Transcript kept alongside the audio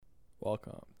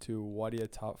Welcome to Waddya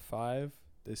Top 5.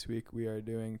 This week we are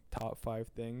doing top 5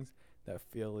 things that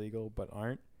feel legal but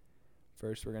aren't.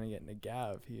 First, we're going to get into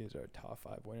Gav. He is our top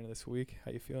 5 winner this week.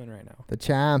 How you feeling right now? The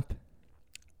champ.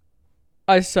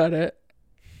 I said it.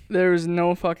 There was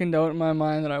no fucking doubt in my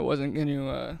mind that I wasn't going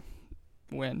to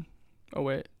win. Oh,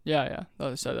 wait. Yeah.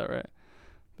 I said that right.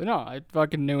 But no, I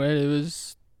fucking knew it. It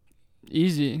was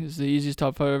easy. It was the easiest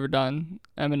top 5 I've ever done.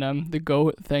 Eminem, the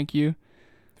GOAT, thank you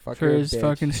for his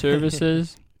fucking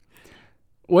services.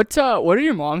 What did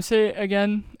your mom say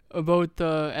again about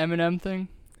the Eminem thing?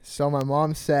 So my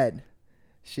mom said,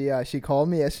 she called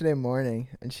me yesterday morning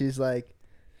and she's like,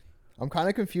 I'm kind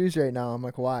of confused right now. I'm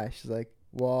like, why? She's like,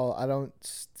 well, I don't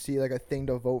see like a thing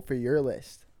to vote for your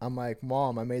list. I'm like,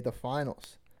 Mom, I made the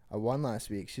finals. I won last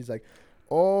week. She's like,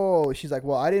 oh,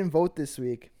 well, I didn't vote this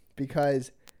week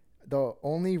because the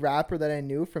only rapper that I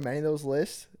knew from any of those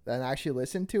lists that I actually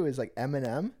listened to is like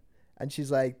Eminem. And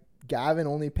she's like, Gavin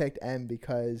only picked M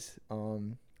because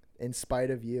in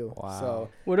spite of you. Wow.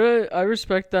 So I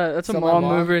respect that. That's a So mom my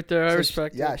mom- move right there. I so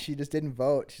respect yeah, it. she just didn't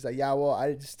vote. She's like, yeah, well,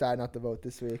 I just decided not to vote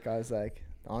this week. I was like,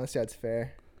 honestly, that's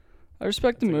fair. I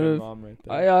respect the That's a good move. mom right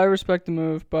there. I respect the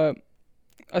move, but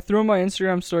I threw on my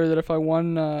Instagram story that if I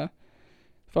won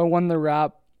the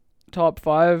rap top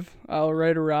 5, I'll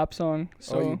write a rap song.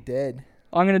 So Oh, you did.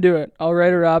 I'm gonna do it. I'll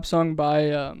write a rap song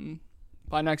by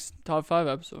next top 5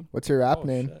 episode. What's your rap Oh,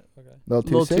 name? shit. Okay. Lil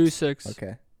Lil 26? 26.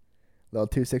 Okay. Lil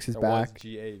 26 is It back. was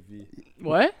G-A-V.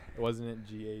 What? Wasn't it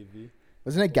G-A-V?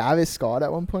 Wasn't it Gavis Scott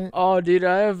at one point? Oh, dude,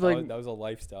 I have like that was a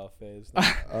lifestyle phase.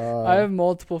 I have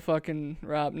multiple fucking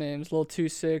rap names. Lil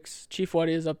 26, Chief Waddya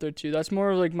is up there too. That's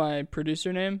more of like my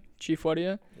producer name, Chief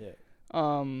Waddya.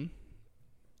 Yeah.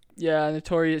 Yeah,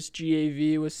 Notorious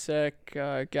GAV was sick.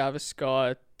 Gavis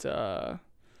Scott,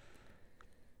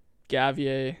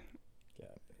 Gavier,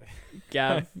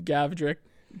 Gavdrick,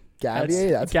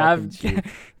 Gavier? That's Gav, fucking cheap.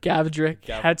 Gavdrick,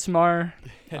 Gav- Hetzmar.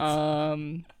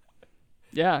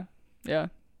 Yeah.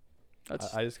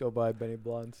 That's I just go by Benny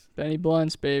Blunts. Benny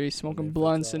Blunts, baby, smoking If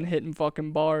blunts it's, and hitting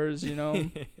fucking bars. You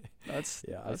know, that's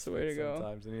I the way to spit go.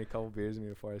 Sometimes I need a couple beers in me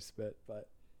before I spit, but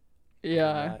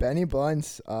Yeah. Benny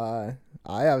Blunts, I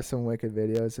have some wicked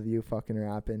videos of you fucking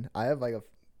rapping. I have like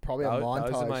probably a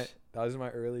montage. That was in my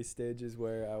early stages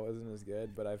where I wasn't as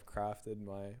good, but I've crafted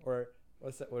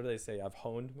what do they say? I've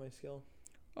honed my skill.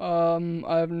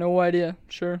 I have no idea.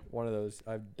 Sure. One of those.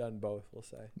 I've done both, we'll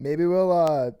say. Maybe we'll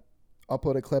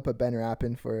upload a clip of Ben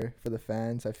rapping for the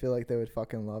fans. I feel like they would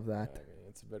fucking love that. I mean,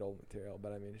 it's a bit old material,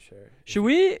 but I mean, sure. Should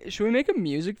we make a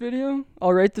music video?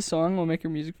 I'll write the song. We'll make a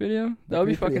music video. That would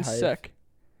be pretty fucking hype. sick.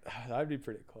 That'd be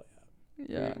pretty cool.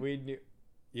 Yeah.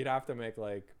 You'd have to make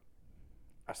like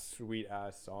a sweet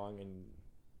ass song, and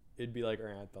it'd be like our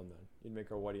anthem. Then you'd make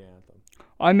our Waddya anthem.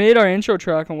 I made our intro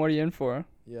track on What Are You In For?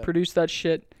 Yeah. Produced that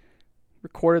shit.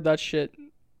 Recorded that shit.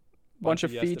 Bunch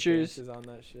of Yes to features. Dances on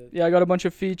that shit. Yeah, I got a bunch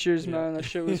of features, Yeah. man. That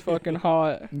shit was fucking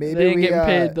hot. Maybe They ain't we, getting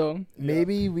paid though.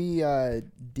 Maybe we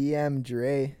DM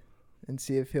Dre and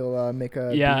see if he'll make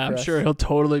a Yeah, beat for I'm us. sure he'll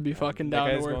totally be fucking That down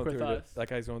to guy's work going with through us. that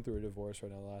guy's going through a divorce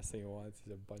right now. The last thing he wants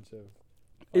is a bunch of.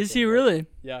 Is he fucking- really?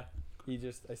 Yeah.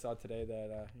 I saw today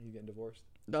that he's getting divorced.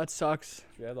 That sucks.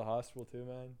 Should we have the hospital too,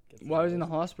 man? Why was he in the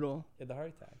hospital? He had the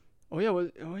heart attack. Oh yeah.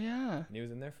 And he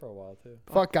was in there for a while too.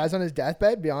 Fuck, guys on his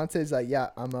deathbad. Beyonce's like, yeah,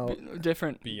 I'm out.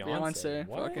 Different. Beyonce?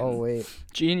 What? Fucking Oh wait.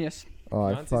 genius. Oh,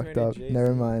 I Beyonce's fucked married to up. Jay-Z.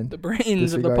 Never mind. The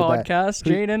brains of the Disregard that. podcast.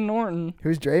 Who- Jaden Norton.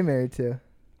 Who's Dre married to?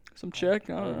 Some chick.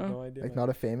 I I don't have know. no idea. Like man. not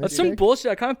a famous That's some chick? bullshit.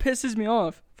 That kind of pisses me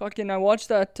off. Fucking, I watched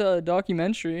that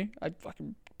documentary. I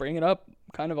fucking bring it up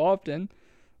kind of often.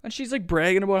 And she's like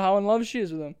bragging about how in love she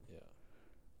is with him. Yeah.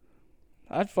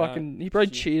 That fucking, he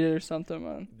probably she- cheated or something,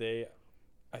 man.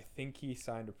 I think he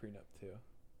signed a prenup too.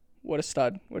 What a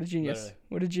stud. What a genius. Literally.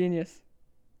 What a genius.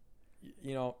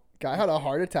 You know, Guy had a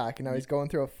heart attack and now he's going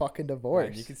through a fucking divorce.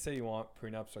 man, you could say you want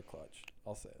prenups or clutch.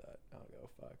 I'll say that. I don't give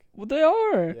a fuck. Well, they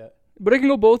are. Yeah. But it can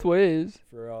go both ways.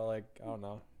 For real, like I don't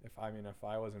know. If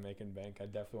I wasn't making bank, I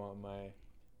definitely want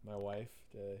my wife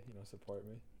to support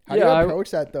me. How Yeah, do you I-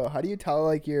 approach that though? How do you tell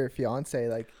like your fiance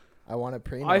like I want a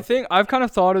prenup? I think I've kind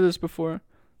of thought of this before.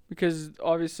 Because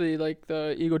obviously, like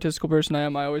the egotistical person I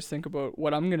am, I always think about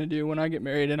what I'm going to do when I get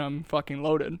married and I'm fucking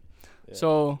loaded. Yeah.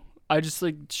 So I just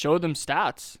like show them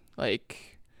stats.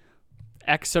 Like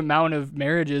X amount of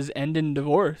marriages end in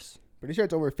divorce. Pretty sure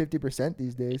it's over 50%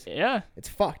 these days. Yeah. It's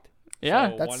fucked.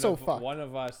 Yeah. That's so fucked. One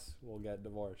of us will get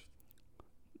divorced.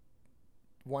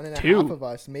 1.5 Two. of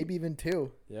us, maybe even 2.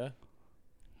 Yeah.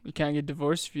 You can't get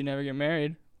divorced if you never get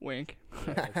married. Wink.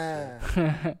 Yeah,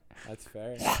 You that's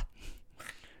fair.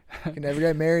 can never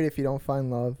get married if you don't find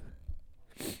love.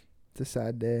 It's a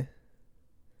sad day.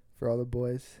 for all the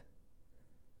boys.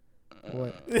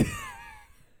 What?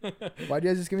 Why do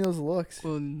you guys just give me those looks?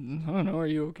 Well, I don't know. Are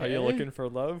you okay? Are you looking for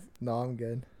love? No, I'm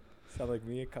good. Sound like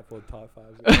me a couple of top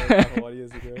fives ago, a couple of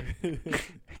years ago.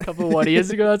 A couple of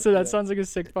years ago. That Yeah. sounds like a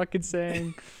sick fucking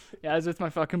saying. Yeah, I was with my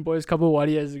fucking boys a couple of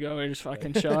years ago. We were just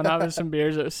fucking chilling, having some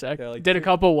beers. It was sick. Yeah, like Did a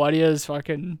couple of Wadyas,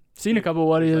 fucking seen a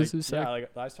couple of It Wadyas. was It was sick. yeah,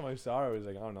 like last time I saw her, it was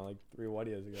like, I don't know, like 3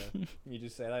 Wadyas ago. You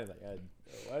just say that, I was like,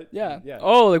 what? Yeah. Yeah.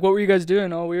 Oh, like what were you guys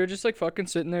doing? Oh, we were just like fucking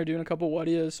sitting there doing a couple of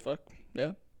Wadyas. Fuck.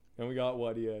 Yeah. And we got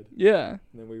Wadya'd. Yeah. And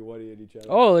then we Wadya'd each other.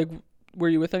 Oh, like were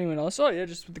you with anyone else? Oh, yeah,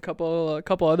 just with a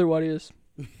couple other Wadyas.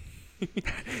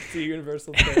 It's a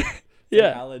universal thing. It's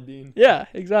Yeah. like Aladdin. Yeah,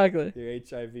 exactly. Your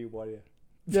HIV Wadia.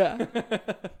 Yeah.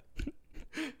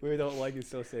 We don't like you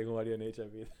still saying Wadia and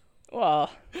HIV. Well,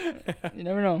 you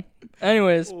never know.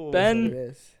 Anyways, Ooh. It Ben,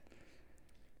 is.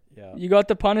 Yeah. you got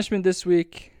the punishment this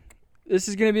week. This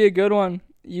is gonna be a good one.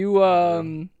 You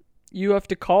have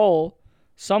to call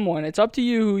someone. It's up to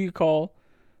you who you call,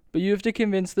 but you have to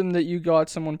convince them that you got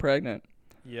someone pregnant.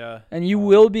 Yeah. And you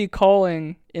will be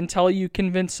calling until you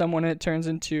convince someone and it turns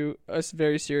into a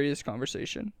very serious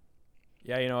conversation.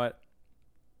 Yeah, you know what?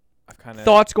 I've kind of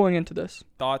Thoughts going into this?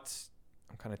 thoughts.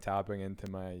 I'm kind of tapping into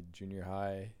my junior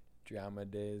high drama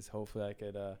days. Hopefully, I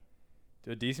could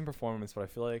do a decent performance. But I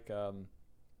feel like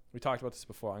we talked about this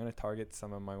before. I'm gonna target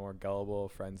some of my more gullible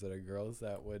friends that are girls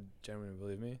that would genuinely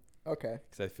believe me. Okay.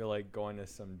 Because I feel like going to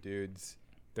some dudes,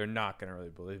 they're not gonna really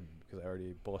believe me because I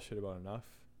already bullshit about enough.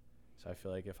 So I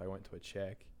feel like if I went to a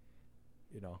chick,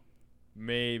 you know,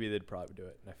 maybe they'd probably do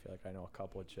it. And I feel like I know a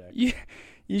couple of chicks.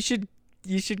 You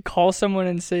should call someone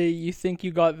and say you think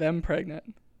you got them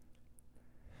pregnant.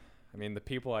 I mean, the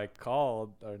people I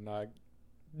called are not.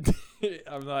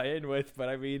 I'm not in with, but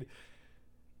I mean,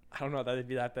 I don't know. That'd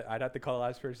be that. I'd have to call the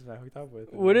last person I hooked up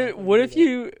with. What if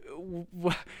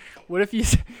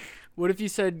you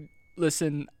said,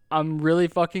 listen, I'm really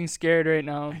fucking scared right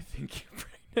now. I think you're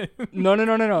pregnant.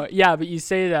 No. Yeah, but you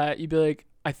say that, you'd be like,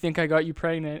 I think I got you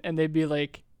pregnant, and they'd be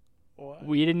like, What?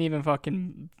 we didn't even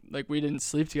fucking, like, we didn't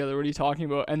sleep together. What are you talking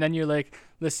about? And then you're like,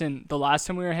 listen, the last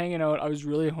time we were hanging out, I was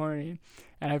really horny,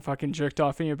 and I fucking jerked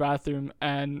off in your bathroom,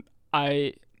 and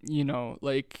I, you know,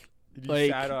 like, You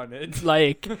sat on it.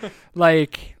 like,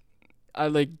 I,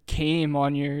 like, came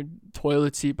on your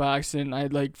toilet seat by accident. I,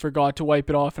 like, forgot to wipe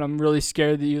it off, and I'm really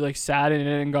scared that you, like, sat in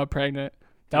it and got pregnant.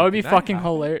 That Dude, would be can that fucking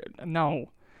happen? hilarious. No.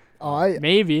 Oh,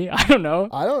 Maybe. I don't know.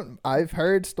 I've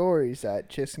heard stories that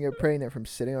chicks can get pregnant from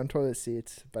sitting on toilet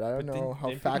seats, but I don't But know how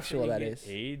didn't people factual say that you is.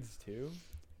 get AIDS too.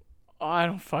 Oh, I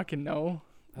don't fucking know.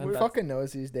 Who fucking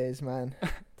knows these days, man?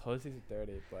 Toilet seats are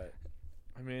dirty, but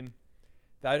I mean,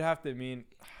 that'd have to mean.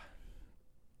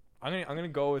 I'm gonna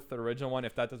go with the original one.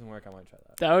 If that doesn't work, I might try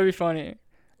that. That would be funny.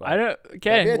 But I don't. That'd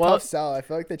Okay. be a Well, tough sell. I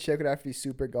feel like the chick would have to be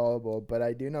super gullible, but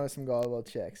I do know some gullible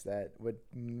chicks that would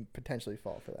potentially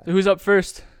fall for that. who's up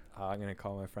first? I'm gonna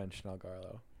call my friend Chanel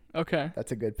Garlow. Okay.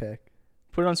 That's a good pick.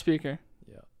 Put it on speaker.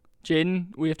 Yeah.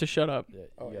 Jaden, we have to shut up. Yeah.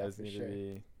 Oh, You yeah, guys for need sure. to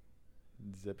be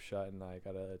zip shut, and I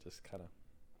gotta just kind of.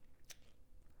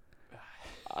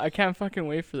 I can't fucking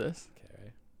wait for this.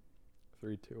 Okay.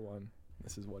 3, 2, 1.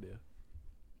 This is Waddya.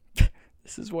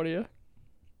 This is Waddya.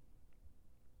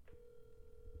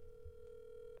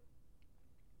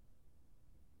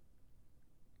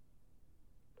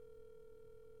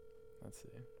 Let's see.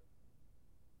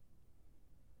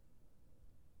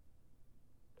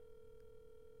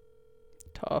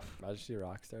 Tough. Imagine she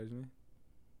rock stars me.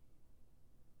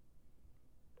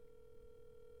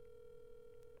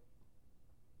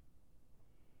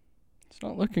 It's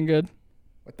not looking good.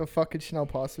 What the fuck could Chanel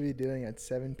possibly be doing at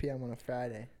 7 p.m. on a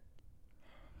Friday?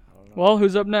 I don't know. Well,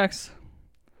 who's up next?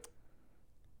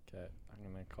 Okay,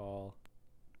 I'm gonna call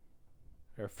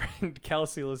her friend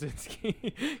Kelsey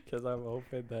Lozinski because I'm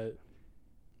hoping that.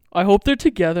 I hope they're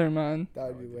together, man. That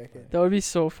would be wicked. That would be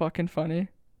so fucking funny.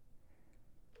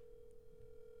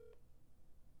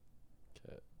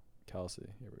 Okay, Kelsey,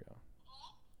 here we go.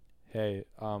 Hey,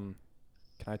 can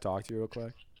I talk to you real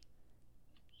quick?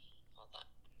 Hold on.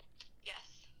 Yes.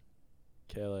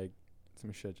 Okay, like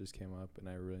some shit just came up and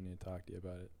I really need to talk to you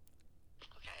about it.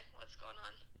 Okay. What's going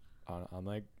on? I'm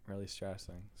like really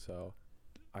stressing, so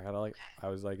I gotta like I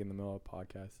was like in the middle of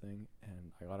podcasting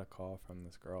and I got a call from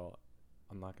this girl.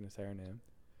 I'm not gonna say her name,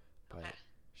 but Okay.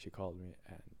 she called me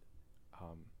and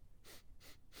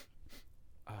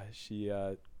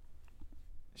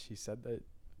she said that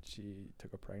she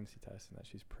took a pregnancy test and that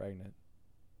she's pregnant.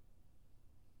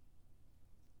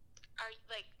 Are you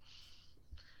like?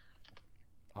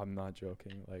 I'm not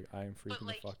joking. Like I am But freaking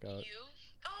like the fuck out. you?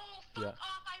 Oh, fuck Yeah.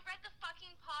 off! I read the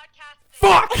fucking podcast. thing.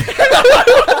 Fuck!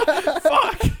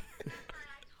 Fuck!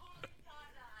 I totally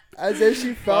As if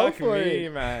she fell Fuck for me,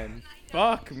 it. man.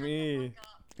 Fuck me.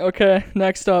 Okay,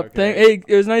 next up. Okay. Hey,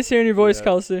 it was nice hearing your voice, Yeah.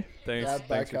 Kelsey. Thanks, Yeah,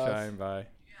 thanks for back off. trying. Bye.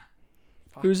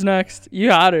 Who's Fuck me, next? man. You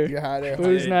had her. You had her.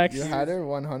 Who's did. next? You had her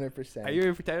 100%. I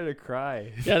even pretended to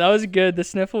cry. Yeah, that was good. The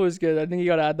sniffle was good. I think you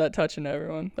gotta add that touch into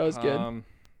everyone. That was good.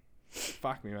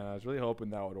 Fuck me, man. I was really hoping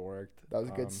that would have worked. That was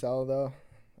a good sell, though.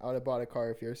 I would have bought a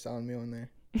car if you were selling me one there.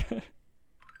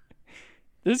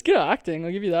 This is good acting.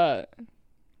 I'll give you that.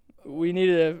 We need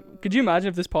to. Could you imagine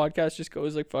if this podcast just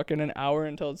goes like fucking an hour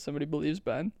until somebody believes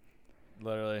Ben?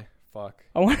 Literally. Fuck.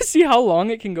 I want to see how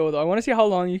long it can go, though. I want to see how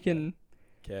long you can.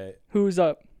 Okay. Who's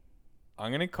up?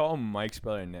 I'm gonna call Mike's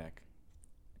brother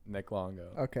Nick Longo.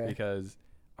 Okay. Because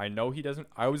I know he doesn't.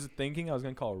 I was thinking I was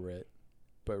gonna call Rit,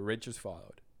 but Rit just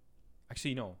followed.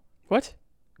 Actually, no. What?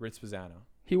 Rit Spazzano.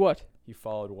 He what? He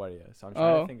followed Waddya. So I'm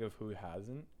trying Oh. to think of who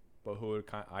hasn't, but who would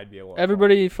I'd be able to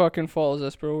Everybody fucking follows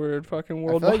us, bro. We're fucking I feel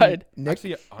worldwide. like Nick,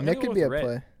 Actually, I'm Nick gonna go could be a with Rit.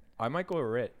 play. I might go with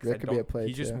Rit. 'Cause Rit I could be a don't- play,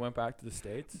 He just too. went back to the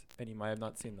States, and he might have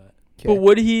not seen that. But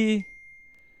would he?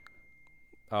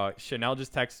 Chanel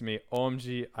just texted me,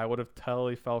 OMG, I would have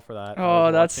totally fell for that. I Oh,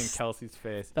 was that's- watching Kelsey's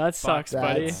face. That sucks, that.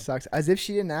 buddy. That sucks. As if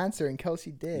she didn't answer and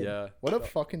Kelsey did. Yeah. What a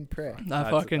fucking prick. That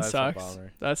That's- fucking that's a sucks.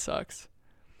 bummer. That sucks.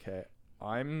 Okay,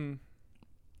 I'm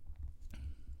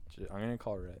gonna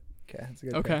call Rit. Okay, that's a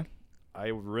good Okay. pick. I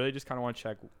really just kind of want to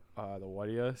check the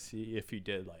Waddya, see if he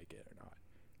did like it or not.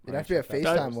 It'd have to be a Check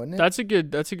that FaceTime, first. wouldn't it?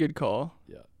 That's a good call.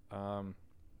 Yeah.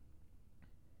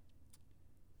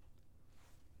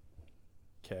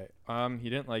 Okay. He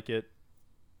didn't like it.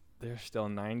 There's still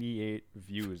 98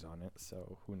 views on it,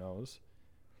 so who knows?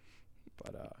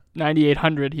 But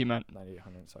 9,800. He meant.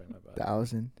 9,800. Sorry, my bad.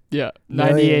 1,000. Yeah.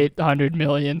 Million. 9,800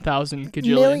 million thousand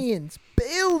kajillion. Millions.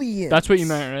 Billions. That's what you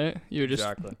meant, right? You were just.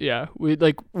 Exactly. Yeah. We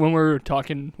like when we're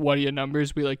talking Waddya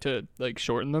numbers, we like to like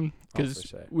shorten them because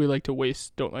sure. we don't like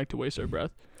to waste our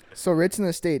breath. So Rit's in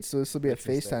the States, so this will be a Rit's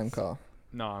in the FaceTime States. call.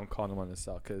 No, I'm calling him on the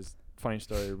cell because funny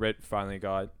story. Rit finally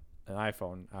got an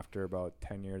iPhone after about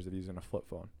 10 years of using a flip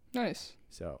phone. Nice.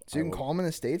 So So you can call him in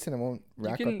the States and it won't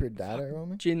rack can up your data or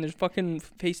something? Gene, there's fucking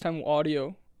FaceTime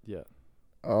audio. Yeah.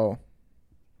 Oh,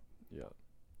 Yeah.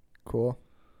 cool.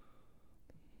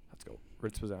 Let's go.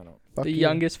 Rit Spazzano. Fuck The you.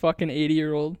 youngest fucking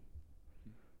 80-year-old.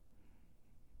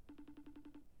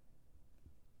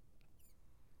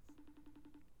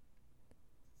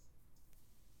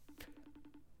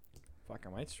 Fuck, I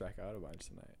might strike out a bunch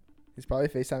tonight. He's probably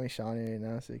FaceTiming Shawnee right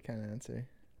now, so he can't answer.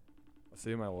 Let's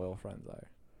see who my loyal friends are.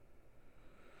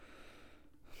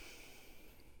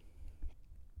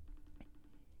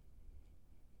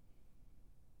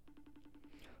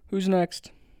 Who's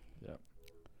next?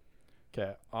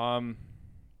 Okay.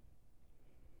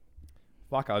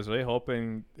 Fuck, I was really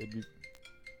hoping it'd be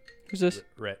Who's this?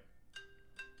 Rit.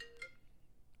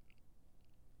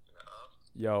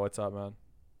 Yo, what's up, man?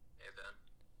 Hey, Ben.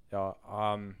 Yo,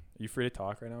 are you free to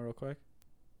talk right now, real quick?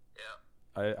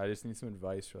 Yeah. I just need some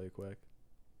advice, really quick.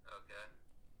 Okay.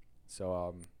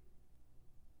 So,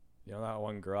 you know that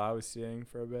one girl I was seeing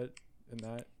for a bit in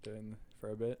that, Like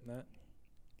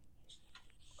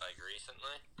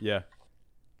recently? Yeah.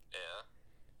 Yeah.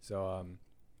 So,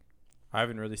 I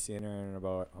haven't really seen her in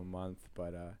about a month,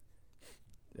 but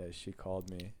yeah, she called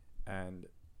me and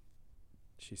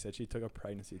she said she took a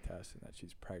pregnancy test and that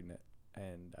she's pregnant,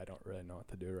 and I don't really know what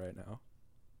to do right now.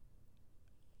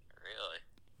 Really?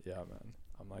 Yeah, man.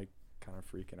 I'm like kind of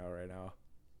freaking out right now.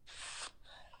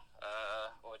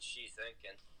 What's she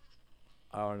thinking?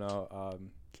 I don't know.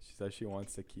 She says she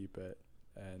wants to keep it,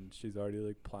 and she's already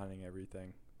like planning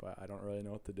everything, but I don't really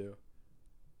know what to do.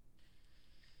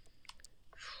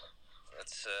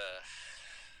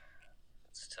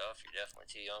 That's tough. You're definitely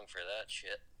too young for that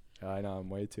shit. I know I'm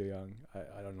way too young.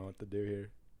 I don't know what to do here.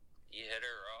 You hit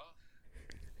her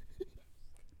raw?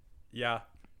 Yeah.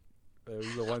 It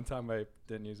was the one time I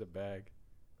didn't use a bag.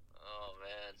 Oh,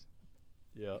 man.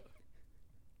 Yeah.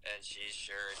 And she's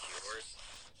sure it's yours?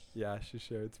 Yeah, she's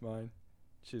sure it's mine.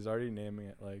 She's already naming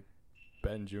it like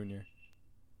Ben Jr.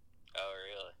 Oh,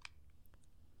 really?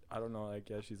 I don't know. I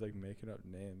guess she's like making up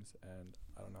names, and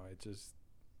I don't know. It just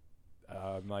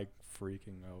I'm like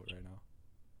freaking out right now.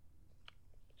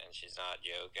 And she's not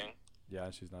joking?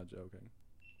 Yeah, she's not joking.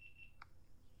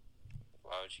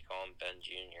 Why would you call him Ben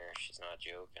Jr. if she's not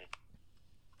joking?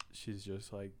 She's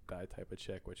just like that type of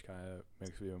chick, which kind of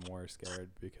makes me even more scared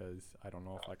because I don't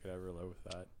know if I could ever live with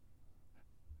that.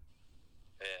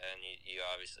 Yeah, and you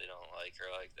obviously don't like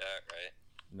her like that, right?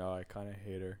 No, I kind of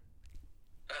hate her.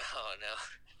 Oh, no.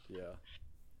 Yeah.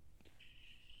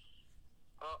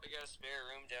 Oh, we got a spare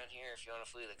room down here if you want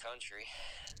to flee the country.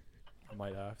 I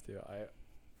might have to. Are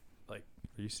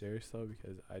you serious though?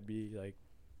 Because I'd be like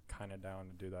kind of down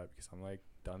to do that because I'm like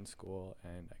done school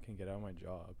and I can get out of my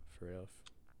job for real.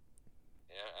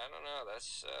 Yeah, I don't know.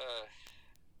 That's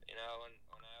you know, when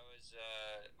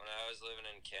I was living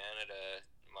in Canada,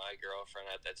 my girlfriend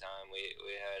at the time, we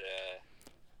had a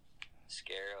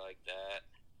scare like that.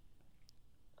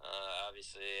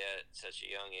 Obviously, at such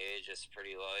a young age, it's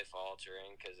pretty life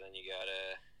altering because then you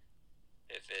gotta,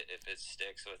 if it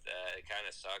sticks with that, it kind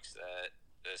of sucks that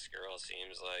this girl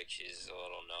seems like she's a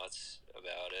little nuts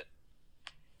about it.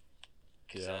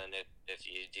 Because then if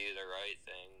you do the right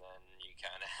thing, then you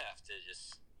kind of have to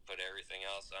just put everything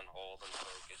else on hold and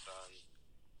focus on,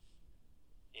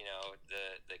 you know,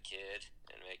 the kid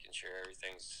and making sure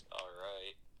everything's all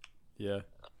right. Yeah.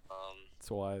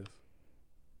 It's wise.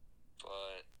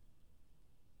 But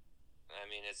I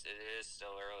mean, it is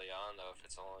still early on though. If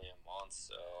it's only a month,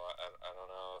 so I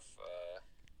don't know if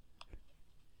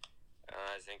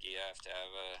I think you have to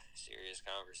have a serious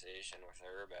conversation with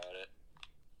her about it.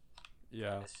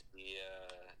 Yeah.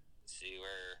 See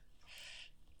where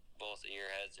both of your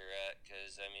heads are at,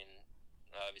 because I mean,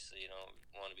 obviously you don't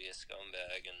want to be a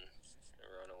scumbag and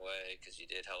run away, because you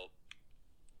did have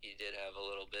a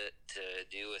little bit to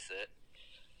do with it.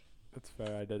 That's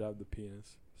fair. I did have the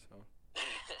penis, so.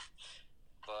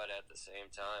 But at the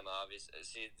same time, obviously,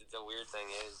 see, the weird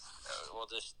thing is,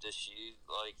 does she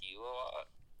like you a lot?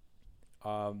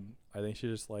 I think she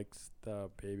just likes the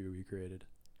baby we created.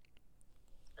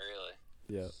 Really?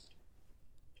 Yeah.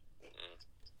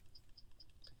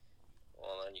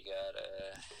 Well, then you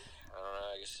gotta, I don't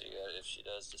know, I guess if she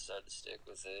does decide to stick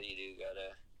with it, you do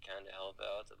gotta kind of help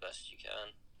out the best you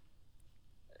can.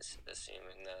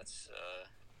 Assuming that's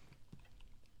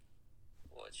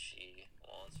what she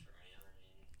wants from you. I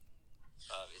mean,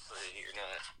 obviously you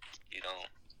don't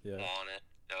want it.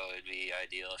 So it'd be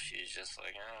ideal if she's just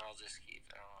like, I'll just keep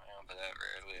it on, but that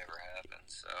rarely ever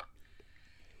happens. So,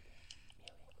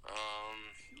 I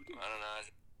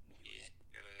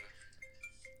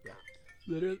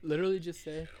don't know. Literally just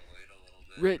say,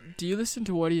 Rit, do you listen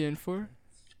to What Are You In For?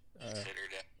 Consider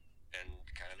that and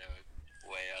kind of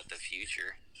weigh out the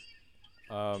future.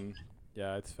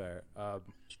 Yeah, it's fair.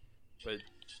 But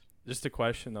just a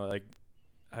question though, like,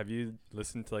 have you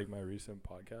listened to like my recent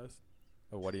podcast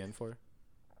of What Are You In For?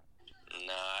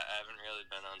 No, I haven't really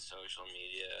been on social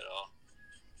media at all.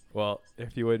 Well,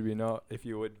 if you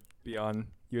would be on,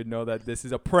 you would know that this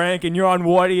is a prank and you're on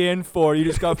What Are You In For? You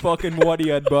just got fucking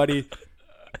Waddya, buddy.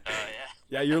 Yeah.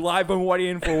 Yeah, you're live on What Are You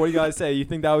In For? What do you gotta say? You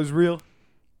think that was real?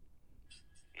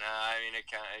 No, I mean,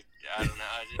 I don't know.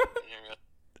 I just didn't really.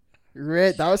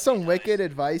 Rit, that was some wicked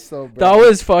advice though, bro. That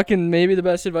was fucking maybe the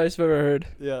best advice I've ever heard.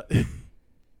 Yeah.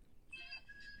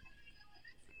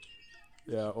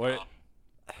 Yeah, wait.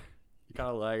 You're kind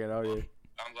of lagging out here.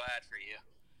 I'm glad for you.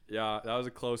 Yeah, that was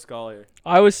a close call here.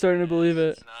 I was starting to believe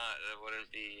it. It's not. It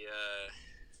wouldn't be.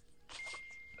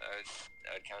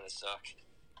 That would kind of suck.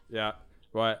 Yeah,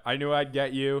 but I knew I'd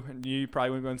get you, and you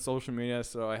probably wouldn't be on social media,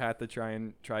 so I had to try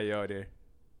you out here.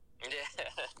 Yeah.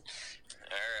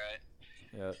 All right.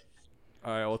 Yeah.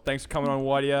 All right. Well, thanks for coming on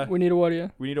Waddya. We need a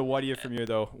Waddya. We need a Waddya from you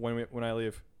though when I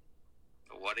leave.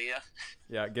 What are you?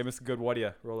 Yeah, give us a good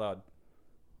Waddya. Roll loud.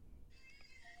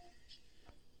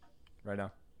 Right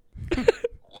now. What are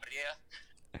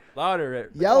you? Louder, Rit.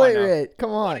 Yell at Rit.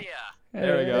 Come What on. are you?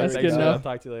 There we go. That's Thanks, good man. I'll enough.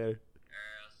 talk to you later. I'll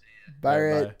see you. Bye, All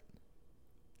right, Rit.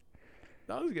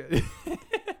 That was good.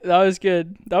 That was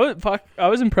good. I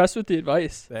was impressed with the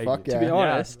advice. Thank Fuck you. To be yeah.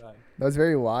 honest. Yeah, That was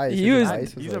very wise. He His was-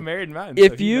 advice he's like- a married man.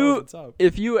 If so he you- knows what's up.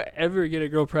 If you ever get a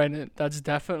girl pregnant, that's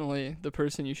definitely the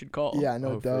person you should call. Yeah,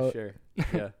 no oh, doubt. for sure.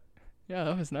 Yeah. Yeah,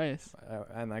 that was nice.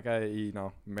 And that guy,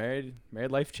 married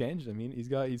life changed. I mean, he's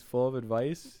full of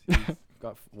advice. He's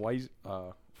got wise.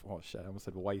 I almost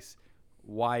said wise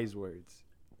words.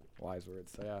 Wise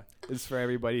words. So yeah, this is for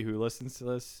everybody who listens to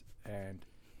this, and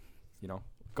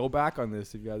go back on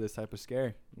this if you have this type of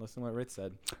scare. Listen to what Rit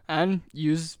said. And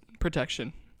use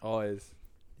protection. Always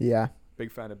Yeah.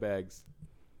 big fan of bags.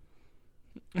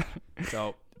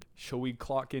 So, shall we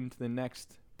clock into the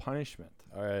next punishment?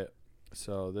 All right.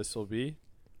 So this will be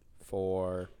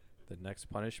for the next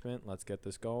punishment. Let's get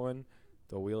this going.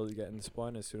 The wheel is getting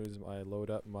spun as soon as I load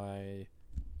up my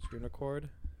screen record.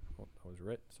 Oh, that was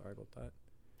Rit. Sorry about that.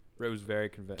 Rit was very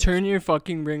convinced. Turn your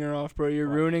fucking ringer off, bro. You're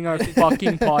What? ruining our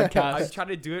fucking I podcast. try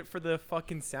to do it for the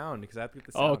fucking sound because I have to get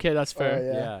the Oh, sound. okay, that's fair.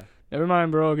 Oh, Yeah. Never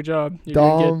mind, bro. Good job. You're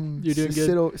Dom, doing good. You're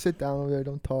doing good. Sit down over there.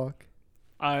 Don't talk.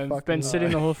 I've fucking been sitting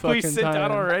the whole fucking Please sit time.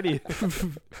 down already.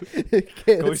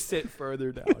 Okay, Go let's sit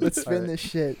further down. spin Alright, this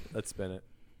shit. Let's spin it.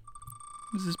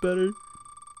 Is this better?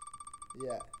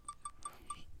 Yeah.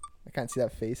 I can't see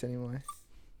that face anymore.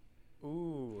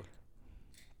 Ooh.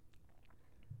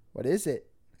 What is it?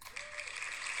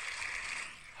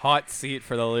 Hot seat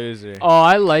for the loser. Oh,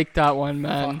 I like that one,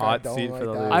 man. Fuck, I Hot don't seat like for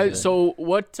the that.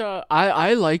 loser.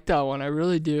 I like that one. I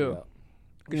really do.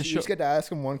 Yeah. You just get to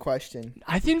ask him one question.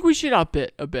 I think we should up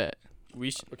it a bit.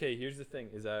 Okay, here's the thing: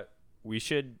 is that we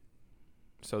should.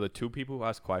 So the two people who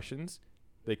ask questions,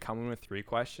 they come in with 3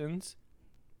 questions.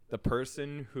 The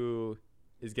person who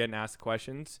is getting asked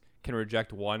questions can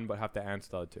reject one, but have to answer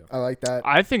the other 2. I like that.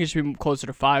 I think it should be closer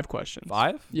to 5 questions.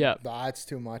 5? Yeah. That's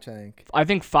too much, I think. I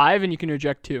think 5 and you can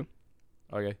reject 2.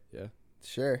 Okay, yeah.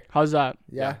 Sure. How's that?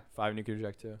 Yeah. 5 and you can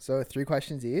reject 2. So 3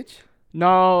 questions each?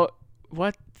 No.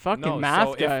 What? Fucking No, math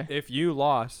so guy. if you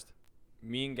lost,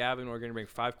 me and Gavin were gonna bring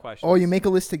 5 questions. Oh, you make a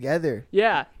list together.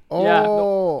 Yeah. Oh, Yeah.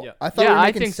 No, yeah. I thought Yeah, we were I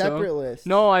making think so. separate lists.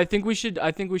 No, I think we should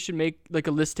make like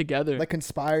a list together. Like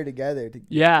conspire together.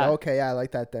 Yeah. Okay, yeah, I like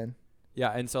that then.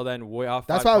 Yeah, and so then we off.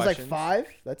 That's 5 why I was questions. like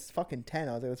 5. That's fucking 10.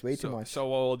 I was like, that's way so, too much. So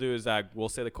what we'll do is that we'll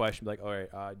say the question, like, all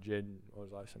right, Jin, what was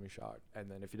the last time you shot? And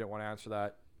then if you don't want to answer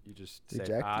that, you just say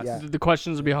Reject, pass. yeah. The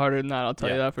questions will be harder than that. I'll tell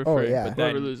you Yeah. that for Oh, free. yeah. But But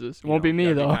whoever then, loses, it You won't know, be me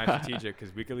gotta though. Kind of strategic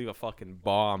because we could leave a fucking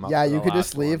bomb. Yeah, up you for could the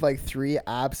just last leave one. like 3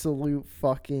 absolute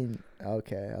fucking.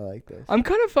 Okay, I like this. I'm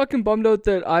kind of fucking bummed out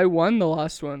that I won the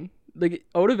last one. Like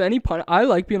out of any pun, I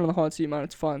like being on the hot seat, man.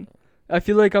 It's fun. I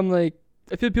feel like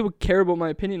people care about my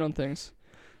opinion on things.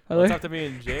 Well, it's up to me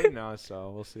and Jaedo now,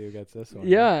 so we'll see who gets this one.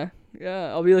 Yeah.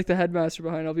 I'll be like the headmaster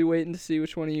behind. I'll be waiting to see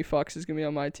which one of you fucks is gonna be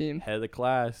on my team. Head of the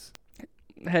class.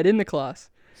 Head in the class.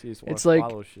 She just It's wants to like-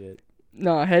 follow shit.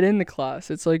 No, head in the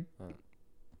class. It's like. Huh.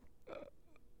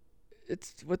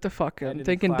 It's what the fuck? Head I'm in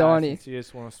thinking class Donnie. and she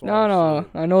just wanna swallow No,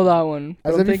 shit. I know that one.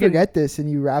 As But I'm if you thinking. forget this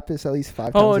and you rap this at least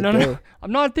 5 Oh times no a no! day.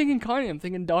 I'm not thinking Kanye. I'm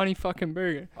thinking Donnie fucking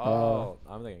Burger. Oh,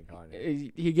 I'm thinking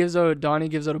Kanye. Donnie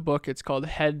gives out a book. It's called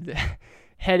Head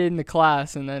in the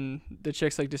Class, and then the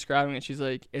chick's like describing it. She's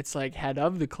like, it's like head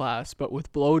of the class, but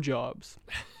with blowjobs.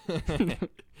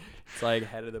 It's like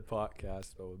head of the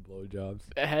podcast, but with blowjobs.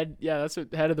 That's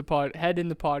what head in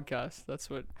the podcast. That's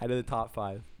what. Head of the top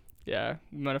 5. Yeah,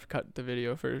 we might have cut the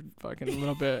video for fucking a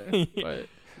little bit, but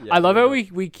Yeah, I love pretty how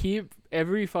much. we keep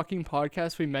every fucking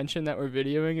podcast we mention that we're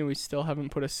videoing, and we still haven't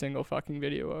put a single fucking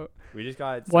video out. We just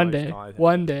got so One much day, content.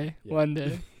 one day, Yeah. one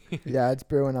day. Yeah, it's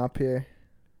brewing up here.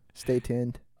 Stay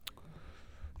tuned.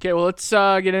 Okay, well, let's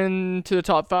get into the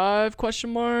top 5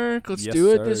 question mark. Let's Yes,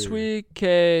 do it this sir. week.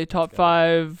 Okay, top go.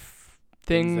 5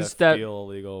 things that feel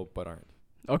illegal but aren't.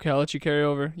 okay, I'll let you carry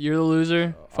over. You're the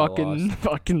loser. I Fucking lost.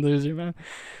 fucking loser, man.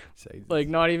 Say- Like,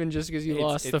 not even just because you It's-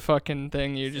 lost the it's- fucking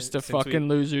thing. You're just a since we- fucking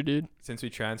loser, dude. Since we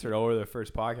transferred over the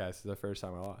first podcast, this is the first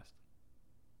time I lost.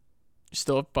 You're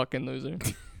still a fucking loser.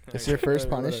 It's your first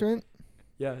punishment?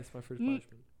 Yeah, it's my first Mm.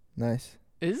 punishment. Nice.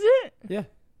 Is it? Yeah.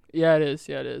 Yeah, it is.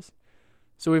 Yeah, it is.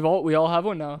 So we all have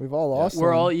one now. We've all lost We're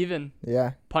one. all even.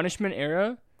 Yeah, Punishment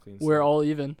era, Clean we're slate. all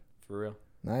even. For real.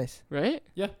 nice. Right?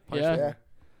 Yeah. Yeah. punishment. Yeah.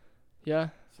 Yeah.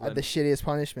 So I had the shittiest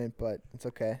punishment, but it's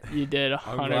okay. You did I'm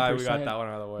 100%. glad we got that one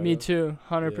out of the way. Me too,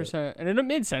 100%. And it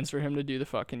made sense for him to do the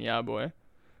fucking yeah boy.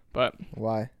 But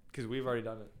Why? Because we've already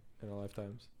done it in our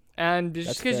lifetimes. and just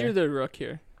That's because fair. you're the rook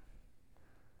here.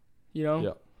 You know?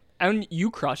 Yeah. And you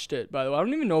crushed it, by the way. I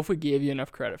don't even know if we gave you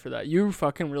enough credit for that. You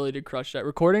fucking really did crush that.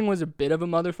 Recording was a bit of a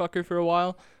motherfucker for a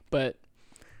while, but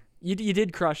you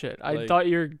did crush it. I Like- thought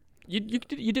you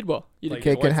did well. You did. Like,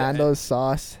 Okay, towards can the handle end-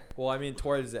 sauce. Well, I mean,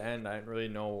 towards the end, I didn't really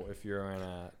know if you're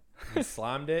gonna. He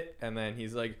slammed it, and then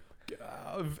he's like,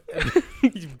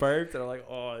 he burped, and I'm like,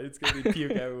 oh, it's gonna be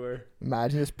puke everywhere.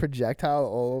 Imagine this projectile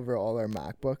all over all our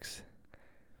MacBooks.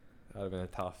 That would have been a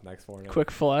tough next morning.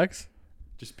 Quick flex.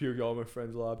 Just puke all my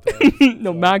friends' laptops.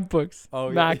 No, So- MacBooks. Oh,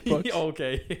 yeah. MacBooks.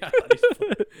 Okay. Yeah, I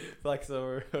thought he flex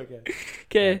over. Okay.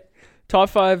 Okay. Top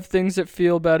 5 things that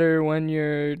feel better when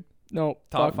you're no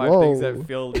Top fuck. 5 things Whoa. that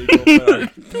feel legal but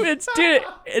aren't. It's too.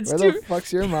 It's Where too. the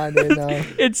fuck's your mind right now?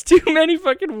 It's too many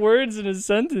fucking words in a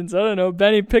sentence. I don't know.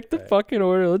 Benny, pick the Right. fucking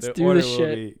order. Let's The do order this will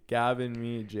shit. be Gavin,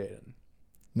 me, Jaden.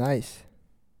 Nice.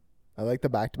 I like the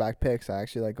back-to-back picks. I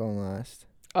actually like going last.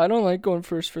 I don't like going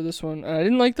first for this one. And I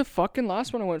didn't like the fucking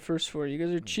last one I went first for. You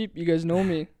guys are cheap. You guys know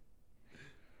me.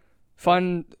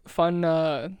 Fun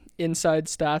inside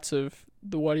stats of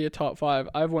the Waddya top 5.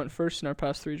 I've went first in our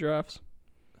past 3 drafts.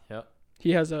 Yep.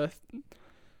 He has a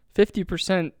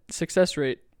 50% success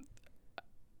rate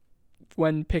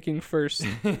when picking first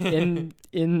in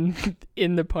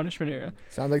the punishment era.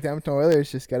 Sounds like the Edmonton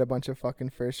Oilers just got a bunch of fucking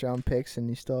first-round picks, and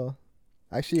you still...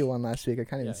 Actually, you won last week. I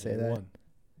can't even say that. One.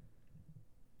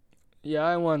 Yeah,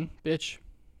 I won, bitch.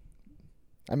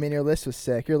 I mean, your list was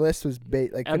sick. Your list was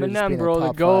could've just Eminem, been a bro, the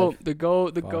top go, 5. the go,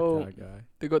 the Fuck go, that guy.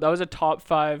 the go. That was a top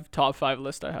five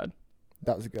list I had.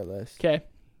 That was a good list. Okay,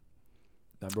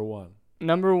 Number 1.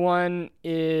 Number 1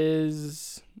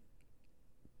 is...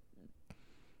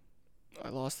 I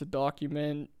lost the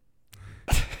document.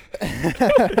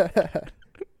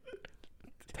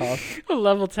 Tough. A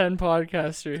level 10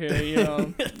 podcaster here, you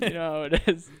know how it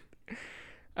is.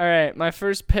 All right, my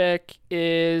first pick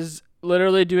is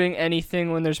literally doing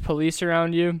anything when there's police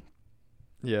around you.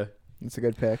 Yeah. That's a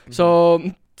good pick.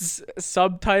 So,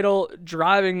 subtitle,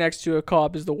 driving next to a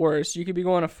cop is the worst. You could be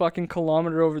going a fucking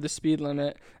kilometer over the speed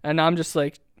limit, and I'm just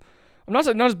like, I'm not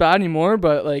as bad anymore,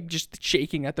 but like just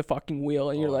shaking at the fucking wheel,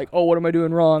 and you're like, oh, what am I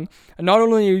doing wrong? And not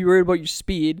only are you worried about your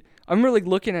speed, I'm really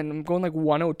looking and I'm going like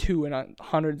 102 in a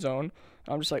 100 zone.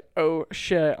 I'm just like, oh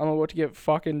shit, I'm about to get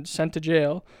fucking sent to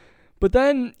jail. But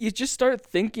then you just start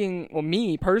thinking, well,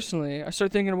 me personally, I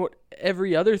start thinking about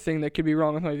every other thing that could be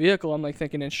wrong with my vehicle. I'm like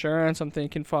thinking insurance, I'm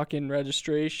thinking fucking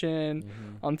registration,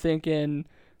 I'm thinking,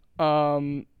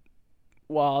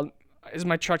 well, is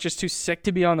my truck just too sick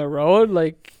to be on the road?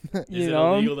 Like, you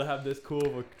know, is it illegal to have this cool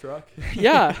of a truck?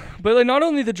 Yeah, but like not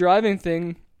only the driving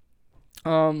thing.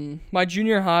 My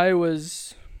junior high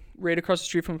was right across the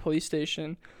street from a police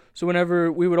station. So whenever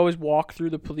we would always walk through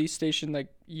the police station like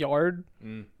yard,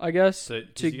 I guess. So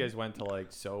you guys went to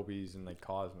like Sobeys and like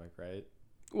Cosmic, right?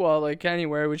 Well, like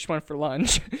anywhere, we just went for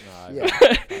lunch. Yeah.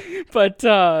 But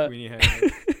Queenie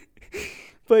Henry.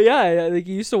 but yeah, like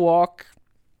you used to walk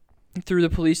through the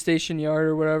police station yard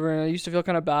or whatever, and I used to feel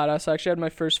kind of badass. I actually had my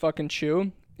first fucking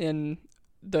chew in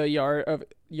the yard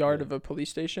of a police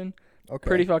station. Okay.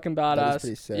 Pretty fucking badass. That is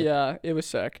pretty sick. Yeah, it was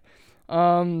sick.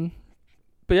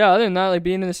 But yeah, other than that, like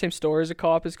being in the same store as a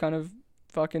cop is kind of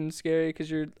fucking scary because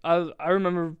I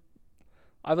remember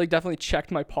I've like definitely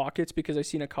checked my pockets because I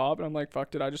seen a cop and I'm like,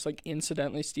 fuck, did I just like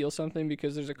incidentally steal something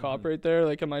because there's a cop right there?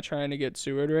 Like, am I trying to get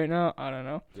sewered right now? I don't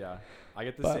know. Yeah, I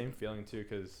get the same feeling too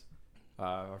because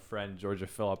our friend Georgia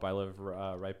Phillip, I live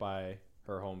right by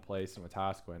her home place in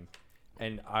Wetaskiwin,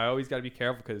 and I always got to be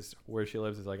careful because where she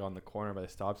lives is like on the corner by the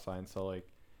stop sign. So like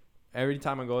every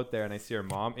time I go out there and I see her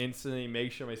mom, instantly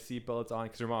make sure my seatbelt's on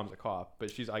because her mom's a cop,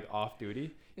 but she's like off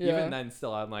duty. Yeah. Even then,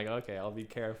 still, I'm like, okay, I'll be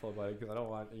careful about it because I don't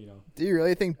want, you know. Do you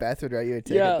really think Beth would write you a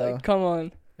ticket, yeah, though? Like, come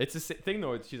on. It's the thing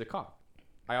though. She's a cop.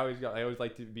 I always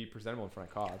like to be presentable in front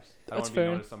of cops. I don't want to fair.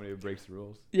 be known as somebody who breaks the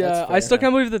rules. Yeah, I still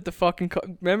can't believe that the fucking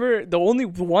remember the only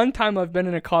one time I've been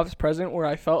in a cop's present where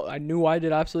I felt I knew I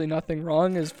did absolutely nothing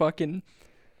wrong is fucking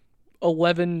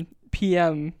 11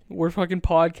 p.m. We're fucking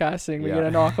podcasting. We get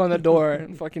a knock on the door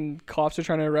and fucking cops are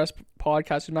trying to arrest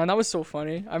podcasters. Man, that was so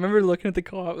funny. I remember looking at the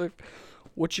cop like,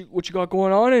 what you got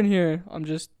going on in here? I'm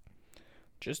just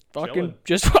fucking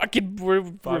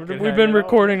we've been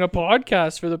recording a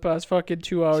podcast for the past fucking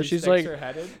 2 hours. She's like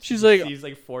she's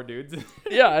like 4 dudes.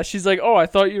 Yeah, she's like, oh, I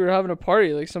thought you were having a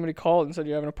party. Like somebody called and said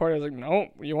you're having a party. I was like, no,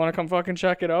 you want to come fucking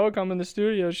check it out? Come in the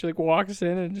studio. She like walks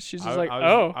in and she's just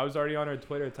I was already on her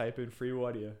Twitter typing free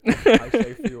Waddya.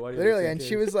 Hashtag free Waddya. Literally, and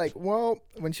she was like, well,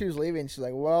 when she was leaving, she's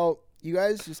like, well, you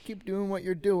guys just keep doing what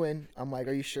you're doing. I'm like,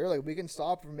 are you sure? Like, we can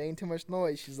stop from making too much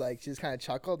noise. She's like, she just kind of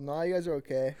chuckled. No, you guys are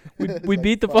okay. We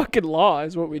beat the fucking law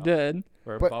is what we did.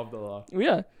 We're above the law.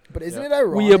 Yeah. But isn't it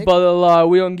ironic? We above the law.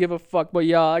 We don't give a fuck. But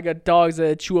yeah, I got dogs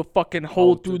that chew a fucking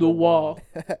hole through the wall.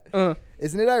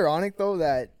 Isn't it ironic, though,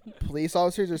 that police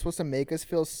officers are supposed to make us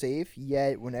feel safe,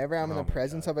 yet whenever I'm in the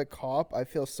presence of a cop, I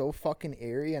feel so fucking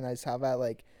airy, and I just have that,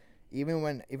 like, even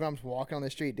when I'm walking on the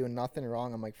street doing nothing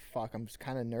wrong, I'm like, fuck, I'm just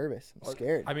kind of nervous. I'm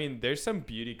scared. I mean, there's some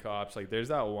beauty cops. Like, there's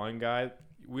that one guy.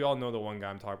 We all know the one guy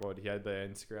I'm talking about. He had the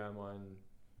Instagram on.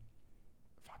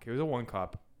 Fuck, it was a one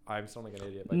cop. I'm sounding like an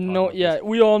idiot. No, yeah,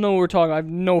 we all know what we're talking. I have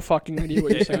no fucking idea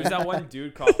what you're saying. It was that one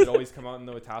dude cop that always come out in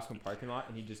the Wetaskiwin parking lot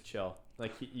and he'd just chill.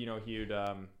 Like, he'd, man, I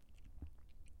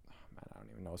don't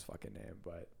even know his fucking name,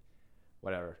 but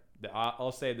whatever.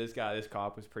 I'll say this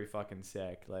cop was pretty fucking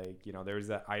sick. Like, you know, there was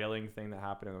that idling thing that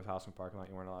happened in the Wetaskiwin parking lot.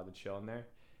 You weren't allowed to chill in there.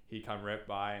 He'd come right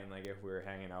by and, like, if we were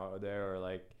hanging out there or,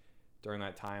 like, during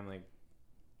that time, like,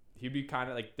 he'd be kind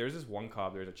of, like, there's this one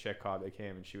cop, there's a chick cop that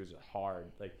came and she was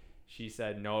hard. Like, she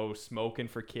said no smoking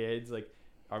for kids. Like,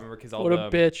 I remember because all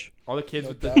the kids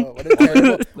with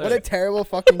the what a terrible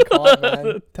fucking cop,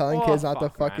 man. Telling kids not to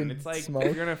fucking man. It's like, smoke.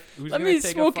 Who's gonna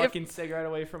take a fucking cigarette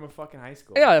away from a fucking high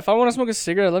school? Yeah, if I want to smoke a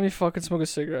cigarette, let me fucking smoke a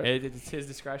cigarette. It's his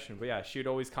discretion. But yeah, she would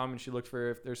always come and she looked for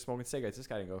if they're smoking cigarettes. This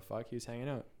guy didn't go fuck. He was hanging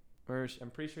out. I'm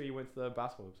pretty sure he went to the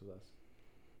basketball hoops with us.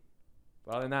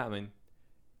 But other than that, I mean,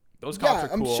 those cops are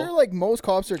cool. I'm sure like most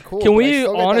cops are cool. Can we,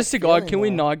 honest to God, can we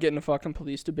not get in a fucking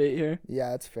police debate here?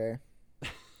 Yeah, that's fair.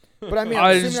 But I mean,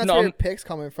 I'm assuming that's where your pick's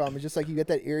coming from. It's just like you get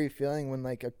that eerie feeling when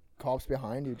like a cop's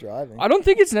behind you driving. I don't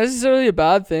think it's necessarily a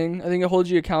bad thing. I think it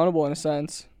holds you accountable in a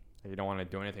sense. You don't want to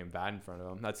do anything bad in front of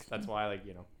them. That's why, like,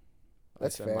 you know,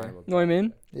 That's said fair. mine will Know what I be-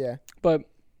 mean? Yeah. But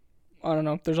I don't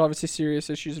know. There's obviously serious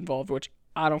issues involved, which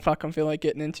I don't fucking feel like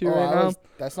getting into Oh, right now.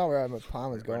 that's not where my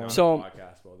plan was We're going. not So- on the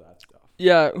podcast about that stuff.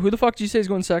 Yeah, who the fuck do you say is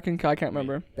going second? I can't Me.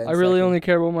 remember. Ben I really second. only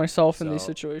care about myself in these So-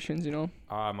 situations, you know.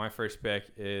 My first pick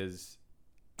is.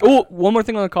 Oh, one more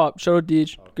thing on the cop. Shout out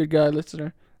Deej. Oh. Good guy,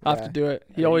 listener. I have Yeah. to do it.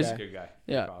 He Good always, guy. Good guy.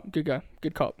 yeah, Cop. good guy.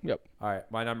 Good cop. Yep. All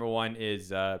right, my number one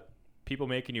is people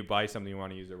making you buy something you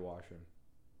want to use their washroom.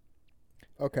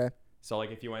 Okay. So like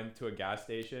if you went to a gas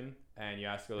station and you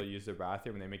ask them to use their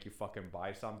bathroom and they make you fucking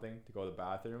buy something to go to the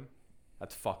bathroom,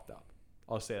 that's fucked up.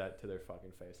 I'll say that to their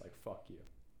fucking face, like fuck you.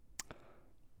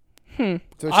 So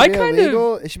it I should be kind of-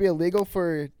 illegal. It should be illegal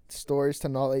for stores to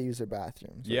not let you use their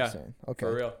bathrooms. Yeah, Okay.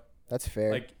 For real. That's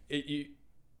fair. Like it. You.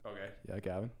 Okay. Yeah,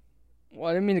 Gavin. Well,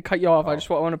 I didn't mean to cut you off. I Oh. just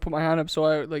want to put my hand up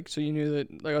so so you knew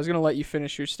that I was gonna let you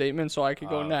finish your statement so I could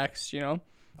go Okay. next. You know.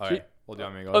 All See- right. Well, do you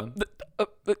want me to go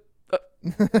then?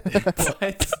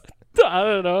 What? I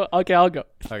don't know. Okay, I'll go.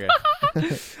 Okay.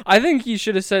 I think you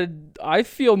should have said, I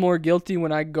feel more guilty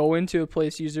when I go into a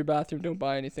place, use their bathroom, don't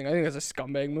buy anything. I think that's a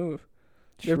scumbag move.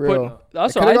 They're True. putting- It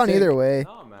That's could what have I gone think. either way.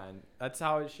 No, man. That's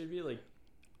how it should be. Like,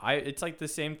 it's like the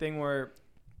same thing where,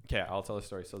 okay, I'll tell a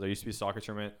story. So there used to be a soccer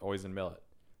tournament always in Millet,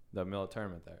 the Millet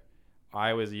tournament there.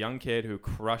 I was a young kid who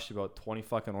crushed about 20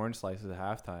 fucking orange slices at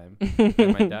halftime.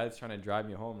 And my dad's trying to drive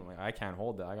me home. I'm like, I can't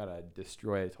hold that. I got to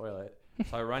destroy a toilet.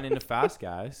 So I run into Fast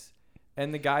Gas.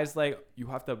 And the guy's like,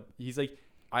 he's like,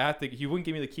 he wouldn't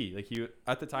give me the key. Like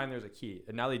at the time there was a key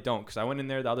and now they don't. Cause I went in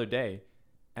there the other day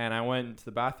and I went to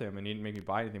the bathroom and he didn't make me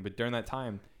buy anything. But during that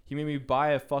time, he made me buy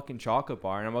a fucking chocolate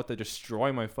bar and I'm about to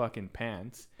destroy my fucking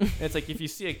pants. And it's like, if you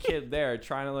see a kid there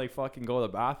trying to like fucking go to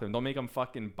the bathroom, don't make him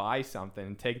fucking buy something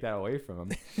and take that away from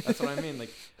him. That's what I mean.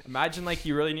 Like, imagine like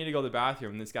you really need to go to the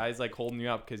bathroom and this guy's like holding you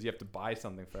up because you have to buy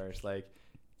something first. Like,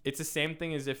 it's the same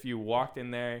thing as if you walked in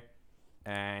there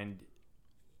and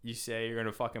you say you're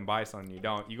gonna fucking buy something, you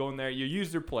don't. You go in there, you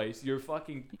use their place, you're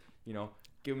fucking,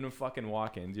 giving them fucking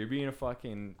walk-ins. You're being a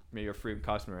fucking maybe a free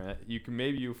customer.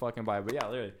 You fucking buy, but yeah,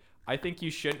 literally, I think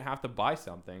you shouldn't have to buy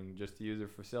something just to use their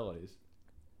facilities.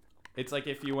 It's like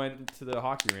if you went to the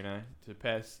hockey arena to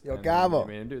piss. Yo, and Gavo.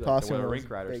 they made him do that, Tossing to win a those rink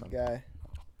ride or big something. guy.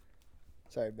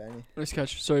 Sorry, Benny. Nice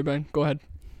catch. Sorry, Ben. Go ahead.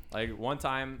 Like one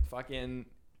time, fucking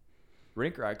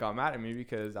rink ride got mad at me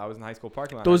because I was in high school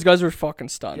parking lot. Those guys were fucking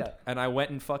stunned. Yeah, and I went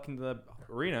and fucking to the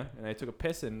arena and I took a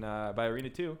piss in by arena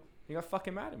 2. He got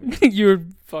fucking mad at me. You were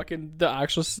fucking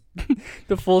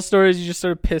the full story is you just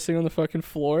started pissing on the fucking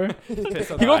floor.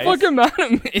 Piss on He the got ice. fucking mad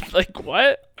at me. Like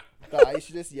what? The ice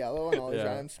is just yellow in all these Yeah.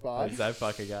 random I spots. was that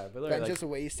fucking guy. But Ben literally, like, just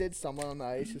wasted. Someone on the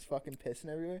ice just fucking pissing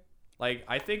everywhere. like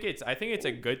I think it's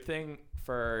a good thing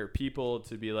for people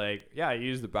to be like, yeah,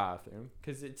 use the bathroom,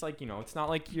 because it's like, it's not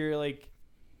like you're like.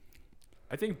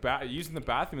 I think using the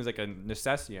bathroom is like a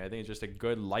necessity. I think it's just a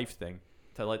good life thing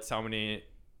to let somebody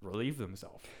relieve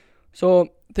themselves. So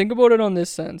think about it on this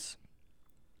sense.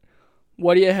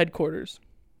 Waddya headquarters.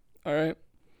 All right.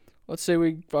 Let's say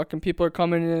we fucking people are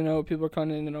coming in and out. People are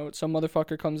coming in and out. Some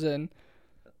motherfucker comes in,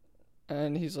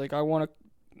 and he's like, let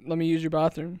me use your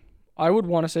bathroom. I would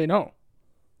want to say no.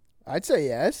 I'd say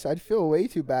yes. I'd feel way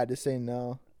too bad to say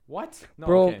no. What? No,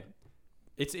 Bro. okay.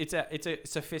 It's a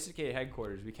sophisticated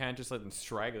headquarters. We can't just let them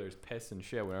stragglers piss and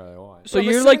shit wherever they want. So Well,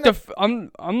 but you're like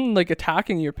saying I'm like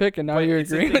attacking your pick, and now But you're it's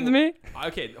the agreeing with thing- me.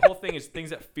 Okay, the whole thing is things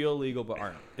that feel illegal but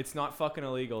aren't. It's not fucking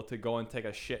illegal to go and take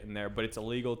a shit in there, but it's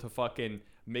illegal to fucking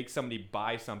make somebody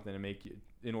buy something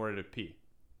in order to pee.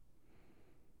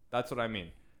 That's what I mean.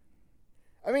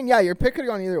 I mean, yeah, your pick could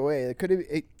have gone either way.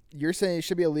 You're saying it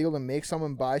should be illegal to make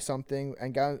someone buy something,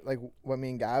 and like what me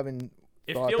and Gavin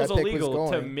It thought feels that pick was illegal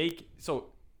to going. make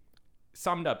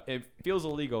summed up. It feels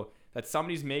illegal that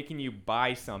somebody's making you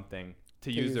buy something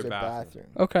to use their bathroom.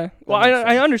 Okay. Well, makes I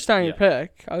sense. understand your Yeah.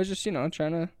 pick. I was just trying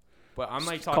to. But I'm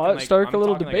like Call talking it- like start I'm a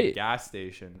little talking like a debate. gas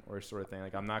station or sort of thing.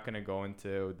 Like I'm not gonna go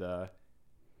into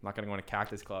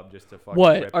Cactus Club just to fucking.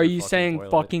 What rip are your you fucking saying?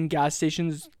 toilet. Fucking gas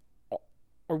stations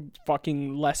are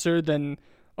fucking lesser than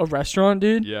a restaurant,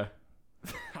 dude? Yeah,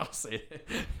 I'll say it.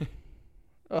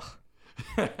 Ugh.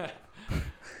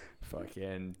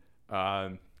 Fucking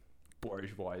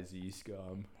bourgeoisie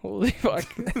scum. Holy fuck.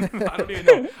 I don't even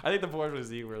know. I think the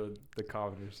bourgeoisie were the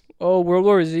commoners. Oh, World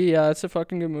War Z. Yeah, that's a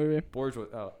fucking good movie. Bourgeois.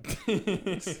 Oh.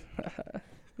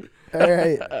 All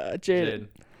right, Jaden. Jid.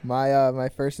 my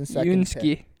first and second pick.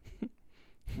 Yunski.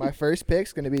 My first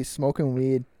pick's gonna be smoking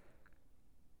weed,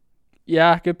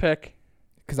 Yeah, good pick.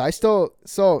 cause I smoke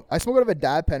out of a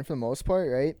dab pen for the most part,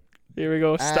 right? Here we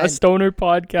go. And- Stoner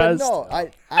But podcast. no,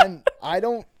 I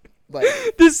don't Like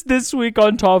This week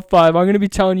on top 5, I'm gonna be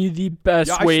telling you the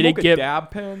best way to get.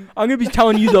 dab pen. I'm gonna be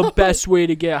telling you the best way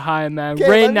to get high, man. 'Kay, let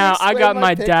Right me now, I explain got my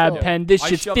my pick, dab though. pen. This I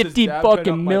shit's shoved this 50 dab pen up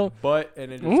fucking my mil. butt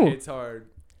and it just Ooh. hits hard.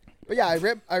 But yeah,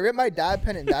 I rip my dab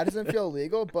pen and that doesn't feel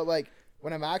illegal. But like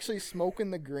when I'm actually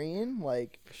smoking the green,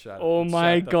 like Oh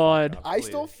my Shut the fuck God. up, I please.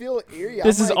 still feel eerie.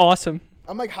 This I'm is like, awesome.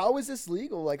 I'm like, how is this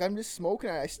legal? Like I'm just smoking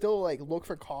it. I still like look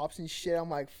for cops and shit. I'm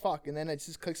like, fuck. And then it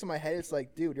just clicks in my head. It's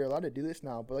like, dude, you're allowed to do this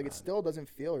now. But like it still doesn't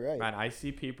feel right. Man, I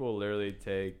see people literally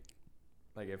take,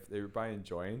 like, if they're buying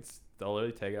joints, they'll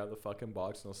literally take it out of the fucking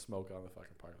box and they'll smoke it on the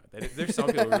fucking parking lot. There's some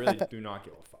people who really do not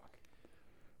give a fuck.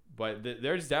 But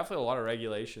there's definitely a lot of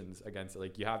regulations against it.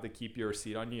 Like, you have to keep your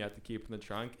receipt on you. You have to keep it in the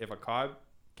trunk. If a cop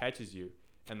catches you,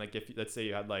 and, like, if let's say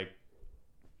you had, like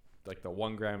the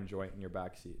 1 gram joint in your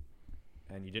back seat,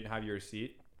 and you didn't have your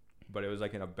receipt, but it was,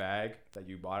 like, in a bag that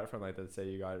you bought it from, like, let's say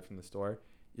you got it from the store.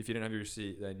 If you didn't have your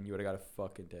receipt, then you would have got a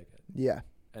fucking ticket. Yeah.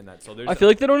 And that, so there's I feel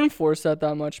like they don't enforce that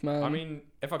much, man. I mean,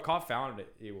 if a cop found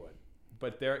it, he would.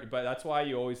 But that's why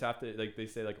you always have to, like they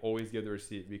say, like, always give the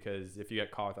receipt, because if you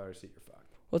get caught without a receipt, you're fucked.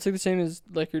 well, it's like the same as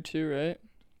liquor too, right?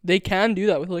 They can do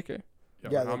that with liquor.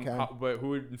 Yeah, they can. But who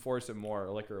would enforce it more,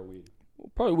 liquor or weed?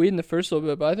 Probably weed in the first little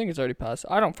bit, but I think it's already passed.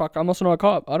 I'm also not a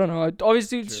cop. I don't know.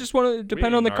 Obviously, it's True. just one of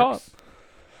depend We on the ain't cop. narcs.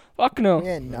 Fuck no.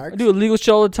 Yeah, I narcs. do illegal shit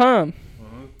all the time.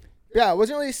 Yeah, I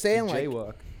wasn't really saying like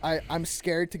Jaywalk. I'm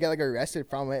scared to get like arrested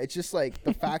from it. It's just like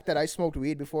the fact that I smoked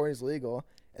weed before it was legal,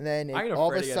 and then I ain't all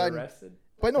of afraid a to get sudden, arrested.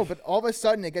 but all of a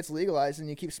sudden it gets legalized and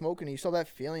you keep smoking and you still have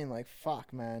that feeling like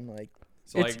fuck, man, like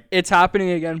So, like, It's happening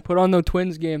again. Put on the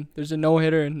Twins game. There's a no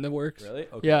hitter in the works. really?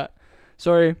 Okay. Yeah.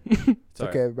 Sorry. it's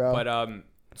okay, bro. But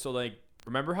so, like,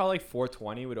 remember how, like,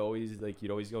 420 would always, like,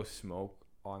 you'd always go smoke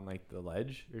on, like, the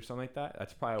ledge or something like that?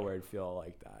 That's probably where I'd feel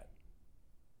like that.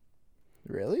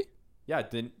 Really? Yeah,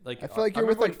 didn't, like, I feel like you're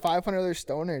with remember like 500 other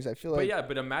stoners. I feel like But yeah,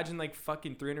 but imagine, like,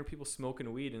 fucking 300 people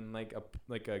smoking weed in, like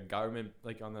a government,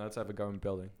 like, on the outside of a government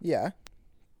building. yeah.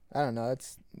 I don't know.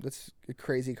 That's a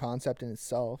crazy concept in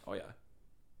itself. Oh yeah,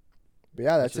 But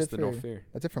yeah, that's just it the no for fear.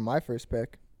 that's it for my first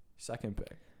pick. Second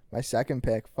pick. My second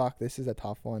pick. Fuck, this is a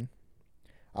tough one.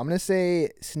 I'm gonna say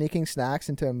sneaking snacks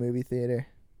into a movie theater.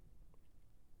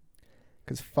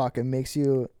 Cause fuck, it makes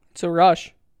you. It's a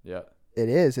rush. Yeah. It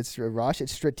is. It's a rush.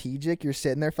 It's strategic. You're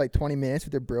sitting there for like 20 minutes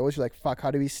with your bros. You're like, fuck, how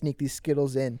do we sneak these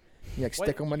Skittles in? You like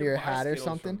stick them under your hat or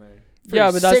something. For Yeah,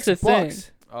 but that's the $6. thing.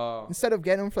 Instead of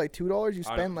getting them for like $2, you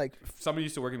I spend like Somebody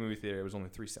used to work in a movie theater. It was only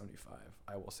 $3.75.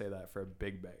 I will say that for a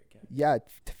big bag. yeah,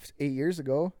 8 years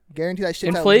ago. Guarantee that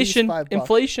shit's Inflation. at least $5.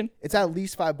 Inflation. It's at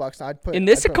least $5. Now I'd put In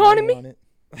this I'd put money economy?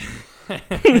 on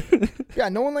it. Yeah,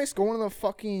 no one likes going to the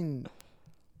fucking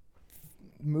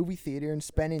movie theater and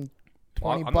spending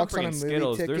 $20 I'm not on a bringing movie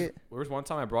Skittles. ticket. There was one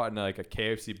time I brought in, like, a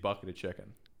KFC bucket of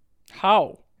chicken.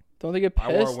 How? Don't they get I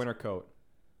wore a pissed? winter coat.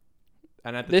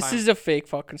 And at the This time, is a fake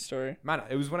fucking story. man,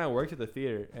 it was when I worked at the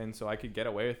theater, and so I could get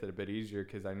away with it a bit easier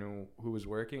because I knew who was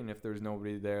working. And if there was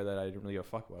nobody there that I didn't really give a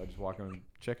fuck about, I just walk in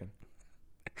chicken.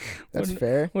 That's What-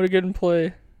 fair. What a good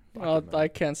employee. Fuck it, man. I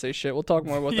can't say shit. We'll talk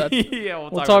more about that. Yeah,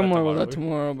 We'll talk more about that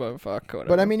tomorrow, but fuck, whatever.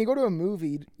 But I mean, you go to a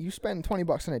movie, you spend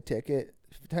 $20 on a ticket.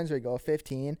 Depends where you go,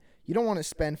 15. You don't want to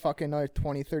spend fucking another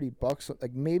 $20-$30.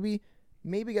 Like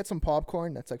maybe get some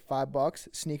popcorn. That's like $5.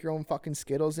 Sneak your own fucking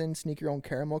Skittles in. Sneak your own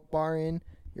caramel bar in.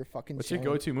 You're fucking. What's chilling.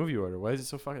 your go-to movie order? Why is it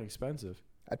so fucking expensive?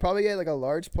 I'd probably get like a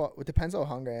large pot. It depends how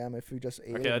hungry I am. If we just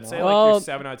ate. Okay, or let's say not. like Well- you're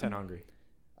 7 out of 10 hungry.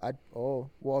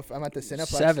 Well, if I'm at the Cineplex.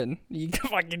 7. You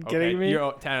fucking Okay, kidding me?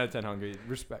 you're 10 out of 10 hungry.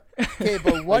 Respect. Okay,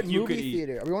 but what Like, you could movie eat.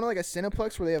 theater? Are we going to like a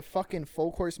Cineplex where they have fucking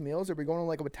full course meals, or are we going to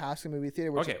like a Wetaskiwin movie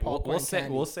theater where Okay, it's popcorn we'll and say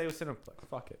candy? we'll say Cineplex.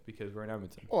 Fuck it, because we're in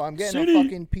Edmonton. Oh, I'm getting City. a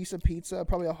fucking piece of pizza,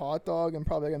 probably a hot dog, and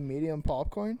probably like a medium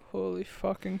popcorn. Holy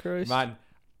fucking Christ. Man,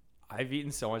 I've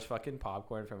eaten so much fucking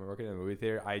popcorn from working in the movie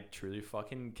theater. I truly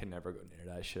fucking can never go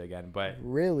near that shit again. But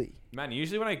Really? man,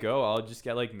 usually when I go, I'll just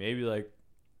get like maybe like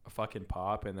a fucking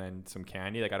pop and then some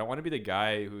candy. Like I don't want to be the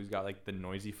guy who's got like the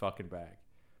noisy fucking bag.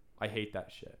 I hate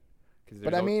that shit.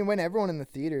 But I mean, when everyone in the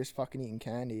theater is fucking eating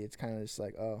candy, it's kind of just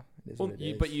like, oh, it is well, what it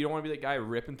is. but you don't want to be the guy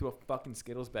ripping through a fucking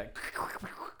Skittles bag.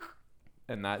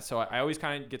 And that, so I always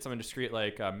kind of get something discreet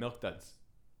like Milk Duds.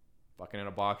 Fucking in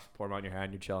a box, pour them on your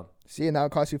hand, you're chilling. See, and that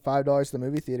would cost you $5 at the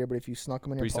movie theater, but if you snuck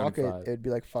them in your pocket, $3.75. it'd be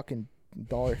like fucking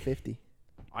 $1.50.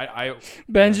 I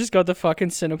Ben just got the fucking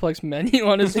Cineplex menu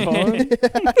on his phone.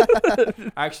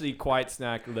 actually quiet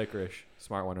snack licorice,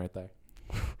 smart one right there.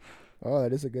 Oh,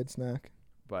 that is a good snack.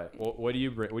 But what do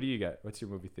you bring? What do you get? What's your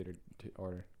movie theater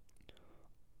order?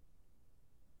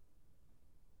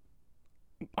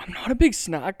 I'm not a big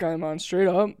snack guy, man. Straight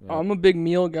up. Yeah. I'm a big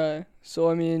meal guy. So,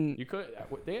 I mean, You could.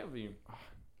 They have you.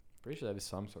 Pretty sure that is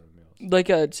some sort of meals. Like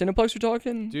a Cineplex we're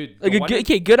talking? Dude,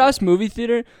 Like good ass movie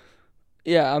theater.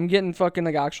 Yeah, I'm getting fucking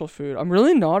like actual food. I'm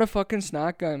really not a fucking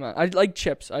snack guy, man. I like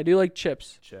chips. I do like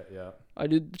chips. Yeah. I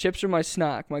do. Chips are my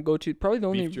snack, my go-to. Probably the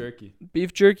only Beef jerky.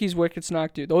 Beef jerky's wicked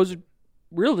snack, dude. Those are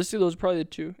realistically, those are probably the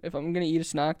two. If I'm gonna eat a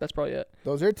snack, that's probably it.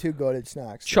 Those are two goated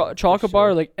snacks. Chocolate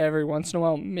bar, like every once in a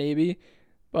while, maybe.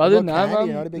 But other than that,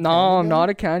 I'm not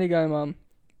a candy guy, mom.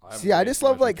 See, I just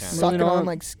love like sucking on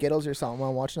like Skittles or something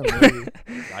while watching a movie.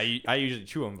 I usually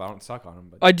chew them, but I don't suck on them.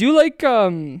 But I do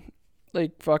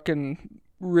like fucking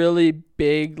really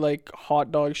big like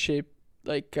hot dog shaped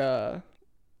like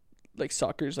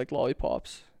suckers, like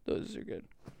lollipops. Those are good.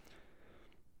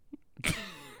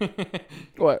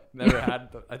 What? Never had.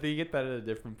 I think you get that at a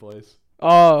different place.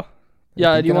 Oh,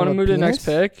 yeah. Do you want to move to the next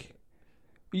pick?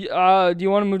 Do you want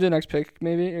to move to the next pick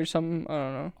maybe or something? I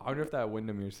don't know. I wonder if that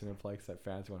Windermere Cineplex, that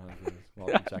fancy one, has this.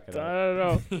 We'll have to check it out. I don't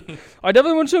know. I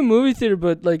definitely went to a movie theater,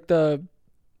 but like it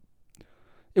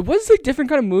was like different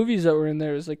kind of movies that were in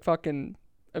there. It was like fucking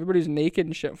everybody's naked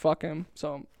and shit. Fuck him.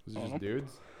 So Was it just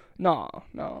dudes? No.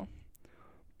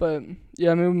 But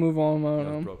yeah, maybe move on. I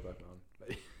don't know.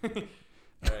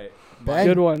 Alright. Ben,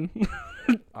 Good one.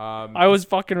 I was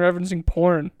fucking referencing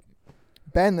porn.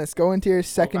 Ben, let's go into your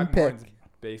second pick.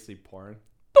 Basically porn.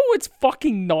 No, it's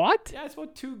fucking not. Yeah, it's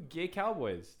about two gay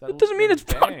cowboys. That doesn't mean it's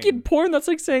fucking porn. That's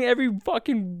like saying every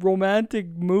fucking romantic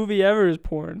movie ever is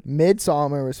porn.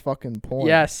 Midsommar was fucking porn.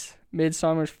 Yes.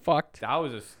 Midsommar's fucked. I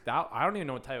don't even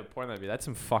know what type of porn that'd be. That's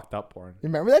some fucked up porn. You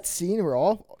remember that scene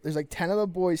where there's like 10 of the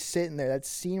boys sitting there? That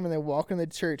scene when they walk in the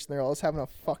church and they're all just having a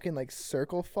fucking like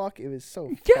circle fuck. It was so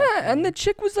and the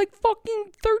chick was like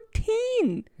fucking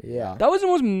 13. Yeah. That was the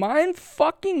most mind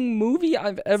fucking movie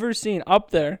I've ever seen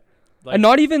up there. Like, and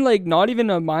not even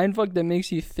a mind fuck that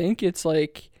makes you think. It's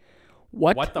like,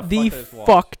 what the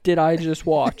fuck did I just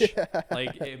watch?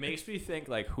 Like, it makes me think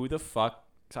like, who the fuck's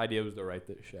idea was to write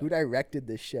this shit? Who directed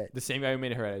this shit? The same guy who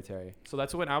made Hereditary. So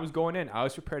that's when I was going in. I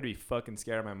was prepared to be fucking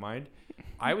scared of my mind.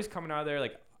 I was coming out of there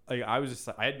like I was just,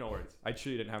 I had no words. I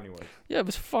truly didn't have any words. Yeah, it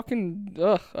was fucking,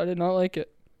 ugh, I did not like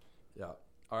it. Yeah.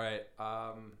 All right.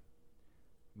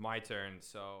 My turn.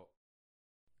 So,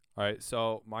 all right.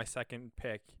 So my second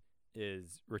pick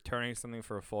is returning something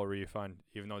for a full refund,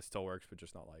 even though it still works, but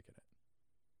just not liking it.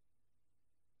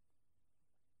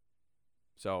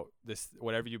 So this,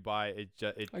 whatever you buy,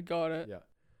 I got it. Yeah,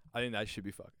 I think that should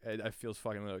be It feels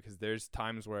fucking little because there's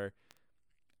times where,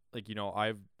 like, you know,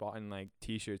 I've bought in like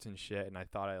T-shirts and shit, and I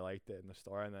thought I liked it in the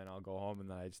store, and then I'll go home and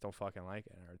then I just don't fucking like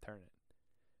it and I return it.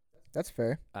 That's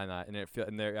fair. And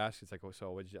they're asking, it's like, oh,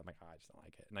 so what'd you? I'm like, I just don't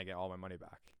like it, and I get all my money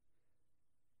back.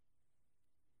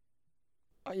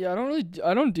 Yeah,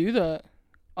 I don't do that.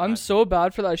 I'm so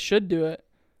bad for that. I should do it.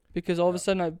 Because all of a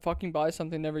sudden I fucking buy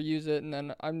something, never use it, and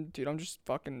then I'm just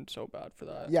fucking so bad for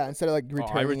that. Yeah, instead of like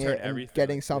returning it and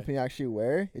getting something you actually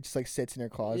wear, it just like sits in your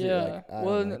closet. Yeah,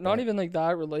 well, not even like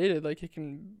that related. Like it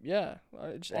can,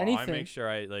 just anything. I make sure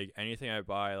I like anything I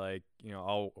buy. Like, you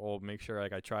know, I'll make sure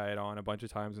like I try it on a bunch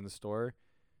of times in the store,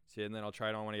 see, and then I'll try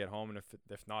it on when I get home, and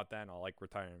if not, then I'll like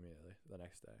retire immediately the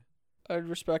next day. I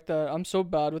respect that. I'm so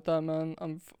bad with that, man.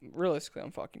 Realistically,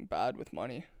 I'm fucking bad with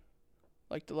money.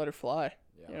 Like to let it fly.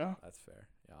 Yeah, you know? That's fair.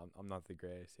 Yeah, I'm not the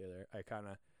greatest either.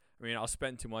 I'll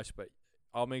spend too much, but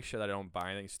I'll make sure that I don't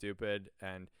buy anything stupid.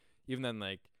 And even then,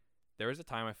 like, there was a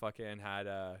time I fucking had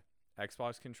a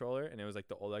Xbox controller, and it was like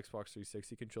the old Xbox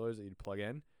 360 controllers that you'd plug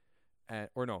in, the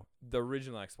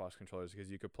original Xbox controllers, because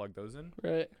you could plug those in.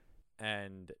 Right.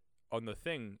 And on the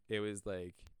thing, it was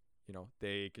like, you know,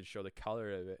 they could show the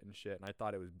color of it and shit, and I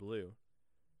thought it was blue,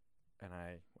 and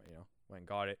I, went and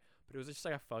got it. But it was just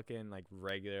like a fucking like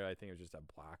regular, I think it was just a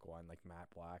black one, like matte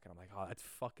black. And I'm like, oh, that's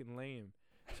fucking lame.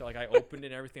 So like I opened it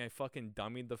and everything. I fucking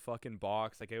dummied the fucking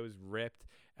box. Like it was ripped.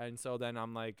 And so then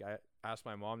I'm like, I asked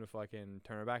my mom to fucking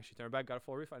turn it back. She turned it back, got a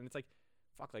full refund. And it's like,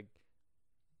 fuck, like,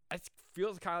 it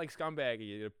feels kind of like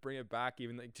scumbaggy to bring it back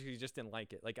even like you just didn't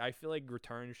like it. Like I feel like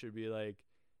returns should be like,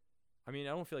 I mean,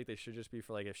 I don't feel like they should just be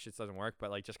for like if shit doesn't work,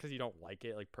 but like just because you don't like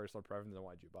it, like personal preference, then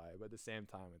why'd you buy it? But at the same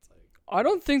time, it's like I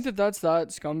don't think that's that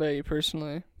scumbaggy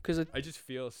personally, because I just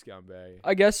feel scumbaggy.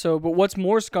 I guess so, but what's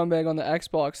more scumbag on the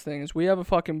Xbox thing is we have a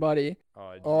fucking buddy.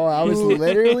 I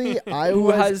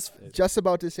was just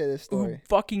about to say this story. Who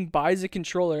fucking buys a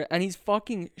controller and he's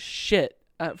fucking shit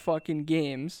at fucking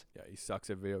games. Yeah, he sucks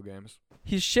at video games.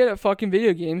 He's shit at fucking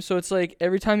video games, so it's like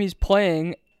every time he's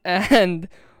playing and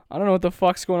I don't know what the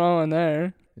fuck's going on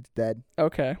there. It's dead.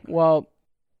 Okay, well.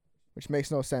 Which makes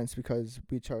no sense because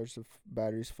we charged the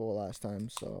batteries full last time,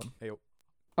 so. Hey,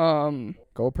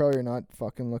 GoPro, you're not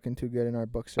fucking looking too good in our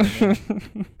books right now.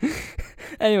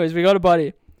 Anyways, we got a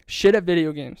buddy. Shit at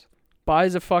video games.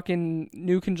 buys a fucking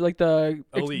new like the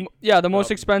Elite. the most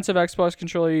Yep. expensive Xbox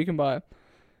controller you can buy.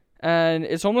 And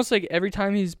it's almost like every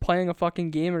time he's playing a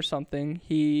fucking game or something,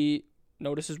 he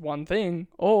notices one thing.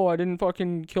 Oh, I didn't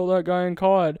fucking kill that guy in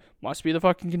COD. Must be the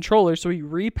fucking controller. So he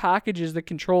repackages the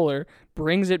controller,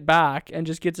 brings it back, and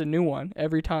just gets a new one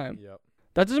every time. Yep.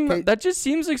 That just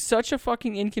seems like such a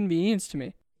fucking inconvenience to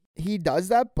me. He does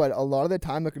that, but a lot of the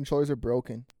time the controllers are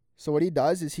broken. So what he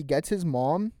does is he gets his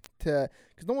mom to,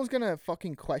 because no one's gonna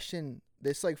fucking question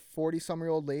this like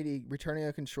 40-some-year-old lady returning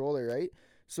a controller, right?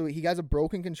 So he has a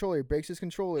broken controller. He breaks his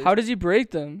controller. How does he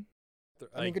break them?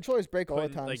 I mean, controllers break all the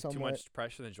Putting, time. like, too somewhat. much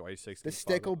pressure on the joysticks. The can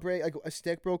stick fuck will up. break. Like a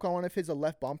stick broke on one of his. A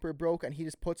left bumper broke, and he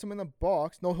just puts them in the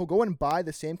box. No, he'll go and buy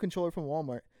the same controller from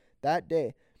Walmart that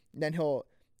day. And then he'll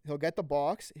get the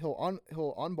box. He'll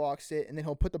unbox it, and then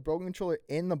he'll put the broken controller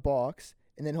in the box.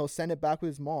 And then he'll send it back with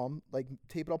his mom, like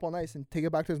tape it up all nice and take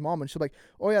it back to his mom. And she'll be like,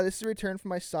 "Oh yeah, this is a return for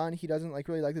my son. He doesn't like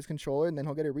really like this controller." And then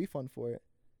he'll get a refund for it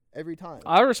every time.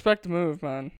 I respect the move,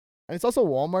 man. And it's also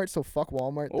Walmart, so fuck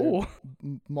Walmart. They're Oh,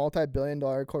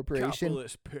 multi-billion-dollar corporation.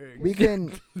 Capitalist pig. We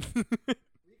can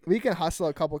we can hustle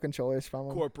a couple controllers from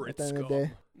them Corporate at the end scum. of the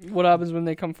day. what happens when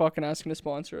they come fucking asking to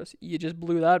sponsor us? You just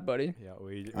blew that, buddy. Yeah,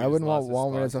 we I wouldn't want just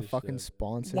lost Walmart the as a fucking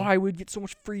sponsorship. sponsor. Why would get so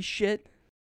much free shit?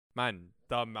 Man,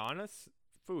 the amount of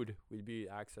food we'd be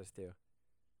access to.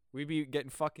 We'd be getting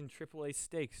fucking AAA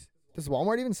steaks. Does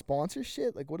Walmart even sponsor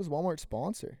shit? Like, what does Walmart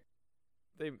sponsor?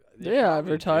 They They probably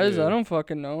advertise. do. I don't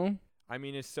fucking know. I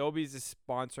mean, if Sobeys is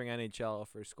sponsoring NHL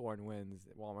for scoring wins,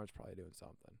 Walmart's probably doing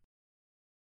something.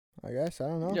 I guess I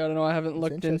don't know. Yeah, I don't know. I haven't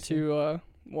That's looked into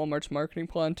Walmart's marketing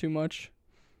plan too much.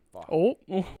 Fuck. Oh,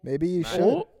 Maybe you Man, should.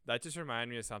 oh. That just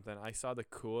reminded me of something. I saw the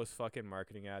coolest fucking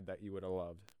marketing ad that you would have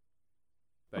loved.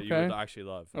 That you Okay. would actually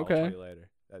love. I'll Okay. tell you later.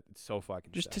 It's so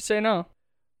fucking Just sick. to say no.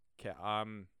 Okay, I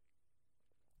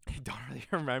don't really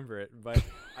remember it, but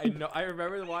I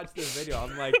remember watching the video.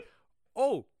 I'm like,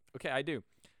 oh, okay, I do.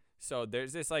 So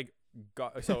there's this like,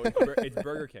 it's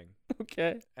Burger King,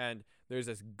 Okay. and there's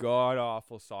this god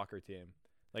awful soccer team,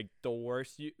 like the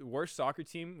worst soccer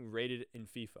team rated in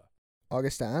FIFA,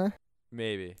 Augustana?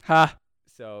 maybe. Ha.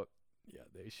 So yeah,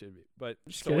 they should be. But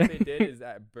Just so what they kidding. did is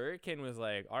that Burger King was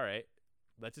like, all right,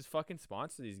 let's just fucking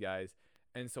sponsor these guys.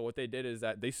 And so what they did is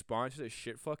that they sponsored a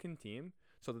shit fucking team,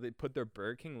 so that they put their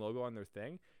Burger King logo on their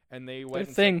thing, and they Their went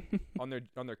and thing. on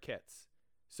their kits.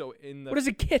 So in the What is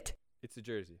a kit? it's a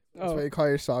jersey. That's Oh. what you call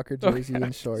your soccer jersey Okay.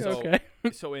 in shorts. So- Okay.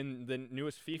 So in the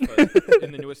newest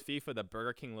FIFA, the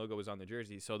Burger King logo was on the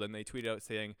jersey. So then they tweeted out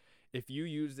saying, if you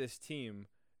use this team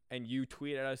and you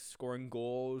tweet at us scoring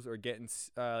goals or getting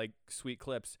like sweet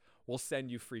clips, we'll send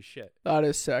you free shit. That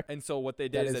is sick. And so what they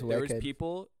That did is is that there was wicked.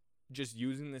 people just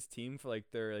using this team for like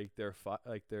their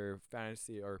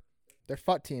fantasy or Their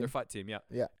FUT team. their FUT team, yeah.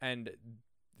 Yeah. And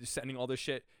just sending all this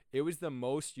shit. It was the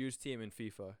most used team in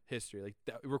FIFA history. Like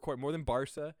record more than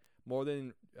Barca, more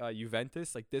than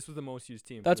Juventus. Like this was the most used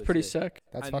team. That's to this pretty day. sick.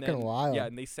 That's And fucking then- wild. Yeah,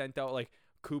 and they sent out like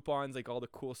coupons, like all the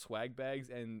cool swag bags,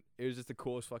 and it was just the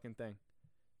coolest fucking thing.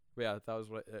 But yeah, that was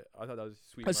what I thought that was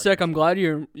sweet. That's sick. I'm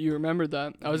marketing. glad you remembered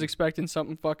that. I was Mhm. expecting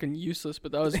something fucking useless,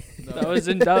 but that was No. that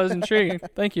was intriguing.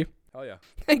 Thank you. Oh yeah,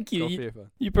 Thank you. go You, FIFA.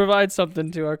 you provide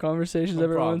something to our conversations No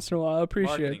every problem. once in a while. I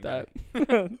appreciate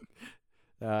Marketing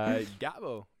that.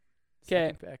 Gavo. 'Kay.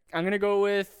 Second pick. I'm gonna go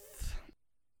with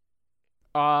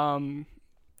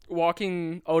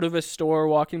walking out of a store,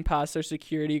 walking past their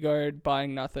security guard,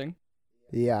 buying nothing.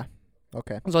 Yeah.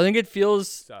 Okay. So I think it feels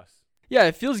Sus.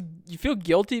 yeah, you feel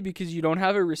guilty because you don't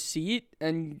have a receipt,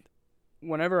 and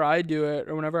whenever I do it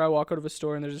or whenever I walk out of a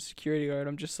store and there's a security guard,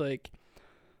 I'm just like,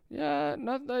 yeah,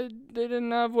 not that they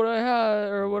didn't have what I had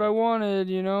or what I wanted,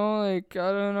 you know, like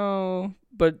I don't know.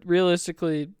 But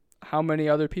realistically, how many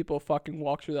other people fucking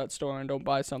walk through that store and don't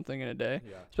buy something in a day?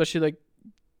 Yeah. Especially like,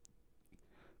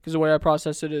 because the way I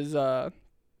process it is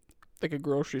like a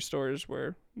grocery store is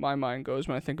where my mind goes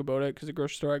when I think about it, because the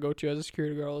grocery store I go to has a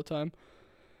security guard all the time.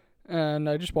 And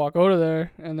I just walk out of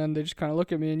there, and then they just kind of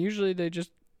look at me, and usually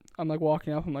I'm like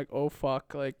walking up, I'm like, oh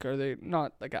fuck, like are they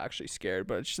not like actually scared,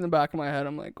 but it's just in the back of my head,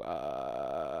 I'm like,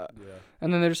 Yeah.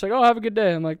 and then they're just like, oh, have a good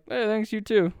day. I'm like, hey, thanks, you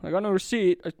too. I got no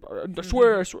receipt. I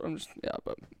swear. I'm just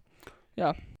but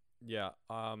Yeah. Fuck,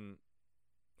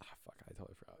 I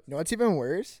totally forgot. You know what's even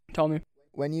worse? tell me.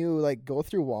 When you like go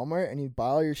through Walmart and you buy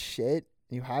all your shit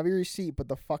and you have your receipt, but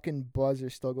the fucking buzzer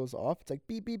still goes off. It's like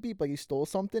beep beep beep, like you stole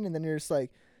something, and then you're just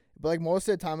like, but like most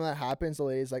of the time when that happens, the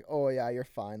lady's like, oh yeah, you're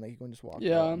fine. Like you can just walk.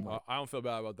 Yeah. out. I'm like, I don't feel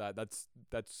bad about that.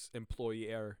 That's employee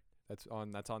error. That's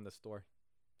on the store.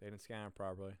 They didn't scan it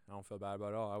properly. I don't feel bad about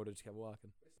it at all. I would have just kept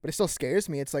walking. But it still scares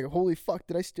me. It's like, holy fuck,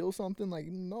 did I steal something? Like,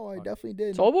 no, I definitely did.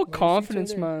 It's all about My receipts are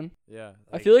confidence, there. man. Yeah.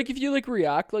 I feel like if you like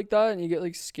react like that and you get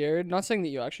like scared, not saying that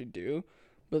you actually do,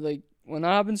 but like when that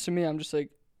happens to me, I'm just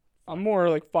like, I'm more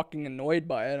like fucking annoyed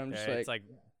by it. I'm just it's like,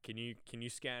 like, can you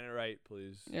scan it right,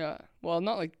 please? yeah. Well,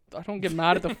 not like I don't get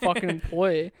mad at the fucking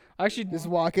employee. I actually Just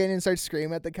walk in and start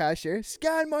screaming at the cashier.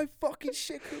 Scan my fucking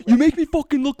shit. You make me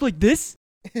fucking look like this?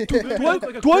 Do I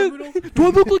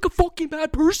look like a fucking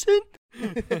bad person?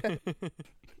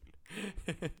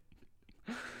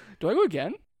 Do I go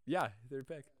again? Yeah, third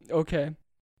pick. Okay.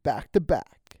 Back to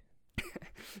back.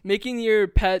 Making your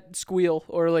pet squeal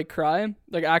or like cry,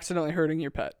 like accidentally hurting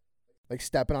your pet. Like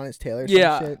stepping on his tail or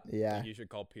Yeah. some shit. Yeah. Like you should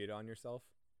call PETA on yourself.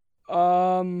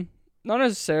 Not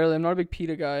necessarily. I'm not a big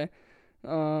PETA guy.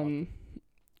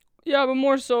 Yeah, but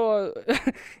more so,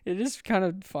 it is kind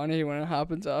of funny when it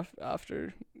happens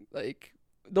after, like,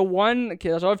 the one,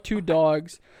 okay, so I have 2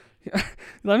 dogs. It's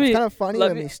kind of funny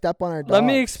when we step on our dogs. Let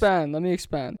me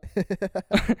expand.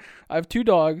 I have 2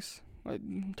 dogs. I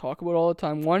talk about it all the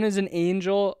time. One is an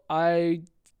angel. I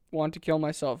want to kill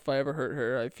myself if I ever hurt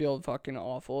her. I feel fucking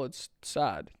awful. It's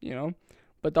sad, you know?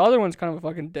 But the other one's kind of a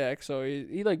fucking dick, so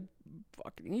he like,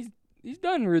 fucking, he's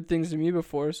done rude things to me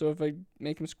before, so if I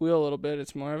make him squeal a little bit,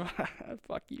 it's more of a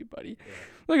fuck you, buddy. Yeah.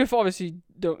 Like, if obviously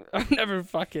I've never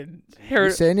fucking heard.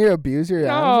 You saying you abuse your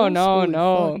animals?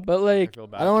 No. But like,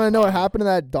 I don't want to know what happened to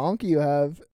that donkey you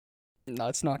have.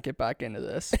 Let's not get back into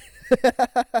this.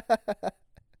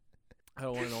 I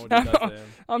don't want to know what he does to him.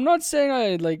 I'm not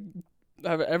saying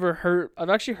I've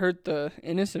actually hurt the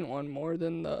innocent one more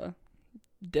than the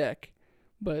dick.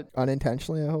 But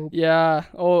unintentionally, I hope. Yeah.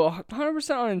 Oh,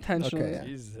 100% unintentionally. Okay, yeah.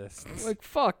 Jesus. Like,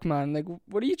 fuck, man. Like,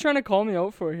 what are you trying to call me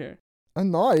out for here?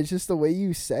 I'm not. It's just the way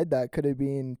you said that could have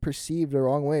been perceived the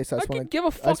wrong way. So I could give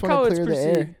a fuck how how it's clear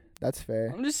perceived. The air. That's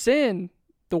fair. I'm just saying,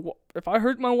 if I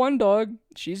hurt my one dog,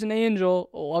 she's an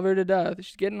angel. I'll love her to death.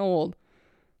 She's getting old.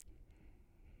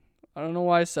 I don't know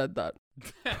why I said that.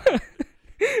 But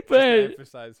to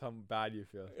emphasize how bad you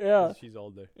feel. Yeah. She's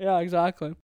older. Yeah,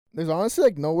 exactly. There's honestly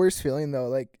like no worse feeling though.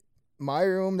 Like my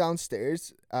room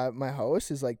downstairs at my house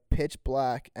is like pitch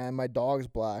black and my dog's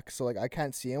black. So like I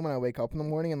can't see him when I wake up in the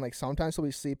morning, and like sometimes he'll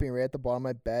be sleeping right at the bottom of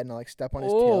my bed and I'll like step on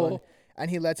his tail and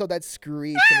he lets out that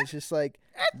screech and it's just like,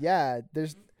 yeah,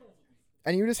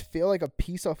 and you just feel like a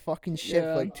piece of fucking shit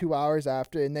for like 2 hours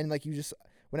after, and then like you just,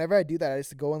 whenever I do that, I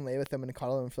just go and lay with him and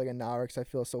cuddle him for like an hour because I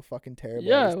feel so fucking terrible.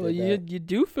 Yeah, well, you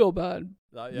do feel bad.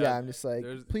 Yeah, I'm just like,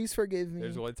 please forgive me.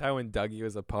 There's one time when Dougie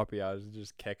was a puppy, I was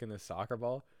just kicking the soccer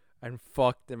ball and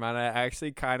fucked him, man. I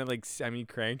actually kind of like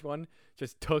semi-cranked one,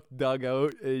 just took Doug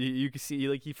out. You can see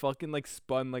like he fucking like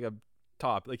spun like a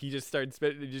top. Like he just started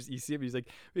spinning, and you see him, he's like,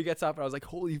 he gets up and I was like,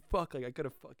 holy fuck, like I could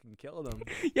have fucking killed him.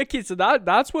 Yeah, kid, so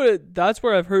that's where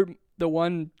I've heard the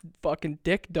one fucking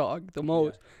dick dog the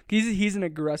most. Yeah. He's an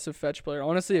aggressive fetch player.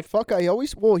 Honestly, if he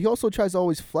also tries to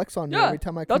always flex on me every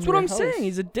time I come that's to what I'm house. saying.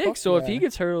 He's a dick. Fuck so if he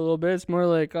gets hurt a little bit, it's more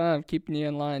like, I'm keeping you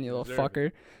in line, you little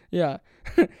fucker. Yeah.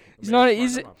 He's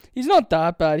not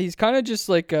that bad. He's kind of just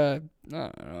like a, I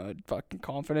don't know, a fucking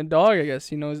confident dog, I guess.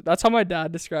 He knows. That's how my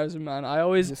dad describes him, man.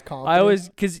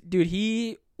 Cause dude,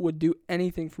 he would do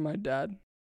anything for my dad.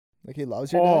 Like he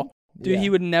loves your dad? Dude, he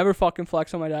would never fucking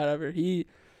flex on my dad ever.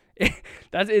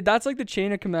 That's like the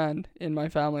chain of command in my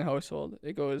family household.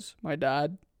 It goes my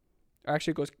dad,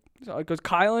 actually it goes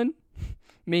Kylan,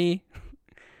 me,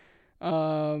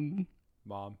 mom,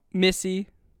 Missy,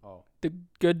 the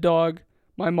good dog,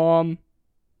 my mom,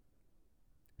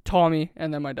 Tommy,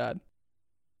 and then my dad.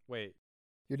 Wait,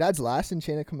 your dad's last in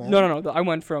chain of command? No. I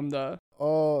went from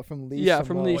from least. Yeah,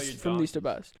 from least to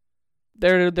best.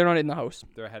 They're not in the house.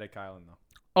 They're ahead of Kylan though.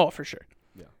 Oh, for sure.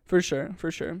 Yeah. For sure.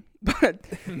 But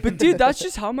dude, that's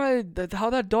just how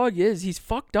that dog is. He's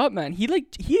fucked up, man.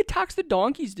 He attacks the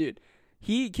donkeys, dude.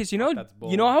 Cause you know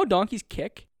how donkeys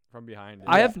kick from behind.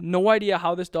 I have no idea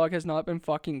how this dog has not been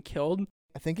fucking killed.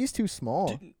 I think he's too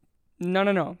small.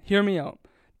 No. Hear me out.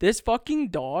 This fucking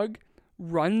dog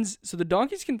runs, so the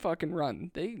donkeys can fucking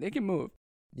run. They can move.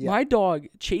 Yeah. My dog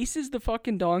chases the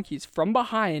fucking donkeys from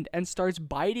behind and starts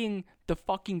biting the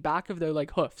fucking back of their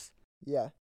like hoofs. Yeah.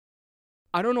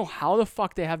 I don't know how the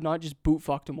fuck they have not just boot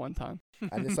fucked him one time.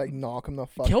 And just like knock him the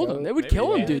fuck Killed out. him. They would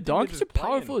kill him, dude. Donkeys are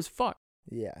powerful as fuck.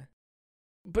 Yeah.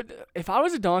 But if I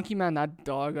was a donkey, man, that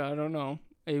dog, I don't know.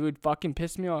 It would fucking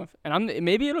piss me off. And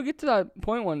maybe it'll get to that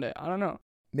point one day. I don't know.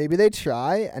 Maybe they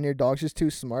try and your dog's just too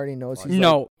smart. He knows he's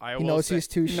he's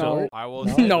too short. I will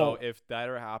say though, if that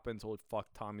ever happens, holy fuck,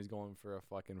 Tommy's going for a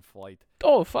fucking flight.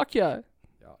 Oh, fuck yeah.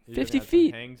 Yeah, he 50 even had some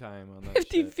feet. hang time on that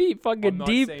 50 shit. feet, fucking I'm not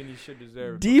deep, saying he should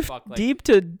deserve. deep, Fuck, like, deep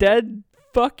to dead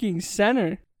fucking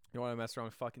center. You want to mess around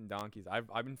with fucking donkeys? I've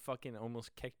been fucking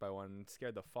almost kicked by one and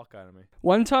scared the fuck out of me.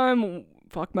 One time,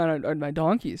 fuck man, my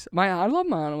donkeys. I love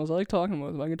my animals. I like talking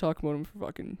about them. I can talk about them for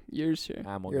fucking years here.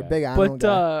 Animal You're guy. a big animal guy.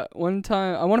 But one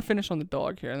time, I want to finish on the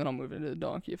dog here, and then I'll move into the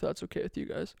donkey if that's okay with you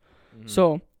guys. Mhm.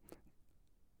 So,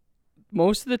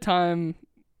 most of the time,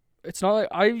 it's not like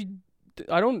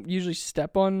I don't usually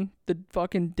step on the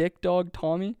fucking dick dog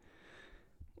Tommy.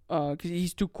 'Cause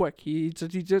he's too quick. He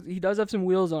does have some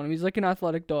wheels on him. He's like an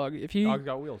athletic dog. Dog's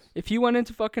got wheels. If he went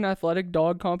into fucking athletic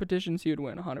dog competitions, he would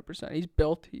win 100%. He's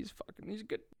built. He's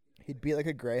good. He'd beat like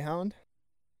a greyhound.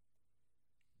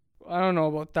 I don't know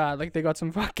about that. Like they got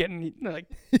some fucking like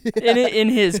in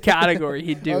his category,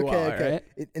 he'd do well, right?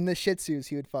 In the Shih Tzus,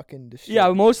 he would fucking destroy. Yeah,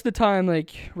 most of the time, like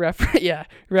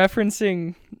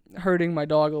referencing hurting my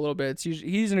dog a little bit. It's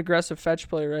usually he's an aggressive fetch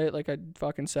player, right? Like I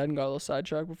fucking said and got a little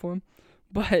sidetracked before him.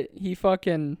 But he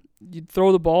fucking you'd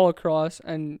throw the ball across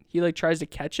and he like tries to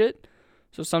catch it.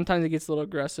 So sometimes it gets a little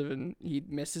aggressive and he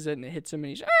misses it and it hits him and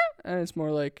he's and it's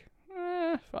more like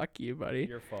fuck you, buddy.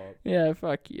 Your fault. Yeah,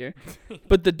 fuck you.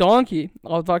 But the donkey,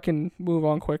 I'll fucking move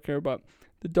on quick here, but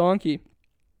the donkey,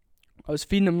 I was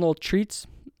feeding him little treats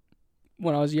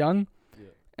when I was young. Yeah.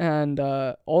 And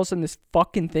all of a sudden this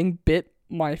fucking thing bit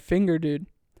my finger, dude.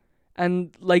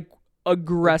 And like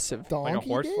aggressive. Donkey Like a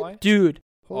horsefly? Dude.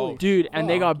 Holy Dude, and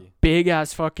they got Donkey. big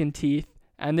ass fucking teeth.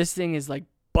 And this thing is like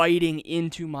biting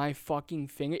into my fucking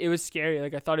finger. It was scary.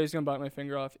 Like I thought it was gonna bite my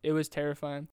finger off. It was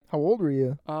terrifying. How old were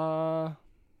you?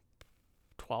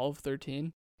 12,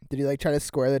 13. Did you like try to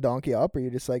square the donkey up, or you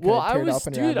just like Well, kinda I tear it was, up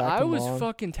and you ran dude, back I to was mom?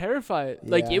 fucking terrified.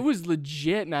 Like Yeah. it was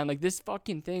legit, man. Like this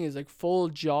fucking thing is like full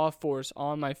jaw force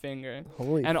on my finger.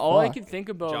 Holy And all I fuck. could think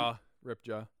about Jaw. Rip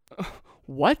jaw.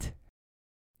 what?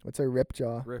 What's a rip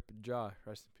jaw? Rip jaw.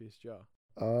 Rest in peace, jaw.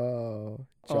 Oh, Oh,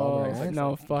 jaw It's right? like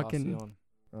no, some fucking- Calcium.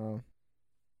 Oh,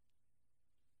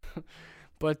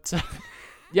 But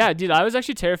yeah, dude, I was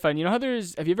actually terrified. You know how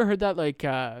have you ever heard that like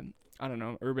I don't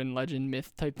know, urban legend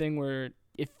myth type thing where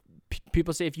if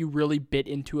people say if you really bit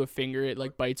into a finger it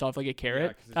like bites off like a carrot? Yeah,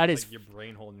 'cause it's That like is your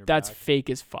brain hole in your that's back. fake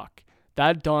as fuck.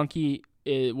 That donkey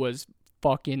it was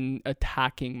fucking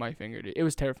attacking my finger, dude. It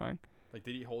was terrifying. Like,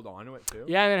 did he hold on to it too?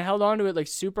 Yeah, and then I held on to it like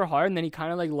super hard, and then he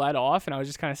kind of like let off, and I was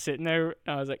just kind of sitting there,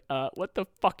 and I was like, what the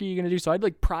fuck are you gonna do? So I'd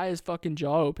like pry his fucking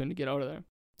jaw open to get out of there.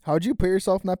 how'd you put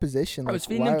yourself in that position? I was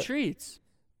feeding him treats.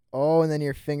 Oh, and then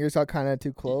your fingers got kind of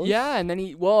too close. Yeah, and then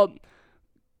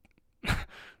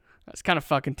that's kind of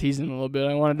fucking teasing him a little bit.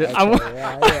 I wanted to, Okay,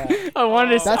 yeah. I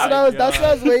wanted to. That's I, what I was. That's what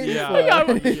I was waiting Yeah. for. I Yeah,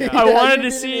 wanted you're to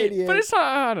being see an it, idiot. but it's not.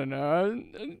 I don't know.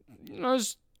 I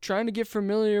was trying to get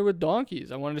familiar with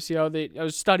donkeys. I wanted to see how I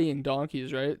was studying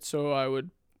donkeys, right? So I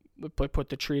would put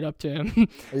the treat up to him.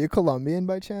 Are you Colombian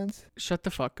by chance? Shut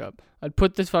the fuck up. I'd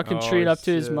put this fucking Oh, treat up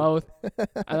to his shit. mouth,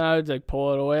 and I would like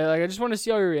pull it away. Like I just want to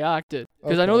see how he reacted,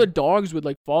 because I know Okay. the dogs would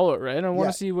like follow it, right? And I want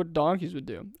Yeah. to see what donkeys would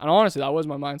do. And honestly, that was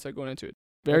my mindset going into it.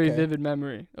 Very Okay. vivid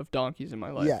memory of donkeys in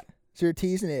my life. Yeah. So you're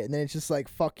teasing it, and then it's just like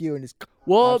fuck you, and just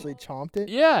Well, actually chomped it.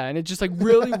 yeah, and it just like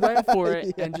really went for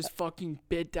it Yeah. and just fucking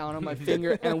bit down on my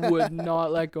finger and would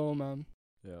not let go, man.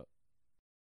 Yeah.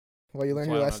 Well, you That's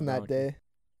learned why your I'm lesson not that day.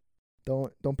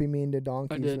 Don't be mean to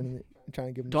donkeys did. when you're trying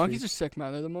to give them Donkeys are treats. sick,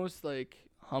 man. They're the most like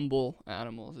humble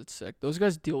animals. It's sick. Those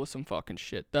guys deal with some fucking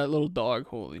shit. That little dog,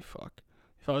 holy fuck.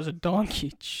 If I was a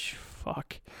donkey,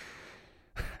 fuck.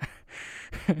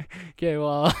 Okay,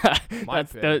 well, My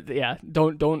that's pick. yeah.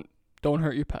 Don't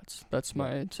hurt your pets. That's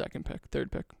my second pick.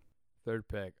 Third pick. Third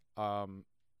pick.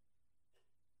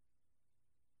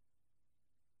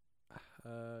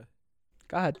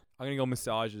 Go ahead. I'm gonna go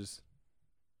massages.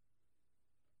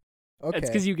 Okay. It's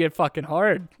because you get fucking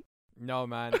hard. No,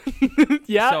 man.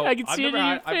 Yeah, So, I can I've see it in never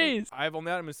your had- face. I've only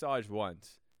had a massage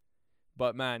once,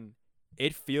 but man,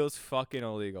 it feels fucking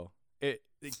illegal.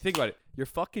 Think about it. You're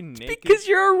fucking naked. Because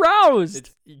you're aroused.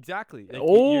 It's exactly. Like,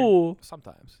 Oh.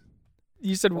 sometimes.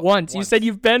 You said Well, once. You said once.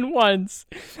 you've been once.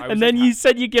 I was And then like, you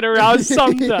said you get aroused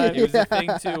sometimes. It was a thing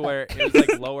too where it was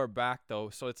like lower back though.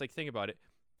 So it's like, think about it.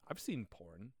 I've seen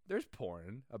porn. There's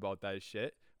porn about that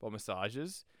shit, about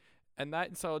massages, and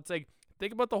that. So it's like,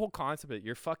 think about the whole concept of it.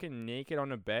 You're fucking naked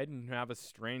on a bed and you have a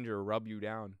stranger rub you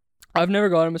down. I've never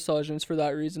got a massage, and it's for that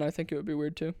reason. I think it would be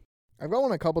weird too. I've got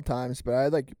one a couple times, but I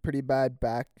had like pretty bad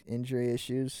back injury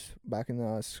issues back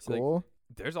in school.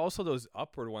 There's also those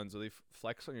upward ones where they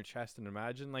flex on your chest, and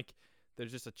imagine like there's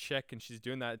just a chick and she's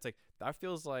doing that. It's like that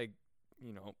feels like,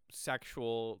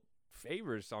 sexual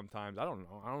favors sometimes. I don't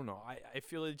know. I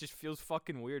feel it just feels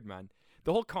fucking weird, man.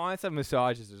 The whole concept of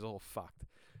massages is all fucked.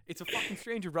 It's a fucking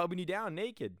stranger rubbing you down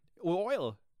naked with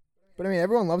oil. But I mean,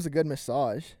 everyone loves a good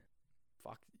massage.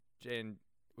 Fuck, Jane.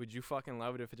 Would you fucking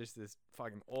love it if it's just this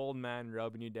fucking old man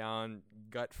rubbing you down,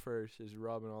 gut first, just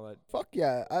rubbing all that? Fuck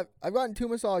yeah. I've gotten 2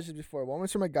 massages before. One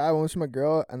was from a guy, one was from a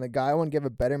girl, and the guy one gave a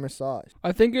better massage.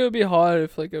 I think it would be hot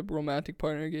if like a romantic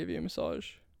partner gave you a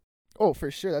massage. Oh,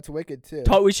 for sure. That's wicked too.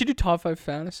 We should do top 5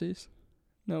 fantasies.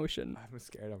 No, we shouldn't. I'm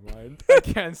scared of mine. I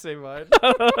can't say mine.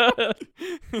 I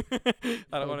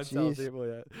don't want to tell jeez. people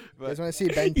yet. You But guys want to see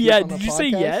Ben? Yeah, on the did you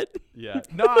say podcast? yet? yeah,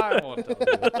 no, I won't tell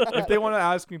them. If they want to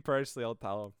ask me personally, I'll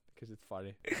tell them because it's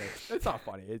funny. But it's not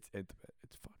funny. It's intimate.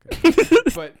 It's fucking.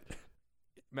 But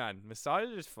man,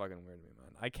 massages is fucking weird to me,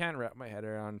 man. I can't wrap my head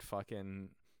around fucking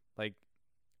like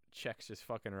chicks just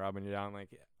fucking rubbing you down. Like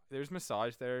there's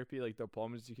massage therapy, like the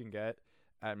diplomas you can get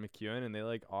at McEwen, and they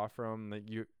like offer them like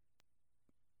you.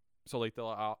 So like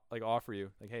they'll like offer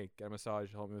you like, hey, get a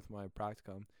massage, help me with my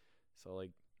practicum. So like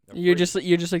You're just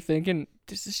like thinking,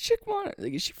 does this chick want?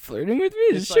 Like, is she flirting with me?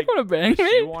 Does It's this chick like, want to bang does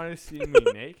she me? want to see me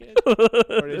naked,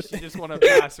 or does she just want to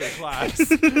pass her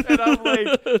class? And I'm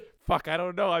like, fuck, I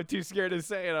don't know. I'm too scared to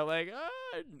say it. I'm like,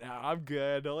 nah, I'm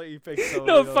good. I'll let you pick somebody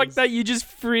No, else. fuck that. You just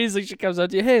freeze. Like she comes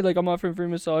out to you, hey, like I'm offering free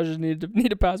massages. Need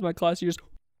to pass my class. You just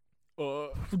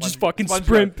Sponge- fucking sponge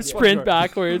sprint run. sprint Sponge run.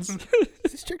 backwards.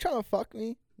 Is this chick trying to fuck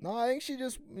me? No, I think she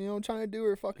just, trying to do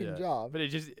her fucking Yeah. job. But it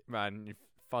just, man, you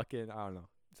fucking, I don't know.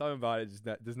 Something about it just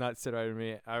does not sit right with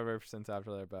me ever since after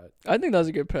that. But I think that's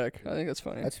a good pick. I think that's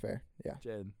funny. That's fair. Yeah.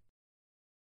 Jed,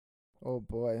 Oh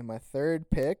boy, my third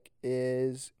pick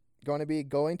is going to be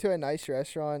going to a nice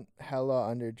restaurant,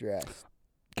 hella underdressed.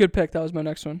 Good pick. That was my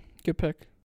next one. Good pick.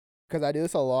 Because I do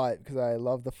this a lot because I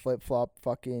love the flip-flop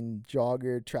fucking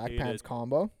jogger track Hate pants it.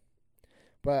 combo.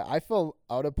 But I feel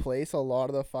out of place a lot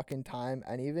of the fucking time.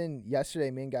 And even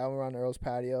yesterday, me and Gavin were on Earl's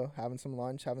patio having some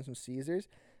lunch, having some Caesars.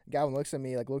 Gavin looks at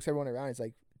me, like looks everyone around. He's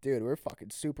like, dude, we're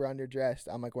fucking super underdressed.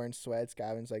 I'm like wearing sweats.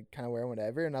 Gavin's like kind of wearing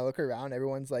whatever. And I look around,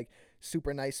 everyone's like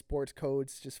super nice sports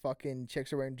coats. Just fucking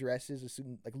chicks are wearing dresses, just,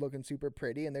 like looking super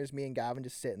pretty. And there's me and Gavin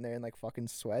just sitting there in like fucking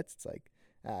sweats. It's like,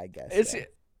 I guess.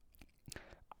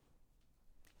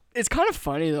 It's kind of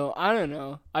funny though. I don't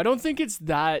know. I don't think it's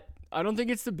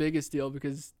the biggest deal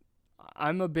because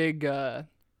I'm a big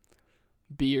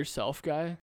be yourself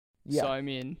guy. Yeah. So I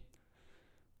mean,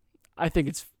 I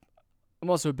think I'm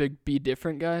also a big be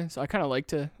different guy. So I kind of like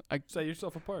to. set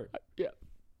yourself apart. Yeah.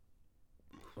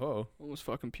 Oh, Almost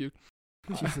fucking puke.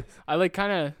 Jesus.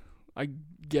 I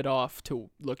get off to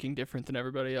looking different than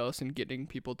everybody else and getting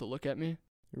people to look at me.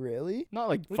 Really? Not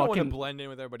like we don't want to fucking. blend in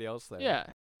with everybody else there. Yeah.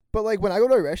 But like when I go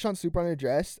to a restaurant super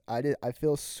underdressed, I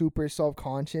feel super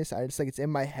self-conscious. I just like it's in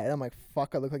my head. I'm like,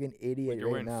 fuck, I look like an idiot Like you're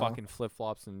right wearing now. fucking flip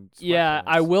flops and Yeah,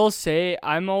 I sweatpants. will say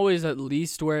I'm always at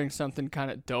least wearing something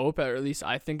kind of dope, or at least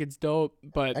I think it's dope.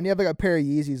 But And you have like a pair of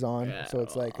Yeezys on, Yeah, so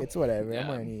it's like it's whatever. I'm yeah.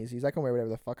 wearing Yeezys. I can wear whatever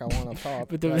the fuck I want up top.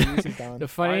 But I got Yeezys the down. the I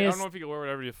funniest, don't know if you can wear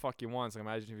whatever the fuck you want. So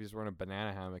imagine if he's wearing a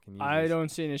banana hammock and I don't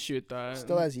see an issue with that.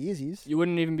 Still has Yeezys. You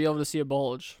wouldn't even be able to see a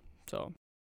bulge. So.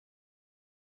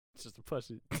 It's just a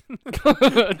pussy.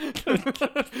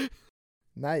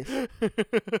 Nice.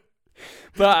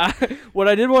 But what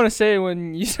I did want to say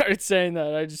when you started saying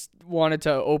that, I just wanted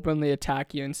to openly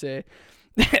attack you and say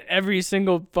that every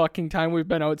single fucking time we've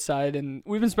been outside, and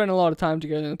we've been spending a lot of time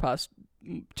together in the past,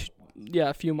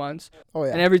 a few months, Oh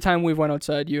yeah. and every time we've went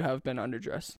outside, you have been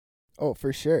underdressed. Oh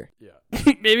for sure. Yeah.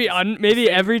 maybe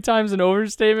every time's an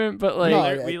overstatement, but like,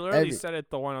 No, we literally every- said it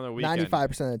the one other weekend. 95%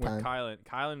 of the with time.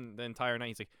 Kylan the entire night.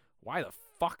 He's like, why the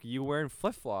fuck are you wearing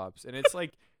flip flops? And it's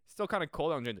like still kind of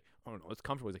cold out. And Jane's like, oh no, it's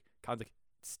comfortable. He's like, Kylan's like,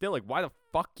 still like, why the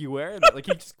fuck you wearing that? Like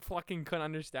he just fucking couldn't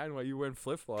understand why you wearing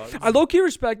flip flops. I low key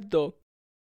respect it though,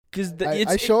 because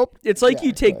I show up. it's like yeah,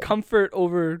 you take but- comfort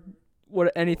over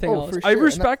what anything Oh else. for sure. I And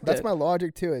respect that's it. my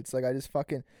logic too. It's like I just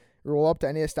fucking roll up to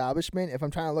any establishment. If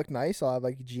I'm trying to look nice, I'll have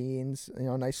like jeans,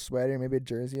 nice sweater, maybe a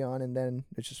jersey on, and then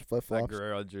it's just flip that flops.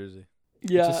 Guerrero jersey.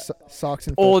 Yeah. Just socks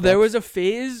and. Oh, there flip-flops. was a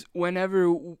phase whenever,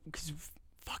 cause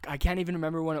fuck, I can't even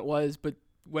remember when it was, but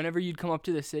whenever you'd come up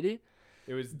to the city,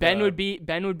 It was Ben would be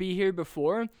here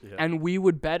before, Yeah. and we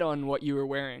would bet on what you were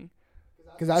wearing.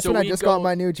 Because that's So when I we'd just go- got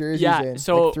my new jerseys Yeah, in.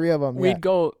 so like 3 of them. We'd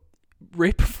go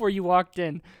right before you walked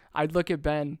in. I'd look at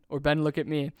Ben, or Ben look at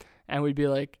me, and we'd be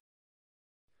like,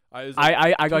 I was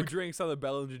like, I two got drinks on the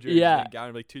Bellinger jersey. Yeah. And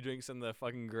Gavin like 2 drinks on the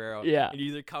fucking Guerrero. Yeah. And you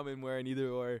either come in wearing either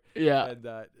or. yeah. And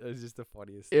it was just the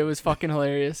funniest. It was fucking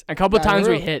hilarious. A couple Yeah, I times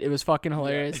we remember- hit. It was fucking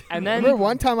hilarious. And I then remember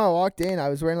one time I walked in, I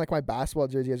was wearing like my basketball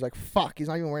jersey. I was like, "Fuck, he's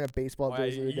not even wearing a baseball Why,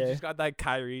 jersey you today." just got that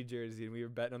Kyrie jersey and we were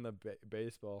betting on the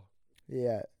baseball.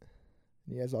 Yeah,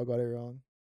 you guys all got it wrong.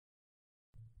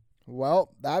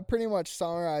 Well, that pretty much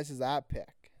summarizes that pick.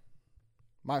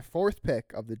 My fourth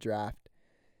pick of the draft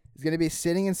is going to be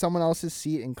sitting in someone else's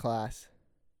seat in class.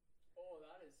 Oh,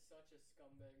 that is such a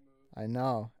scumbag move. I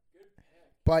know. Good pick.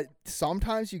 But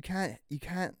sometimes you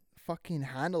can't fucking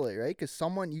handle it, right? Because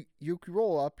you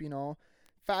roll up,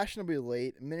 fashionably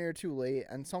late, a minute or two late,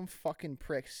 and some fucking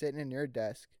prick sitting in your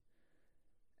desk.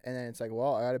 And then it's like,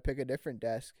 well, I got to pick a different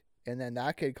desk. And then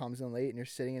that kid comes in late and you're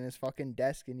sitting in his fucking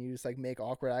desk and you just like make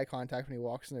awkward eye contact when he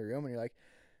walks in the room and you're like,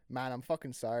 man, I'm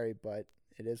fucking sorry, but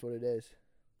it is what it is.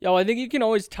 Yeah, well, I think you can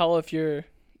always tell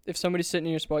if somebody's sitting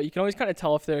in your spot, you can always kind of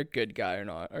tell if they're a good guy or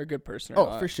not, or a good person or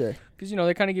not. Oh, for sure. Because,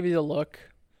 they kind of give you the look.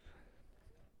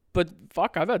 But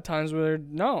fuck, I've had times where,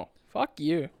 no, fuck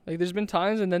you. Like, there's been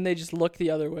times and then they just look the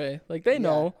other way. Like, they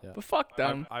know, but fuck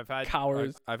them. I've had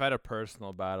cowards. I've had a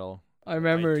personal battle. I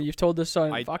remember you've told this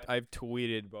on. I've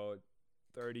tweeted about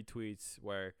 30 tweets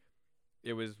where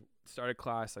it was started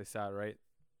class. I sat right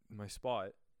in my spot.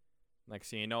 Like,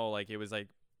 so it was like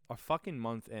a fucking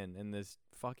month in, and this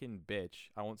fucking bitch.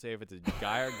 I won't say if it's a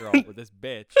guy or girl, but this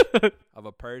bitch of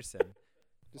a person.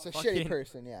 Just a shitty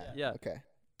person, yeah. Yeah. Okay.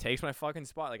 Takes my fucking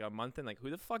spot like a month in. Like, who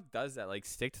the fuck does that? Like,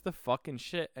 stick to the fucking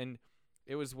shit. And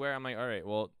it was where I'm like, all right,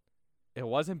 well, it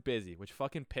wasn't busy, which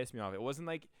fucking pissed me off. It wasn't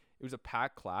like it was a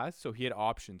packed class, so he had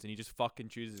options, and he just fucking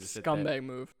chooses to sit there. Scumbag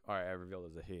move. All right, I revealed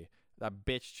it was a he. That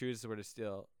bitch chooses where to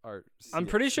steal. I'm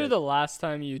pretty sure the last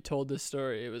time you told this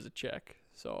story, it was a chick.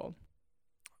 So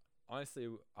honestly,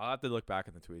 I'll have to look back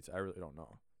in the tweets. I really don't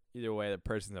know. Either way, the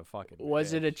person's a fucking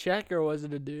was bitch. it a chick or was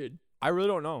it a dude? I really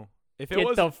don't know. If it Get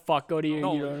was the fuck out of here.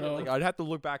 no, You don't know. like, I'd have to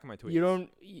look back in my tweets. You don't.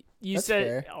 You That's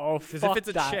said, fair. oh, Because fuck if it's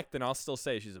a that. chick, then I'll still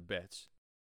say she's a bitch.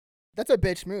 That's a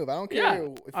bitch move. I don't care. Yeah,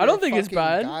 If I don't you're a think it's fucking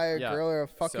bad. guy or Yeah. girl or a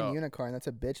fucking So- unicorn. That's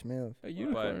a bitch move. A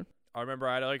unicorn. I remember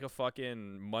I had like a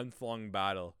fucking month-long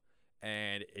battle,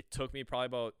 and it took me probably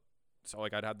about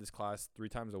I'd have this class 3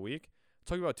 times a week. It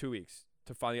took me about 2 weeks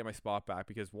to finally get my spot back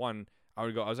because one, I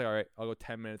was like, all right, I'll go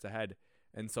 10 minutes ahead,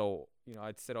 and so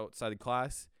I'd sit outside the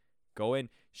class, go in.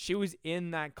 She was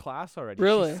in that class already.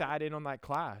 Really? She sat in on that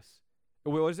class. It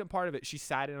wasn't part of it. She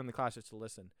sat in on the class just to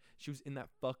listen. She was in that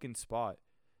fucking spot,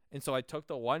 and so I took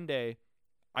the one day.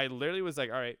 I literally was like,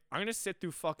 all right, I'm gonna sit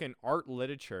through fucking art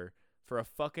literature for a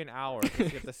fucking hour to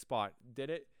get the spot. Did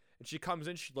it? And she comes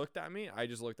in, she looked at me. I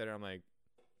just looked at her. I'm like,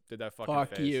 did that fucking Fuck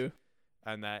face? you.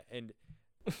 And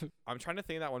I'm trying to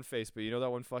think of that one face, but that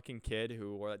one fucking kid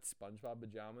who wore that SpongeBob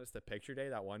pajamas, the picture day,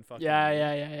 that one fucking Yeah. I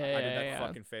Yeah. did that yeah.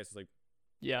 fucking face. It's like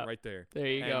Yeah. right there. There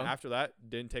you And go. after that,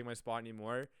 didn't take my spot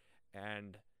anymore.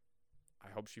 And I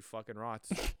hope she fucking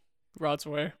rots Rots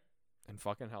where? in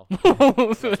fucking hell.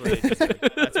 That's That's where they deserve.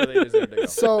 That's where they deserve to go.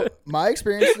 So my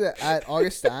experience at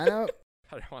Augustana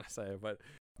I don't want to say it, but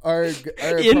are in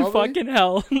probably, fucking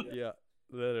hell. yeah,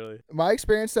 literally. my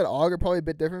experience at Aug are probably a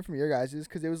bit different from your guys's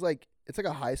because it was like it's like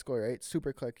a high school, right?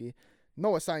 Super cliquey.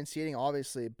 No assigned seating,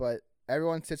 obviously, but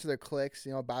everyone sits with their cliques.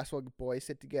 Basketball boys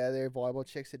sit together, volleyball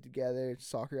chicks sit together,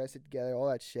 soccer guys sit together, all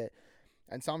that shit.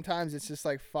 And sometimes it's just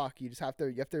like fuck. You have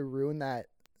to ruin that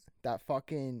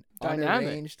fucking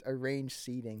Dynamic. arranged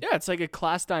seating. Yeah, it's like a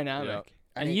class dynamic. Yeah.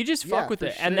 And you just fuck with for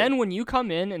it. And sure. then when you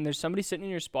come in and there's somebody sitting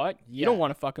in your spot, you Yeah. don't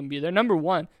want to fucking be there. Number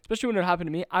one, especially when it happened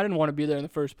to me, I didn't want to be there in the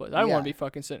first place. I didn't want to Yeah. be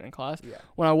fucking sitting in class. Yeah.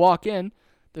 When I walk in,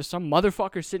 there's some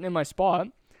motherfucker sitting in my spot.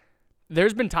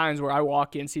 There's been times where I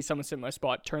walk in, see someone sit in my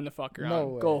spot, turn the fuck around,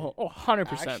 No go way. home. Oh,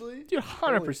 100%. Actually? Dude,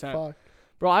 Holy 100%. fuck.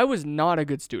 Bro, I was not a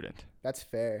good student. That's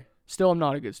fair. Still, I'm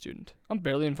not a good student. I'm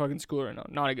barely in fucking school right now.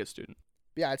 Not a good student.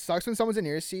 Yeah, it sucks when someone's in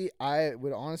your seat. I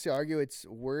would honestly argue it's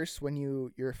worse when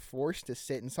you're forced to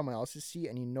sit in someone else's seat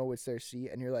and you know it's their seat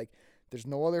and you're like, there's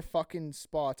no other fucking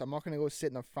spots. I'm not gonna go sit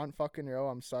in the front fucking row.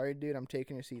 I'm sorry, dude. I'm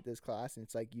taking your seat this class, and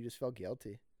it's like you just feel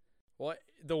guilty. Well,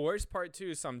 the worst part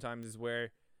too sometimes is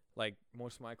where, like,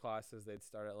 most of my classes they'd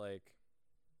start at like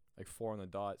 4 on the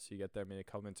dot, so you get there maybe a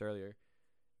couple minutes earlier,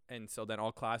 and so then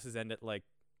all classes end at like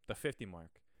the 50 mark.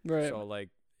 Right. So like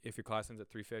if your class ends at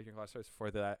 3:50, your class starts before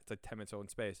that, it's like 10 minutes open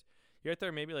space. You get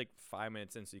there maybe like 5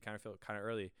 minutes in, so you kind of feel kind of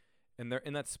early. And they're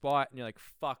in that spot, and you're like,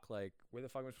 fuck, like, where the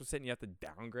fuck am I supposed to sit? And you have to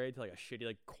downgrade to like a shitty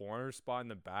like corner spot in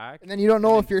the back. And then you don't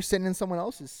know And if you're sitting in someone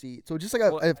else's seat. So just like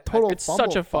a total It's fumble.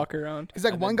 such a fuck around. Because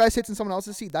like And one then- guy sits in someone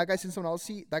else's seat, that guy sits in someone else's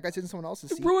seat, that guy sits in someone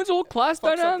else's It seat. ruins the whole class Fucks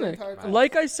up the dynamic. entire class.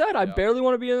 Like I said, I Yeah. barely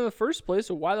want to be in the first place,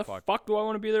 so why the Fuck. fuck do I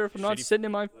want to be there if I'm not Shitty- sitting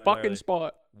in my fucking Literally.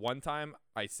 spot? One time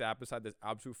I sat beside this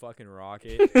absolute fucking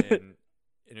rocket in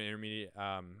an intermediate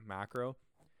macro,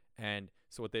 and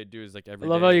so what they do is like I every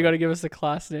love day, how you like, got to give us the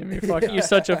class name. You're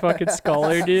such a fucking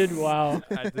scholar, dude. Wow.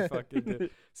 I had to fucking do.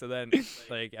 So then,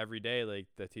 like, every day, like,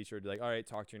 the teacher would be like, all right,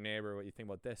 talk to your neighbor, what you think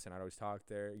about this, and I'd always talk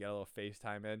to her, get a little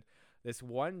FaceTime in. This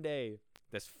one day,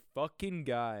 this fucking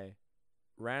guy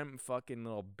random fucking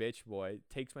little bitch boy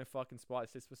takes my fucking spot,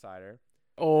 sits beside her.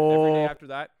 Oh. Every day after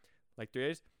that, like 3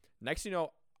 days. Next thing you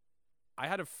know, I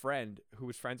had a friend who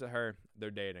was friends with her.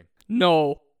 They're dating.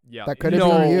 No. Yeah. That could have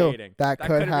No. been you. Dating. That could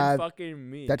could have. been fucking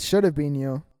me. That should have been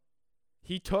you.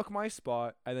 He took my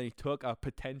spot, and then he took a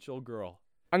potential girl.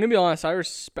 I'm gonna be honest. I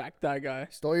respect that guy.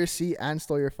 Stole your seat and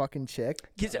stole your fucking chick.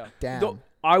 Yeah. Damn. Though,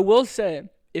 I will say,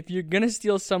 if you're gonna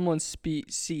steal someone's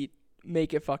seat,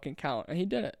 make it fucking count. And he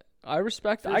did it. I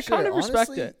respect it. For I kind of sure. respect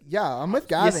Honestly, it. Yeah, I'm with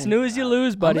Gavin. You snooze, you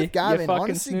lose, buddy. I'm with Gavin. You fucking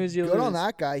Honestly, snooze, you good lose. on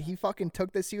that guy. He fucking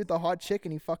took the seat with the hot chick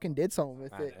and he fucking did something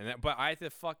with it. But I had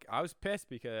to I was pissed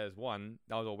because one,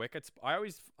 that was a wicked. I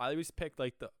always pick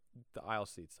like the aisle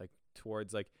seats, like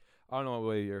towards like I don't know what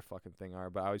way your fucking thing are,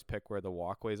 but I always pick where the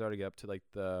walkways are to get up to like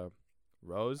the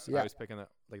rows. Yeah. I was picking the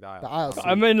aisle. The aisle seat.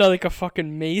 I'm in like a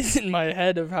fucking maze in my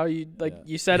head of how you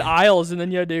you said aisles and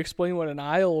then you had to explain what an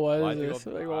aisle was. Well, It's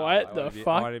like, what the I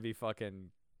fuck? wanted to be fucking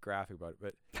graphic about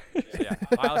it, but so yeah,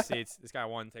 aisle seats. This guy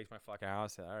one takes my fucking aisle. I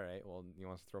said, all right, well, he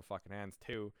wants to throw fucking hands.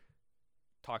 Two,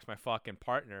 talks to my fucking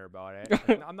partner about it.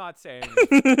 Like, I'm not saying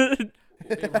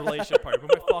relationship partner,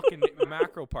 but my fucking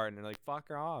macro partner. Like, fuck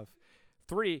her off.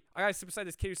 Three, I gotta sit beside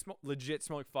this kid who legit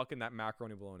smelled like fucking that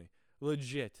macaroni bologna.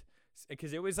 Legit.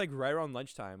 Because it was like right around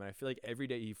lunchtime, and I feel like every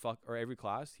day or every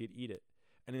class, he'd eat it.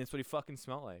 And then that's what he fucking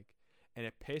smelled like. And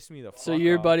it pissed me the fuck off. So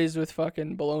you're buddies with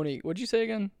fucking bologna. What'd you say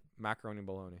again? Macaroni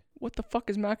bologna. What the fuck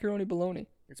is macaroni bologna?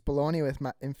 It's bologna with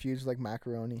infused like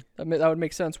macaroni. That would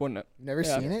make sense, wouldn't it? You never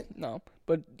Yeah. seen it? No,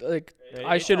 but like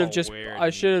I It's should have all just weird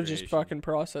just nutrition. fucking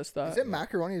processed that. Is it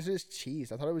macaroni or is it just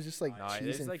cheese? I thought it was just like No,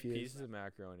 cheese there's like infused. pieces of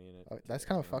macaroni in it. Oh, that's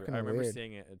kinda I remember- fucking I remember weird.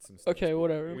 seeing it at some. Okay, stores, but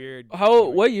whatever. Weird.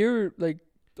 What year like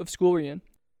of school were you in?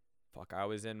 Fuck, I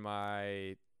was in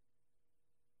my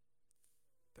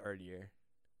third year.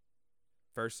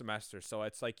 First semester. So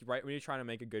it's like right when you're trying to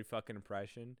make a good fucking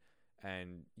impression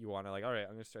and you want to like, all right,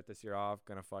 I'm going to start this year off,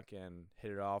 going to fucking hit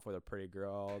it off with a pretty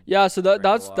girl. Yeah, so drink a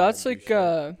that's lot, that's do like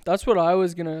shit. that's what I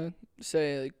was gonna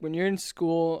say. Like when you're in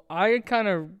school, I kind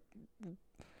of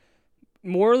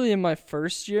morally in my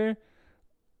first year.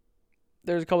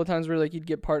 There's a couple times where like you'd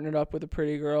get partnered up with a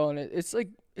pretty girl, and it's like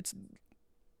it's.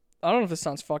 I don't know if this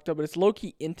sounds fucked up, but it's low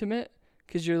key intimate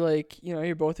because you're like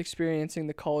you're both experiencing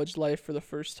the college life for the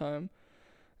first time,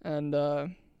 and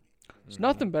there's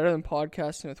nothing better than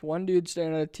podcasting with one dude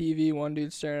staring at a TV, one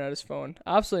dude staring at his phone.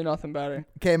 Absolutely nothing better.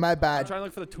 Okay, my I'm bad. trying to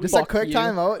look for the tweets. Just a Fuck quick you.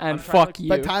 timeout. And I'm trying fuck to- you.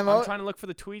 But I'm timeout. trying to look for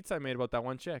the tweets I made about that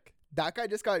one chick. That guy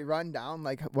just got run down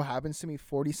like what happens to me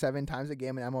 47 times a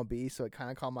game in MLB, so it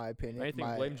kind of caught my opinion. Anything,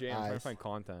 my blame Jay. I'm trying to eyes. find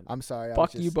content. I'm sorry.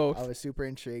 Fuck you both. I was super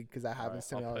intrigued because that happens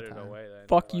to me I'll all put the it time. away then.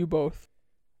 Fuck you both.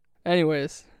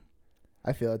 Anyways,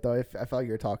 I feel it though. I felt like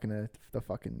you were talking to the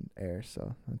fucking air,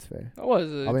 so that's fair. I was.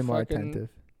 I'll be more fucking, attentive.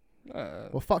 Uh,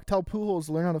 Well, fuck. Tell Pujols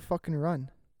to learn how to fucking run.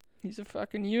 he's a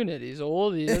fucking unit. He's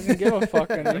old. He doesn't give a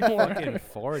fuck anymore. Fucking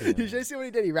 40. You should see what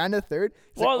he did. He ran to third.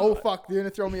 He's Well- like, "Oh fuck, they're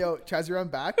gonna throw me out." Tries to run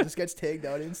back, just gets tagged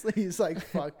out instantly. He's like,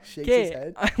 "Fuck," shakes his Okay,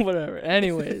 head. whatever.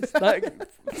 Anyways, shut the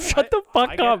I fuck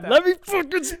get up. that. Let me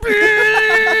fucking speak.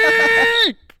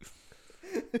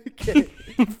 Okay.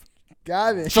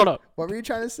 Gavin, Shut up. what were you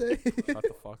trying to say? Shut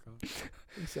the fuck up.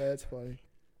 So that's funny.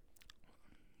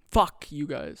 Fuck you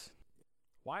guys.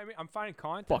 Why? I'm finding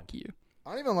content. Fuck you.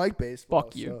 I don't even like baseball.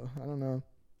 Fuck you. So I don't know.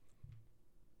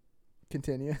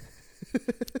 Continue.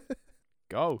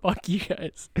 Go. Fuck you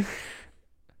guys. I'm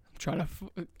trying to.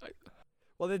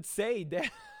 Well, then say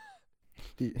that.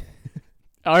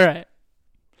 All right.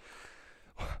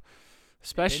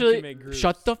 Especially. Intimate groups.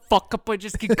 Shut the fuck up. I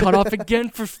just get cut off again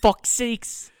for fuck's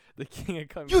sakes. The king of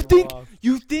cutting You people think off.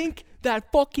 you think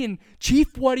that fucking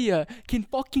Chief Waddya can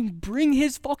fucking bring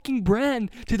his fucking brand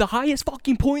to the highest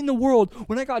fucking point in the world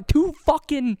when I got two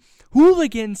fucking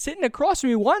hooligans sitting across from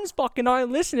me? One's fucking not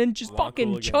listening, just Long fucking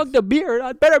hooligans. chugged a beer.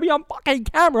 I better be on fucking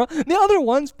camera. The other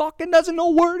one's fucking doesn't know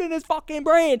a word in his fucking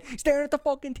brain, staring at the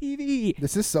fucking TV.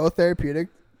 This is so therapeutic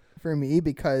for me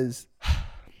because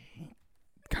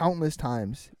countless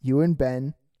times you and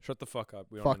Ben, Shut the fuck up.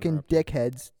 We don't fucking interrupt you.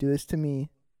 dickheads, do this to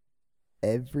me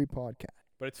every podcast.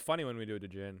 But it's funny when we do it to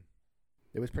Jin.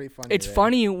 It was pretty funny. It's today.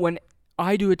 funny when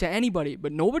I do it to anybody,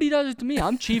 but nobody does it to me.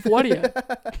 I'm Chief Waddya.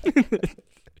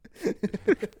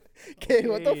 Okay,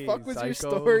 what the Hey, fuck was your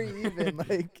psycho. story even?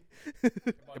 Like,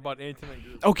 About intimate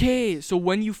groups. Okay, so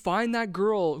when you find that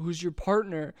girl who's your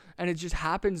partner and it just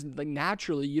happens like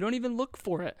naturally, you don't even look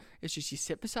for it. It's just you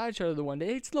sit beside each other the one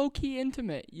day. It's low key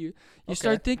intimate. You Okay.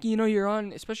 start thinking, you're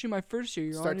on, especially my first year,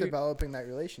 you're start on your, developing that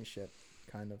relationship,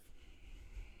 kind of.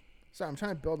 So I'm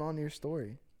trying to build on your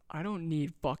story. I don't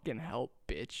need fucking help,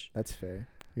 bitch. That's fair.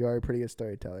 You are a pretty good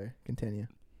storyteller. Continue.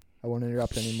 I won't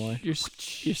interrupt anymore. You're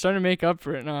starting to make up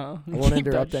for it now. I won't Keep that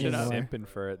interrupt shit anymore. up. Simping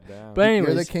for it down. But anyways,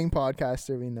 You're the king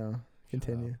podcaster, we know.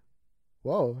 Continue.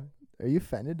 Whoa, are you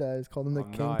offended that I just called him the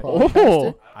I'm king not.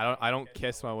 podcaster? I don't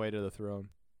kiss my way to the throne.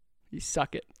 you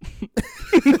suck it.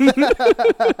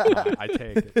 I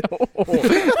take it.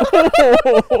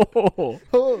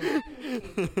 Oh.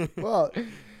 Well,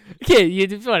 Okay,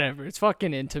 whatever. It's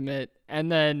fucking intimate, and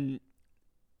then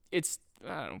it's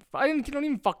I don't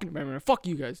even fucking remember. Fuck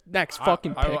you guys. Next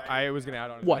fucking pick. I was gonna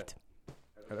add on. What?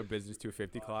 At a business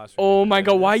 250 class. Oh my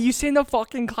god, why are you saying the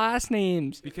fucking class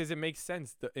names? Because it makes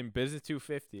sense. In business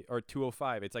 250 or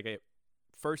 205, it's like a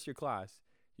first year class.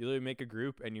 You literally make a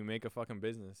group and you make a fucking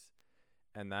business.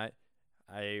 And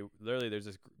there's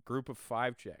this group of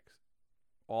 5 chicks,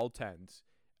 all 10s.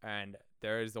 And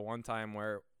there is the one time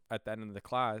where at the end of the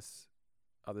class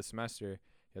of the semester,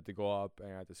 you have to go up and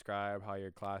you have to describe how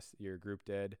your group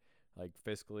did, like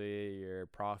fiscally, your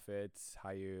profits,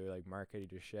 how you like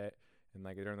marketed your shit. And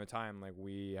like during the time, like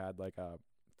we had like a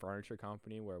furniture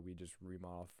company where we just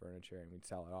remodel furniture and we'd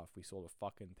sell it off. We sold a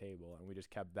fucking table and we just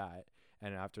kept that.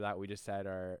 And after that, we just said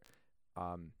our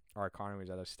economy was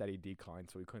at a steady decline,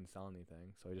 so we couldn't sell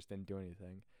anything. So we just didn't do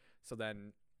anything. So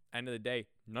then, end of the day,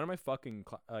 none of my fucking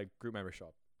group members show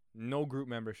up. No group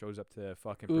member shows up to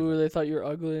fucking. Ooh, they thought you were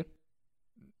ugly.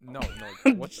 No.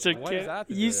 What is that?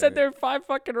 You said there were 5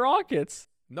 fucking rockets.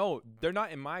 No, they're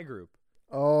not in my group.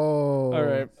 oh. All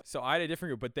right. So I had a different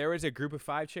group, but there was a group of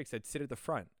 5 chicks that sit at the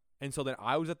front. And so then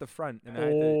I was at the front, and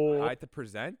I had to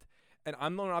present. And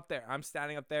I'm the one up there. I'm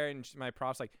standing up there, and my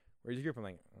prof's like, where's your group? I'm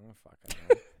like, oh, fuck. I don't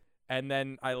know. And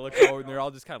then I look over, and they're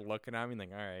all just kind of looking at me like,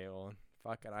 all right, well,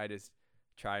 fuck it. I just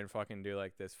try and fucking do,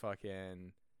 like, this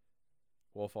fucking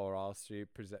Wolf of Wall Street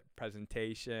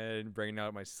presentation, bringing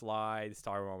out my slides,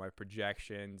 talking about my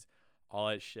projections, all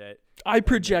that shit. I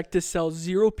project to sell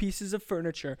 0 pieces of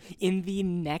furniture in the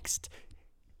next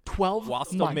 12 While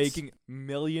still months. making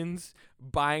millions,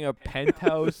 buying a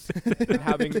penthouse, and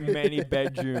having many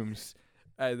bedrooms.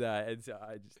 And so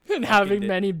I just and having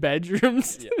many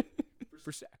bedrooms. Yeah.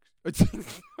 For sex.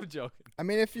 I'm joking. I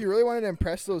mean, if you really wanted to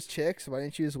impress those chicks, why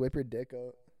didn't you just whip your dick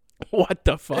out What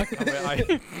the fuck? in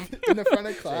the front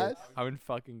of class? I'm in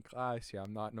fucking class here.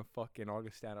 I'm not in a fucking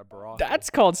Augustana brothel.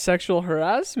 That's called sexual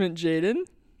harassment, Jaden.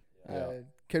 Yeah.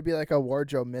 Could be like a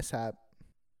wardrobe mishap.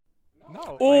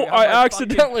 No. Oh, have I my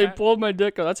accidentally fucking pulled my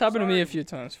dick out. That's happened to me a Sorry. few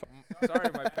times. Sorry,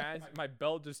 my pants, my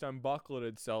belt just unbuckled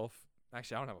itself.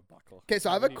 Actually, I don't have a buckle. Okay, so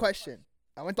I have a question.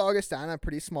 I went to Augustana, a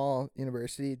pretty small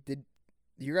university.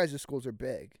 You guys' schools are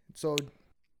big. So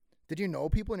did you know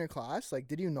people in your class? Like,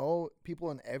 did you know people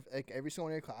in every single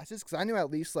one of your classes? Because I knew at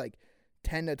least like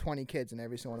 10 to 20 kids in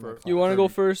every single one of my classes. You want to go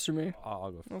first or me?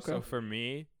 I'll go first. Okay. So for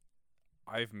me,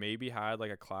 I've maybe had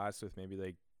like a class with maybe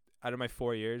like out of my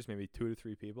 4 years, maybe 2 to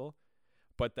 3 people.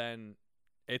 But then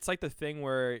it's like the thing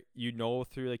where you know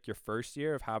through like your first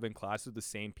year of having classes with the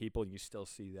same people and you still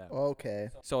see them. Okay.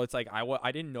 So it's like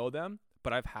I didn't know them,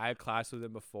 but I've had class with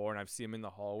them before and I've seen them in the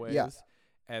hallways. Yeah.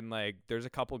 And like there's a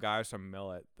couple guys from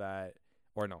Millet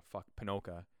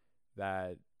Pinoca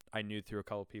that I knew through a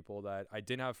couple people that I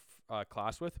didn't have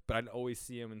class with, but I'd always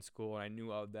see them in school and I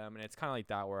knew of them. And it's kind of like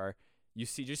that where you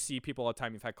see people all the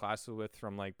time you've had classes with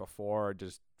from like before or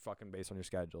just fucking based on your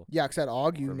schedule. Yeah, because at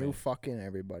Aug, you For knew me. fucking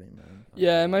everybody, man.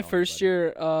 Yeah, in my Not first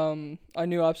everybody. year, I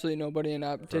knew absolutely nobody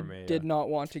and For me, did yeah. not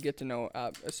want to get to know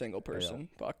a single person.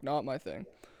 Fuck, not my thing.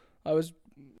 I was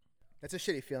That's a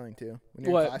shitty feeling, too. When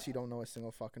you're What? in class, you don't know a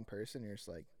single fucking person. You're just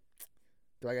like,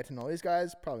 do I get to know these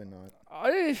guys? Probably not.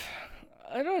 I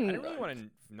I don't didn't really want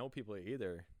to know people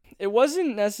either. It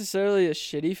wasn't necessarily a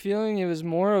shitty feeling. It was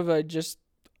more of a just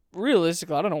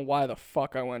realistically, I don't know why the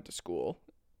fuck I went to school.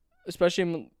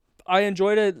 Especially I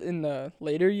enjoyed it in the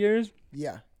later years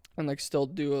Yeah. and like still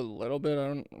do a little bit. I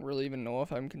don't really even know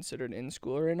if I'm considered in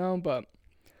school right now, but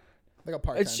Like a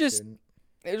part-time just- student.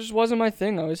 it just wasn't my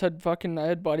thing. I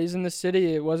had buddies in the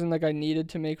city. It wasn't like I needed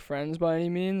to make friends by any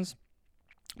means.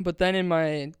 But then in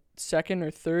my second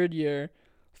or third year,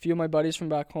 a few of my buddies from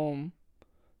back home,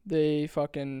 they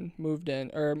fucking moved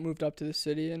up to the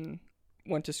city and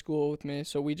went to school with me.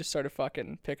 So we just started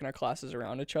fucking picking our classes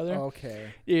around each other.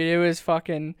 Okay. Dude, it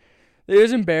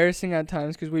was embarrassing at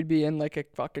times because we'd be in like a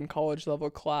fucking college level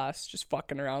class just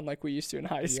fucking around like we used to in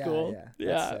high school. Yeah.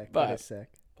 Yeah, That's sick. but That is sick.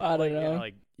 I don't Yeah, know.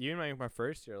 like even my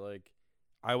first year, like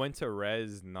I went to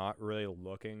res not really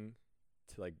looking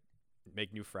to like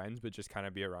make new friends, but just kind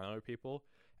of be around other people.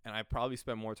 And I probably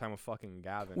spent more time with fucking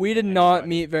Gavin. We than did not anybody.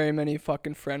 meet very many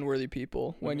fucking friend-worthy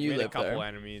people when We you made lived a couple there.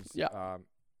 enemies. Yeah.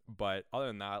 But other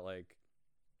than that, like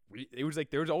it was like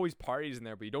there was always parties in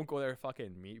there, but you don't go there to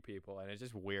fucking meet people, and it's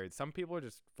just weird. Some people are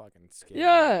just fucking scared.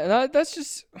 Yeah, that's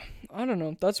just, I don't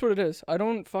know. That's what it is. I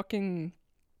don't fucking.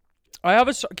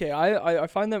 I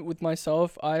find that with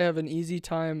myself, I have an easy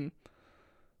time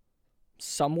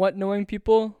somewhat knowing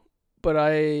people, but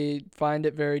I find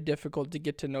it very difficult to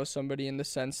get to know somebody in the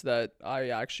sense that I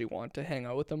actually want to hang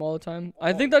out with them all the time.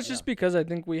 I think that's just because I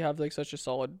think we have like such a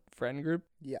solid friend group.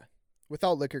 Yeah.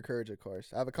 Without liquor courage, of course.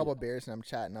 I have a couple of beers and I'm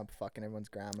chatting up fucking everyone's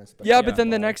grandmas. But Yeah, but then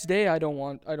the next day I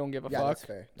don't give a fuck. That's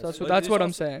fair. So that's what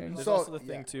I'm saying. There's So, also the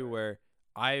thing too where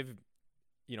I've,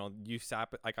 you sat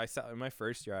like I sat in my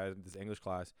first year. I had this English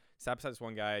class. Sat beside this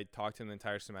one guy, talked to him the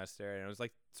entire semester, and it was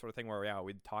like sort of thing where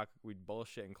we'd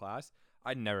bullshit in class.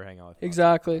 I'd never hang out with him.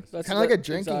 Exactly. That's kind of like a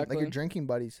drinking, like your drinking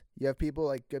buddies. You have people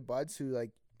like good buds who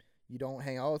like you don't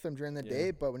hang out with them during the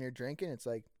day, but when you're drinking, it's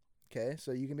like, okay,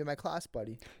 so you can be my class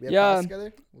buddy. We have class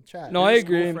together. We'll chat. No, I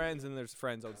agree. School friends and there's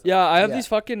friends outside. Yeah, I have these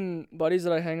fucking buddies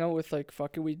that I hang out with. Like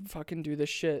we fucking do this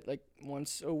shit like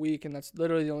once a week, and that's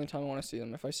literally the only time I want to see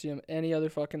them. If I see them any other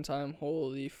fucking time,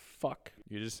 holy fuck.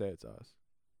 You just say it's us.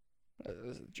 That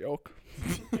was a joke.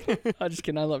 I'm just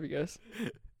kidding. I love you guys.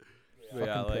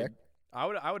 Yeah, like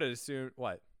I would assume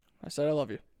what? I said I love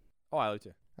you. Oh, I love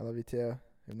you. I love you too.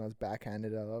 Even though it's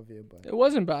backhanded, I love you, but It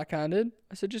wasn't backhanded.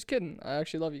 I said just kidding. I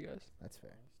actually love you guys. that's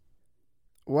fair.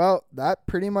 Well, that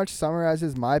pretty much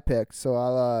summarizes my pick. So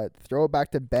I'll throw it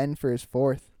back to Ben for his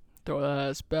fourth. Throw that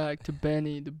ass back to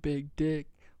Benny, the big dick.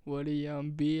 What a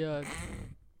be.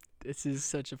 This is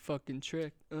such a fucking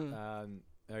trick.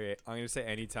 Okay, I'm gonna say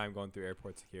anytime going through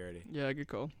airport security. Yeah, good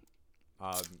call.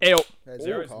 Ayo. That's There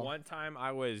your was call. one time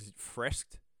I was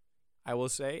frisked, I will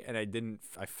say, and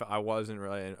I wasn't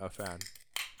really a fan.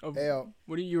 Ayo.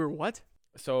 You were what?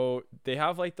 So they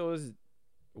have like those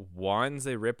wands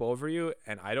they rip over you,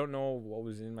 and I don't know what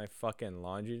was in my fucking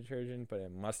laundry detergent, but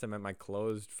it must have meant my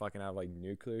clothes fucking have like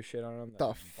nuclear shit on them. The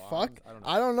like fuck? bombs.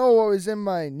 I don't know what was in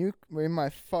my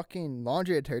fucking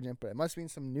laundry detergent, but it must have been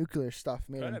some nuclear stuff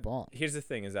made in bombs. Here's the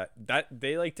thing: is that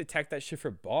they like detect that shit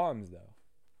for bombs though.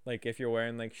 Like if you're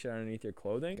wearing like shit underneath your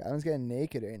clothing. Gavin getting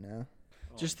naked right now.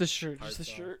 Just the shirt. Just the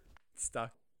shirt.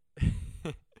 Stuck.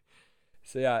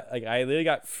 So yeah, like I literally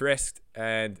got frisked,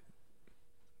 and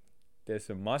there's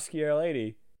a muscular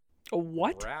lady. A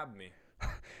what? Grabbed me.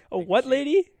 A what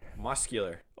lady?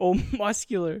 Muscular. Oh,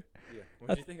 muscular. Yeah. What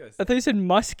did you think of this? I thought you said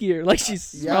muskier, like she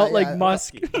smelled like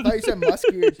musk. I thought you said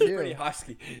muscular too. Pretty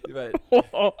husky, but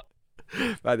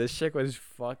but this chick was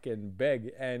fucking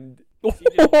big, and she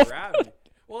just grabbed me.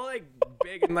 Well, like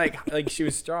big and like she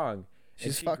was strong.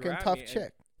 She's fucking tough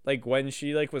chick. Like when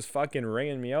she like was fucking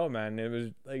ringing me out, man, it was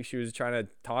like she was trying to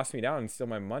toss me down and steal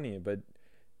my money. But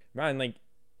man, like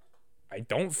I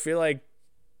don't feel like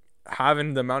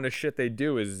having the amount of shit they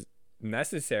do is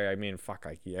necessary. I mean, fuck,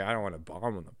 like yeah, I don't want to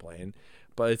bomb on the plane,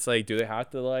 but it's like, do they have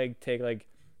to like take like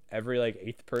every like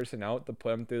eighth person out to put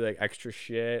them through like extra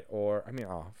shit? Or I mean,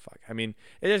 oh fuck, I mean,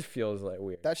 it just feels like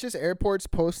weird. That's just airports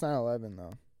post 9/11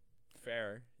 though.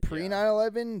 Fair. Pre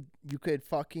 9/11, you could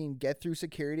fucking get through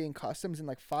security and customs in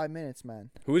like 5 minutes, man.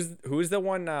 Who's the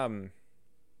one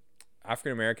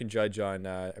African American judge on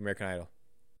American Idol?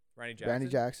 Randy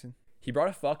Jackson. He brought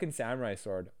a fucking samurai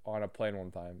sword on a plane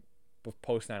one time,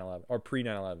 post 9/11 or pre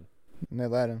 9/11. And they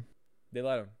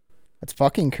let him. That's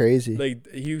fucking crazy.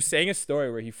 Like he was saying a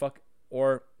story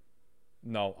where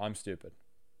no, I'm stupid.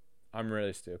 I'm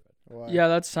really stupid. Why? Yeah,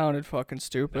 that sounded fucking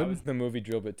stupid. That was the movie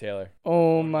Drill Bit Taylor.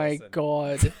 Oh my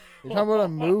god. You're talking about a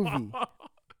movie.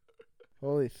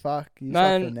 Holy fuck. You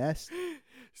Man. saw finesse.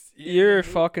 You're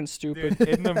fucking stupid. Dude,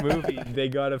 in the movie, they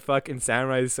got a fucking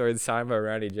samurai sword signed by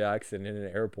Randy Jackson in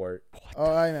an airport.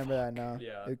 Oh, I remember that now.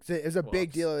 Yeah. It was a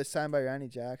big deal. It was signed by Randy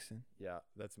Jackson. Yeah,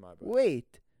 that's my bad.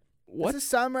 Wait. What? It's a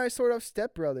samurai sword off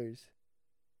Step Brothers.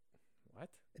 What?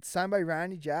 It's signed by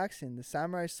Randy Jackson. The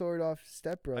samurai sword off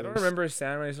Step Brothers. I don't remember a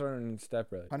samurai sword in Step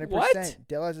Brothers. 100%. What?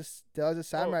 Dale has a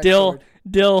samurai Dill. sword.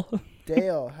 Dill.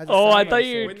 Dale has a Oh, I samurai thought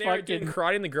you sword. When they were doing fucking-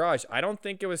 karate in the garage, I don't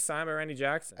think it was signed by Randy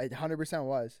Jackson. It 100%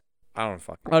 was. I don't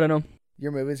fuck. I don't know.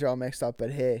 Your movies are all mixed up,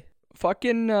 but hey.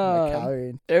 Fucking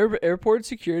McCallery. airport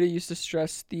security used to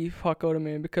stress the fuck out of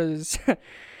me because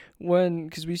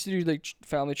because we used to do like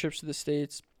family trips to the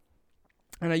States,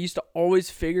 and I used to always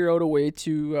figure out a way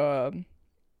to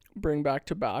bring back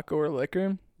tobacco or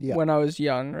liquor when I was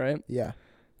young, right? Yeah.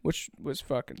 Which was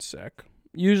fucking sick.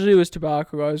 Usually it was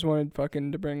tobacco. I always wanted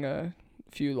fucking to bring a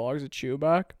few logs of chew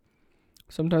back.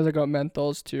 Sometimes I got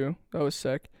menthols too. That was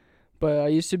sick. But I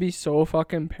used to be so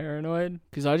fucking paranoid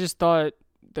because I just thought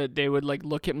that they would like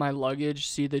look at my luggage,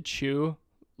 see the chew,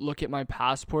 look at my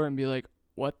passport and be like,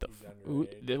 What the? He's Who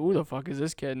underage. the fuck is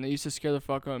this kid? And they used to scare the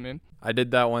fuck out of me. I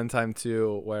did that one time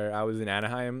too, where I was in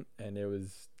Anaheim, and it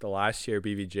was the last year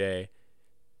BVJ,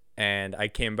 and I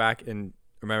came back and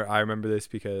I remember this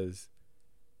because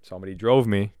somebody drove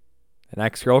me, an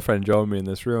ex-girlfriend drove me in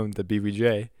this room to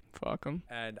BVJ, Fuck him.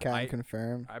 and Can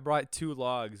confirm. I brought 2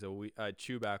 logs of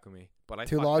chew back with me, but I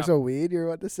 2 fucked logs up. of weed, you're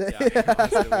about to say? Yeah,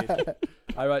 logs of weed.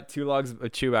 I brought 2 logs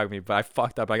of chew back with me, but I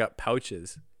fucked up. I got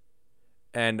pouches,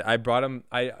 and I brought them.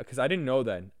 Because I didn't know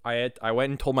then. I went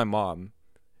and told my mom.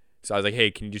 So I was like, hey,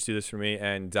 can you just do this for me?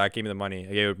 And Zach gave me the money.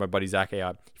 I gave it to my buddy Zach. He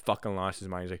fucking lost his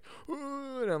mind. He's like,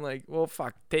 ooh, and I'm like, well,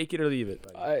 fuck, take it or leave it.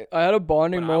 Buddy. I had a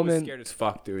bonding But moment. I was scared as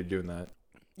fuck, dude, doing that.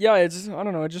 Yeah, it's I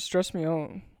don't know. It just stressed me out.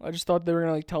 I just thought they were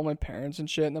gonna like tell my parents and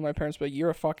shit, and then my parents would be like,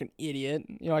 "You're a fucking idiot."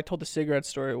 You know, I told the cigarette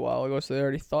story a while ago, so they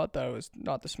already thought that I was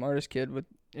not the smartest kid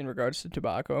in regards to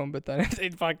tobacco. But then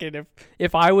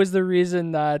if I was the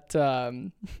reason that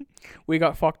we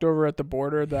got fucked over at the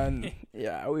border, then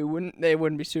yeah, they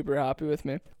wouldn't be super happy with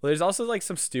me. Well, there's also like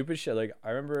some stupid shit. Like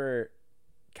I remember,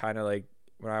 kind of like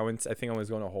when I went. I think I was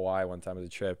going to Hawaii one time as a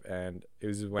trip, and it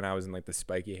was when I was in like the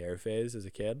spiky hair phase as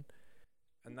a kid.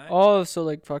 And that, Oh, so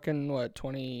like fucking what,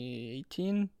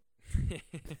 2018?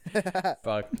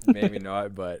 fuck, maybe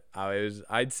not, but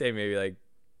I'd say maybe like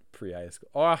pre-high school.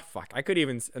 Oh fuck, I could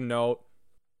even no.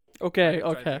 Okay,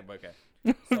 I'm trying to okay. think,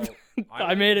 but okay. So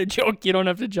I made a joke. You don't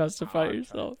have to justify I'm trying to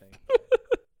yourself. think.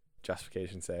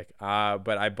 Justification's sake.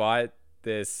 But I bought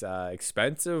this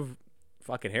expensive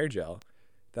fucking hair gel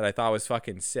that I thought was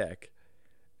fucking sick,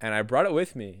 and I brought it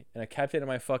with me, and I kept it in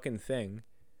my fucking thing.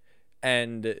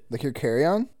 And Like your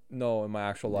carry-on? no, in my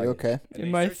actual You luggage. okay? And In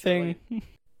they my searched it, thing. like-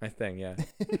 my thing, yeah.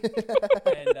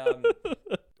 And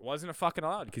it wasn't fucking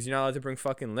allowed because you're not allowed to bring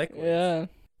fucking liquids. Yeah.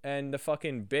 And the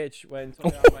fucking bitch went and took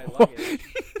it out of my luggage.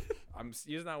 I'm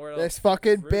using that word. This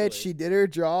fucking frugally. bitch, she did her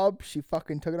job. She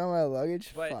fucking took it on my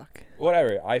luggage. But- Fuck.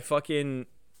 Whatever. I fucking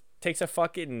takes a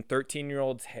fucking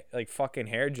 13-year-old's like fucking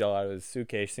hair gel out of his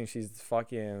suitcase. Thinks she's the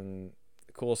fucking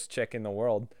coolest chick in the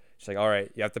world. She's like, all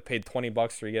right, you have to pay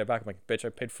 $20 to get it back. I'm like, bitch, I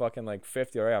paid fucking like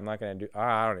 50. All right, I'm not gonna do.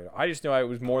 I don't know. I just know it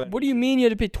was more than. What do you mean you had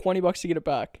to pay $20 to get it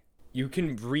back? You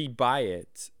can rebuy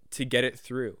it to get it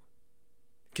through,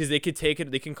 because they could take it,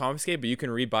 they can confiscate, but you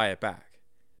can rebuy it back.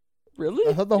 Really?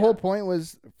 I thought the whole point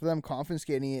was for them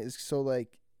confiscating it is so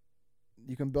like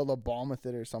you can build a bomb with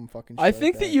it or some fucking shit. I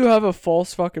think that you have a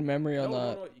false fucking memory on that.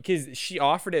 No, because she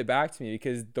offered it back to me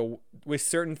because with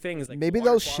certain things like Maybe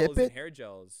water they'll bottles ship and it? hair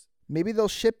gels. Maybe they'll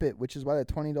ship it, which is why the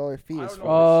 $20 fee I is don't for know.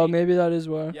 it, Oh, she- maybe that is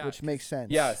why. Yeah, which makes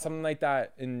sense. Yeah, something like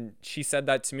that. And she said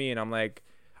that to me, and I'm like,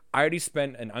 I already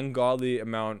spent an ungodly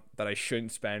amount that I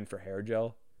shouldn't spend for hair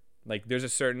gel. Like, there's a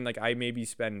certain, like, I maybe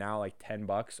spend now like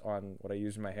 $10 on what I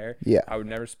use in my hair. Yeah. I would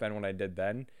never spend what I did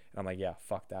then. And I'm like, yeah,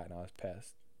 fuck that. And I was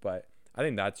pissed. But I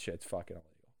think that shit's fucking illegal.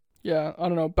 Yeah, I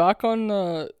don't know. Back on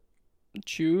the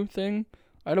chew thing,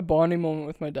 I had a bonding moment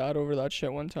with my dad over that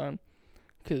shit one time.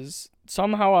 Because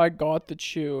somehow I got the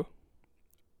chew.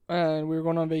 And we were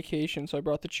going on vacation, so I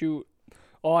brought the chew.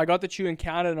 Oh, I got the chew in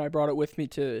Canada, and I brought it with me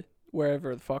to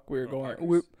wherever the fuck we were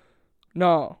going.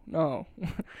 No. I don't know.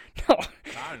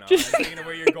 I'm Just- thinking of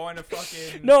where you're going to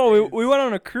fucking. No, States. we went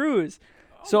on a cruise.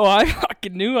 So I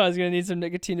fucking knew I was going to need some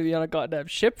nicotine to be on a goddamn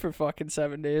ship for fucking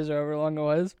 7 days or however long it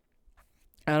was.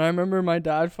 And I remember my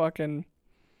dad fucking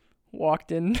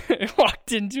walked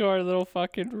into our little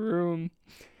fucking room.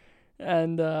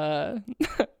 And,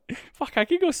 fuck, I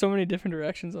could go so many different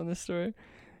directions on this story.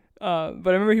 But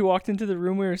I remember he walked into the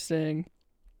room we were staying.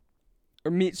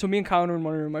 Me and Kyle were in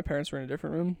one room. My parents were in a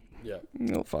different room. Yeah.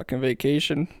 No fucking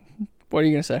vacation. What are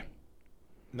you going to say?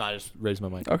 No, I just raised my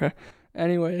mic. Okay.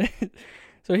 Anyway,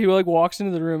 so he like walks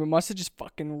into the room. It must have just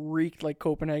fucking reeked like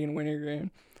Copenhagen wintergreen.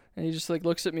 And he just like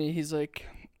looks at me. He's like,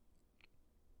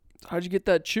 "How'd you get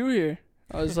that chew here?"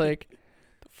 I was like,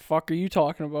 "The fuck are you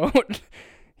talking about?"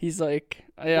 He's like,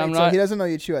 "Yeah, I'm So not." he doesn't know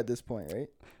you chew at this point, right?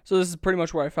 So this is pretty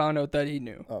much where I found out that he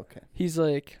knew. Okay. He's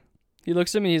like, he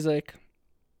looks at me. He's like,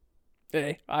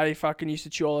 "Hey, I fucking used to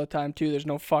chew all the time too. There's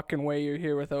no fucking way you're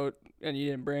here without, and you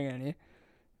didn't bring any."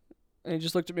 And he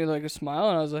just looked at me like a smile,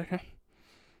 and I was like,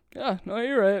 "Yeah, no,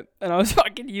 you're right." And I was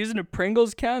fucking using a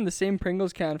Pringles can, the same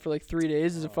Pringles can for like 3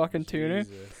 days as a fucking tuner.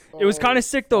 It was kind of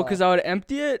sick though, because I would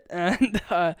empty it, and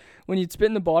when you'd spit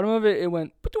in the bottom of it, it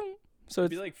went. Ba-doom. So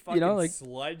It'd it's be like fucking you know, like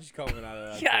sludge coming out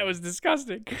of that. yeah, it thing. was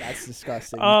disgusting. That's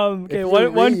disgusting. Okay, if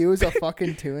one. you reuse a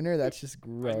fucking tuner, that's just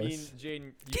gross. I mean,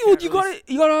 Jane, Dude, you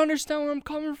gotta understand where I'm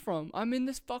coming from. I'm in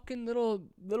this fucking little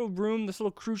room, this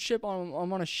little cruise ship. I'm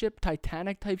on a ship,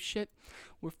 Titanic type shit.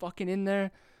 We're fucking in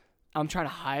there. I'm trying to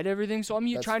hide everything, so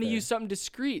I'm That's trying to fair. use something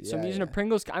discreet. So I'm Yeah, using a yeah.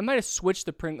 Pringles. I might have switched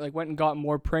the went and got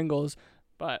more Pringles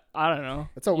But I don't know.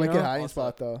 That's a You wicked know? hiding Also,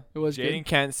 spot, though. It was Jaden good.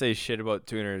 can't say shit about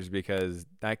tuners because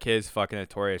that kid's fucking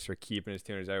notorious for keeping his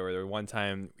tuners everywhere. There was one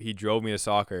time he drove me to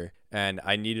soccer and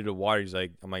I needed a water.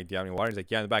 I'm like, do you have any water? He's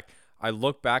like, yeah, in the back. I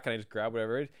look back and I just grab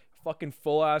whatever it is. Fucking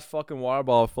full ass fucking water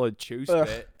bottle full of chew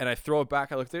spit, and I throw it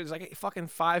back. I look, there's like fucking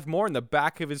 5 more in the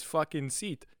back of his fucking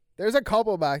seat. There's a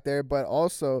couple back there, but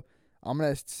also, I'm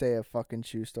going to say a fucking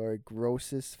shoe story.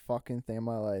 Grossest fucking thing in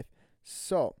my life.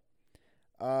 So,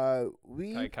 Can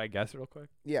I guess it real quick?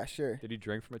 Yeah, sure. Did he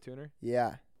drink from a tuner?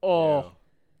 Yeah. Oh, Ew.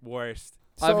 Worst.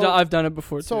 I've done it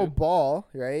before So too. ball,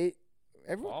 right?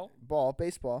 Ball?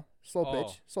 Baseball, slow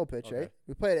pitch, okay. right?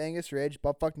 We played at Angus Ridge,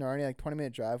 buttfuck Narnia, like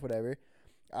 20-minute drive, whatever.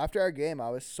 After our game, I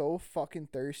was so fucking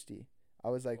thirsty. I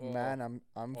was like, man,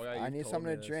 I need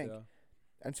something to drink. Yeah.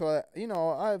 And so,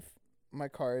 my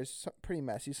car is pretty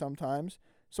messy sometimes.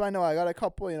 So I know I got a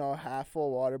couple, half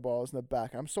full water bottles in the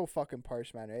back. I'm so fucking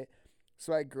parched, man, right?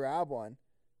 So I grab one,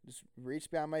 just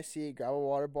reach behind my seat, grab a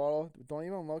water bottle, don't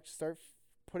even look,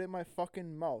 put it in my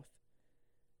fucking mouth.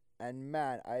 And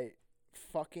man, I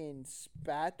fucking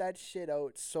spat that shit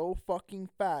out so fucking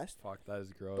fast. Fuck, that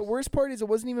is gross. The worst part is it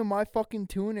wasn't even my fucking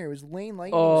tuner. It was Lane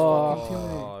Lightning's fucking tuner.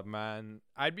 Oh, man.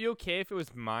 I'd be okay if it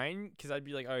was mine because I'd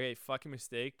be like, okay, fucking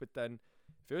mistake. But then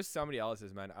if it was somebody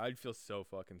else's, man, I'd feel so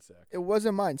fucking sick. It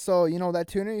wasn't mine. So, that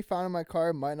tuner you found in my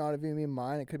car might not have even been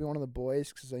mine. It could be one of the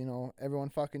boys because, everyone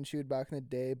fucking chewed back in the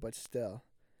day, but still.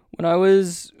 When I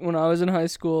was in high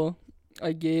school, so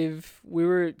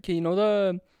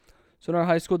in our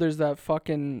high school there's that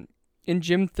fucking, in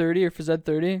Gym 30 or Phys Ed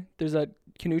 30, there's that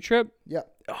canoe trip. Yeah.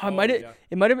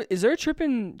 It might have, is there a trip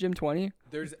in Gym 20?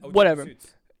 There's whatever.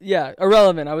 suits. Yeah,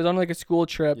 irrelevant. I was on like a school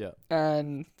trip. Yeah.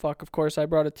 And of course I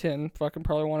brought a tin. Fucking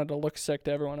probably wanted to look sick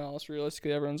to everyone else.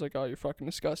 Realistically, everyone's like, oh, you're fucking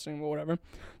disgusting, but whatever.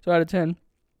 So I had a tin.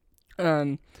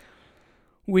 And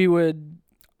it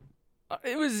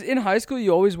was in high school,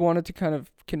 you always wanted to kind of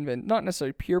convince, not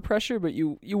necessarily peer pressure, but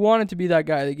you wanted to be that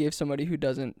guy that gave somebody who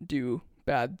doesn't do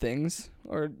bad things,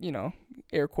 or,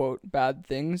 air quote, bad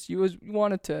things. You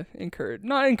wanted to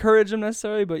not encourage them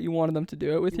necessarily, but you wanted them to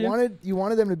do it with you. You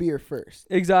wanted them to be your first.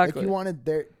 Exactly.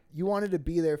 Like you wanted to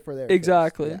be there for their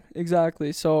Exactly. first. Yeah.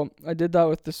 Exactly. So I did that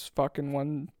with this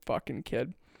one fucking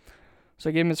kid. So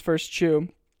I gave him his first chew.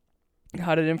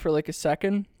 Had it in for like a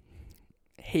second.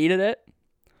 Hated it.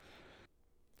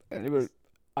 And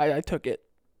I took it.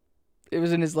 It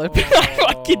was in his lip. I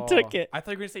fucking took it. I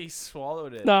thought you were going to say he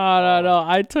swallowed it. No.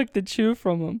 I took the chew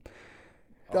from him.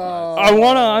 Oh. I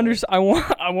want to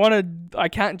understand. I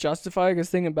can't justify because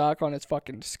thinking back on it's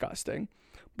fucking disgusting.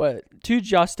 But to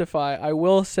justify, I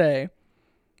will say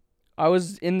I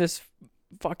was in this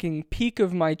fucking peak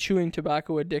of my chewing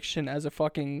tobacco addiction as a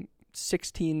fucking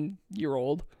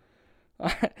 16-year-old.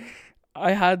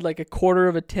 I had like a quarter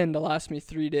of a tin to last me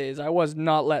 3 days. I was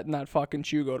not letting that fucking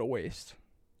chew go to waste.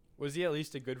 Was he at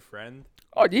least a good friend?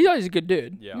 Oh, he's a good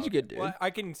dude. Yeah, He's a good dude. Well,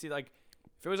 I can see, like,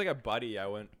 if it was like a buddy,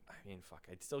 I'd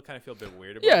still kind of feel a bit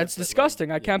weird about it. Yeah, it's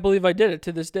disgusting. I can't believe I did it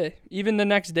to this day. Even the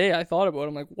next day I thought about it.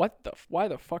 I'm like, why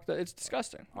the fuck? It's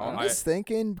disgusting. I'm just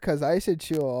thinking, because I used to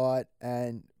chew a lot,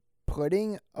 and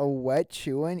putting a wet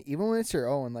chew in, even when it's your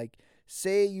own, like,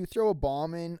 say you throw a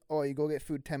bomb in, or you go get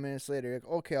food 10 minutes later, like,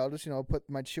 okay, I'll just, put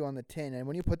my chew on the tin, and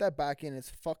when you put that back in, it's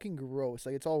fucking gross.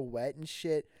 Like, it's all wet and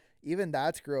shit. Even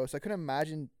that's gross. I couldn't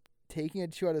imagine taking a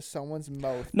chew out of someone's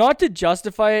mouth. Not to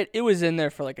justify it, it was in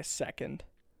there for like a second.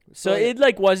 So it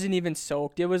like wasn't even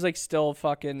soaked. It was like still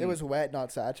fucking. It was wet,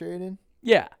 not saturated?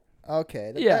 Yeah.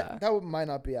 Okay. Yeah. That might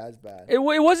not be as bad. It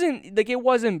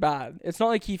wasn't bad. It's not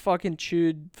like he fucking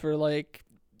chewed for like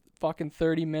fucking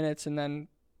 30 minutes and then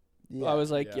I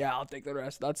was like, yeah, I'll take the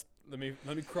rest. That's let me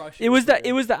crush it. It was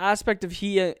the aspect of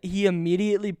he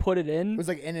immediately put it in. It was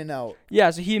like in and out. Yeah,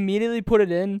 so he immediately put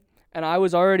it in. And I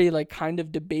was already like kind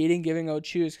of debating giving out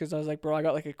chews because I was like, bro, I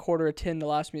got like a quarter of a tin to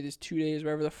last me these 2 days,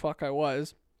 wherever the fuck I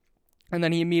was. And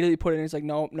then he immediately put it in. He's like,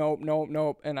 nope. And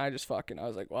I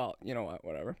was like, well, you know what,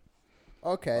 whatever.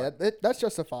 Okay, that's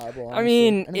justifiable. Honestly. I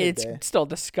mean, it's still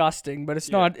disgusting, but it's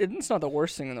not the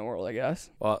worst thing in the world, I guess.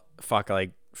 Well, fuck,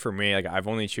 like for me, like I've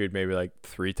only chewed maybe like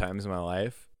 3 times in my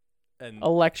life. And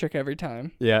electric every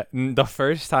time. Yeah, the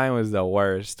first time was the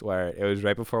worst, where it was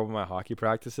right before one of my hockey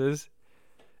practices.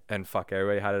 And fuck,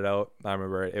 everybody had it out. I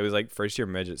remember it was like first year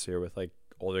midget, so you're with like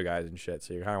older guys and shit,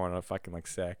 so you kind of want to fucking like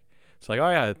sick. So like, oh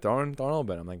yeah, throw in a little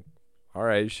bit. I'm like, all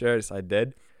right, sure. So I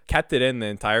did. Kept it in the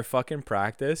entire fucking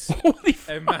practice. Holy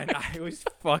and man, I was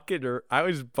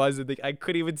buzzing. Like, I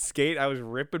couldn't even skate. I was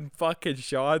ripping fucking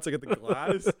shots like at the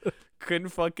glass. Couldn't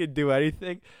fucking do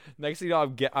anything. Next thing you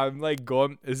know, I'm like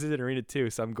going. This is an arena too,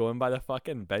 so I'm going by the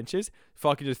fucking benches.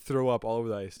 Fucking just throw up all over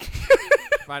the ice.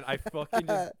 Man, I fucking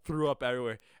just threw up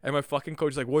everywhere. And my fucking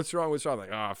coach is like, what's wrong? I'm like,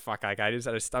 oh, fuck. Like, I just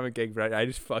had a stomach ache, but I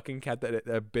just fucking kept that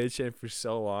bitch in for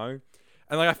so long.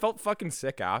 And, like, I felt fucking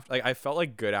sick after. Like, I felt,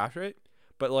 like, good after it.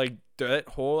 But, like, that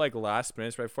whole, like, last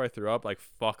minutes right before I threw up, like,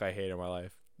 fuck, I hated my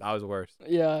life. That was the worst.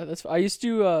 Yeah, I used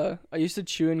to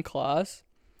chew in class.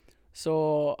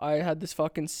 So I had this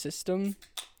fucking system.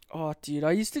 Oh, dude,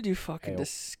 I used to do fucking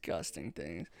disgusting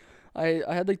things. I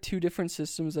had like 2 different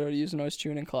systems that I would use when I was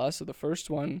chewing in class. So the first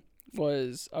one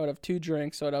was I would have 2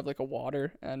 drinks. So I'd have like a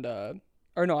water and I'd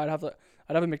have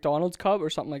a McDonald's cup or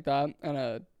something like that and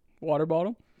a water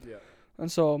bottle. Yeah.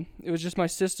 And so it was just my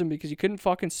system because you couldn't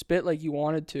fucking spit like you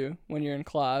wanted to when you're in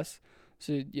class.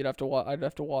 So I'd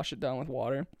have to wash it down with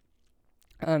water.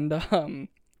 And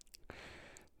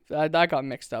that got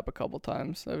mixed up a couple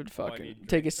times. I would fucking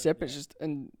take a sip. It's just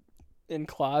in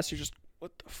class you're just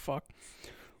what the fuck.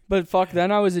 But fuck,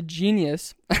 then I was a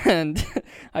genius and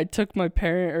I took my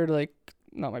parent or like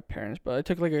not my parents, but I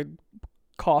took like a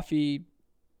coffee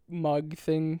mug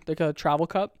thing, like a travel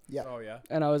cup. Yeah. Oh yeah.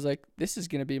 And I was like, this is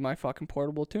gonna be my fucking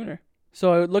portable tuner.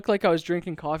 So it looked like I was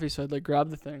drinking coffee, so I'd like grab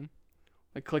the thing,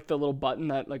 like click the little button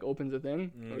that like opens the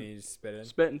thing. You just spit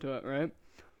into it, right?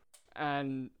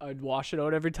 And I'd wash it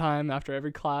out every time after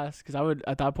every class, because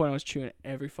at that point I was chewing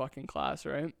every fucking class,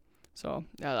 right? So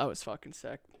yeah, that was fucking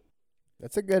sick.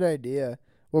 That's a good idea.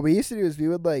 What we used to do is we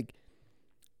would like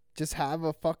just have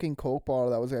a fucking Coke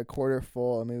bottle that was like a quarter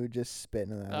full, and we would just spit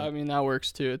into that. I mean, that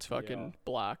works too. It's fucking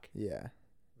black. Yeah.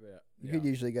 Yeah. You could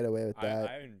usually get away with that.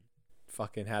 I haven't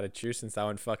fucking had a chew since that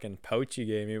one fucking pouch you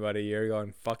gave me about a year ago,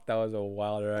 and fuck, that was a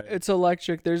wild ride. It's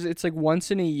electric. It's like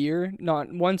once in a year,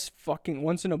 not once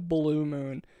in a blue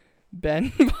moon. Ben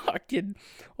fucking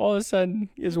all of a sudden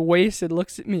is wasted,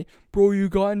 looks at me, bro, you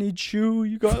got any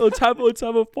chew? Let's have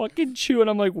a fucking chew. And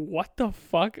I'm like, what the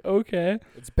fuck? Okay.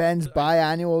 It's Ben's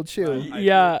biannual chew.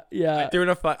 Yeah. I threw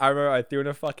in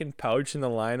a fucking pouch in the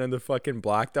line on the fucking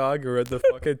Black Dog or at the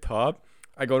fucking top.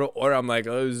 I go to order. I'm like,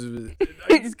 I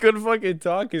just couldn't fucking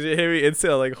talk because it hit me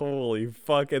instantly. Like, holy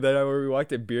fuck. And then when we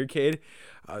walked at Beercade,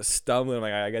 I was stumbling.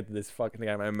 Like, I got this fucking thing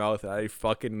out of my mouth and I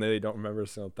fucking literally don't remember a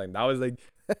single thing. That was like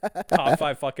top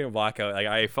 5 fucking blackout. Like,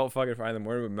 I felt fucking fine in the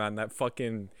morning, but man, that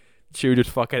fucking chew just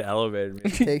fucking elevated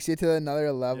me. Takes you to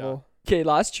another level. Okay,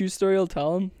 last chew story I'll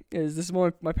tell him is this is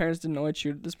one my parents didn't know I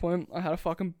chewed at this point. I had a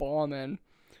fucking bomb in.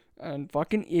 And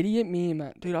fucking idiot me,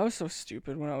 man. Dude, I was so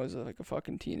stupid when I was like a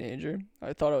fucking teenager.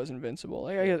 I thought I was invincible.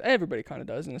 Like, I guess everybody kind of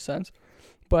does in a sense.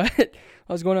 But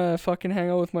I was going to fucking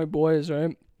hang out with my boys,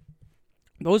 right?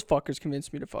 Those fuckers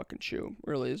convinced me to fucking chew.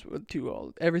 Really is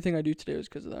everything I do today is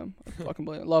because of them. I fucking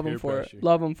love them for it.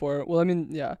 Love them for it. Well, I mean,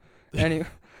 yeah.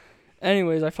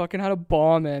 Anyways, I fucking had a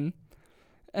bomb in.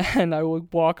 And I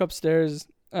would walk upstairs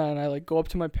and I like go up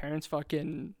to my parents'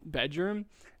 fucking bedroom.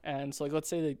 And so, like, let's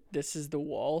say like this is the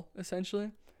wall,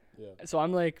 essentially. Yeah. So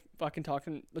I'm like fucking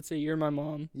talking. Let's say you're my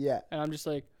mom. Yeah. And I'm just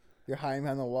like, you're hiding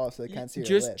behind the wall so they can't see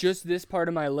your lips. Just this part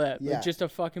of my lip. Yeah. Like, just a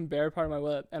fucking bare part of my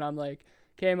lip. And I'm like,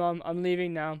 okay, mom, I'm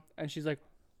leaving now. And she's like,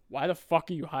 why the fuck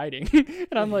are you hiding?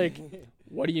 And I'm like,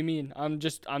 what do you mean? I'm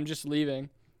just leaving.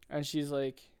 And she's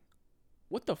like,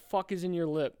 what the fuck is in your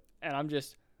lip? And I'm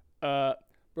just,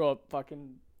 bro,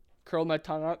 fucking curled my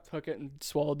tongue up, took it, and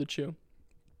swallowed the chew.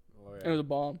 Oh, yeah. It was a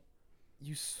bomb.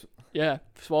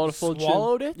 Swallowed a full chew.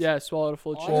 Swallowed it? Yeah, swallowed a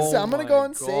full chew. Honestly, I'm gonna go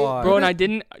and say, bro, and I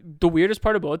didn't. The weirdest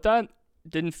part about that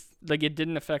it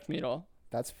didn't affect me at all.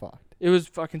 That's fucked. It was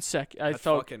fucking sick. I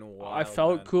felt man.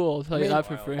 cool. I'll tell you that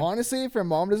for free. Honestly, if your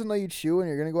mom doesn't let you chew and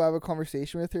you're gonna go have a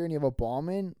conversation with her and you have a bomb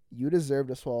in, you deserve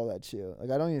to swallow that chew. Like,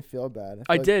 I don't even feel bad.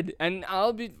 I did, and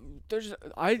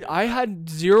I had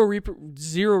zero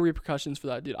repercussions for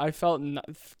that, dude. I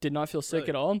did not feel sick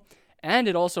at all, and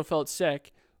it also felt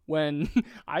sick when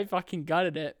I fucking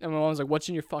gutted it, and my mom was like, "What's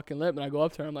in your fucking lip?" And I go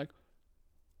up to her, I'm like,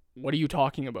 "What are you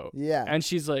talking about?" Yeah, and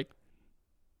she's like,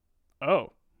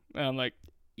 "Oh," and I'm like,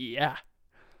 "Yeah."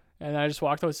 And I just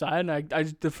walked outside, and I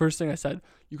the first thing I said,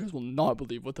 you guys will not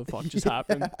believe what the fuck just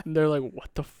happened. And they're like,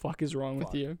 what the fuck is wrong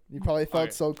with you? You probably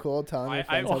felt so cool telling your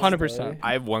friends. 100%.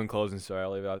 I have one closing story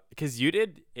I'll leave out. Because you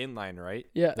did inline, right?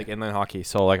 Yeah. Like inline hockey.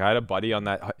 So like I had a buddy on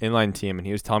that inline team, and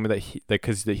he was telling me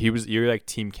that you were like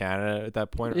Team Canada at that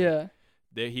point. Yeah.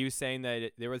 He was saying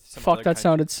that there was some fuck, that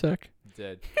sounded sick.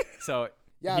 Did. So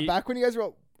yeah, back when you guys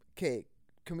were okay,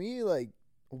 can we like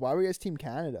why were you guys Team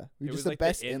Canada? Were you just the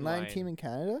best inline team in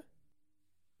Canada?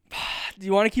 Do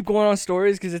you want to keep going on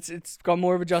stories because it's got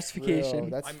more of a justification?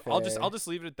 Bro, I'll just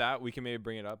leave it at that. We can maybe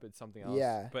bring it up. It's something else.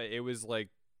 Yeah. But it was like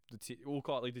we'll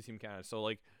call it like the Team Canada. So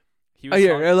like he was.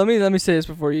 Here, let me say this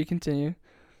before you continue.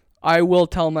 I will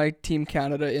tell my Team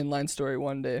Canada inline story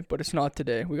one day, but it's not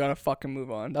today. We gotta fucking move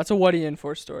on. That's a what are you in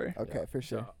for story. Okay, Yeah. for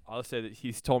sure. So I'll say that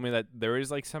he's told me that there is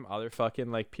like some other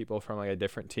fucking like people from like a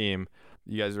different team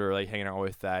you guys were like hanging out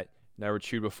with that never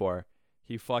chewed before.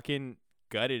 He fucking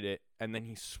gutted it and then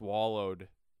he swallowed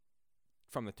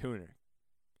from the tuner,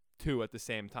 2 at the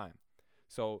same time.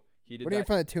 So he did What are you that.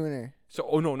 from the tuner? So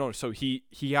no. So he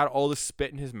had all the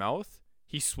spit in his mouth.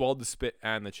 He swallowed the spit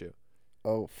and the chew.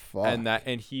 Oh fuck.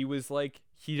 And he was like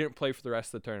he didn't play for the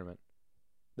rest of the tournament.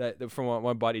 That from what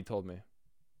my buddy told me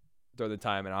during the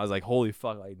time, and I was like, holy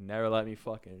fuck! Like never let me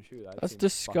fucking shoot. That's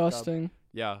disgusting.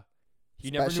 Yeah. He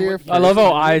Especially never knew your I love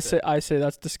how first- I say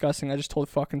that's disgusting. I just told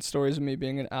fucking stories of me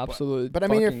being an absolute. But I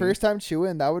mean, your fucking- first time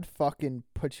chewing, that would fucking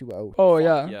put you out. Oh Fuck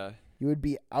yeah. Yeah. You would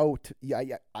be out. Yeah.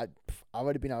 I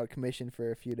would have been out of commission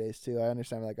for a few days too. I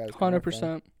understand where that guy's coming from.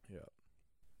 100%.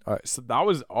 All right. So that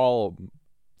was all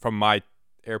from my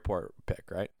airport pick,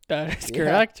 right? That is Yeah.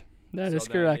 correct. That is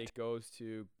So then correct. It goes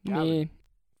to Gavin Me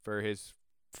for his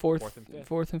fourth Fourth and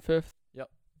fifth. and fifth. Yep.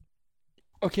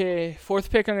 Okay, fourth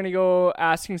pick. I'm gonna go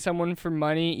asking someone for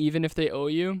money even if they owe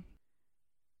you.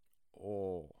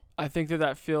 Oh. I think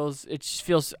that feels. It just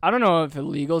feels. I don't know if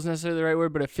illegal is necessarily the right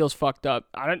word, but it feels fucked up.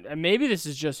 I don't. And maybe this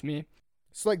is just me.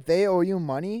 So like they owe you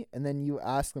money, and then you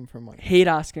ask them for money. Hate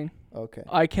asking. Okay.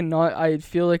 I cannot. I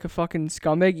feel like a fucking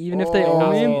scumbag even if they owe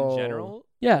Asking me. in general?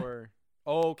 Yeah. Or,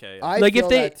 okay. I Like, if feel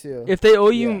they- that too. If they owe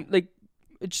you, Yeah. like,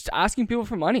 it's just asking people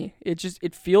for money. It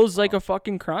feels like Wow. a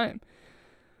fucking crime.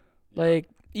 Yeah. Like,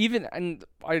 even, and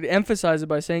I'd emphasize it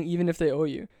by saying even if they owe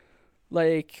you.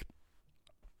 Like,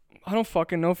 I don't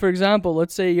fucking know. For example,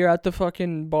 let's say you're at the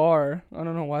fucking bar. I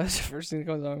don't know why that's the first thing that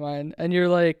comes to my mind. And you're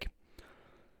like,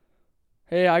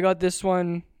 hey, I got this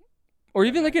one. Or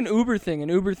even like an Uber thing,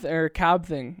 or a cab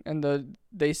thing. And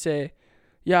they say,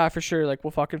 yeah, for sure. Like,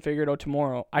 we'll fucking figure it out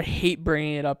tomorrow. I hate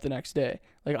bringing it up the next day.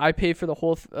 Like, I pay for the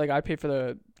whole, I pay for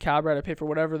the cab ride. I pay for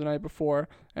whatever the night before.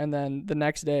 And then the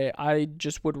next day, I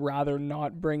just would rather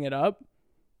not bring it up.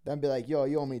 Then be like, yo,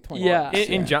 you owe me 20. Yeah.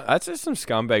 That's just some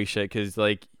scumbag shit. Because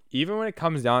like even when it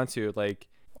comes down to it, like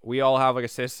we all have like a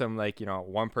system. Like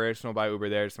one person will buy Uber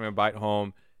there, someone will buy it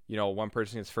home. One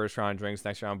person gets first round drinks,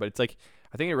 next round. But it's like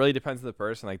I think it really depends on the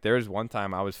person. Like there was one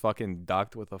time I was fucking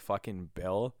ducked with a fucking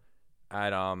bill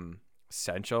at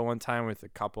Central one time with a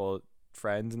couple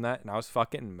friends and I was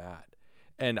fucking mad.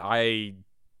 And I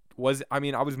was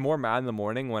more mad in the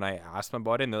morning when I asked them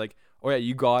about it and they're like, oh yeah,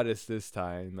 you got us this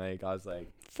time. Like I was like,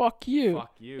 Fuck you.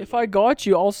 fuck you. If I got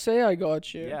you, I'll say I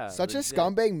got you. yeah, Such a legit.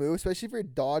 scumbag move, especially if you're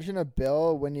dodging a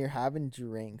bill when you're having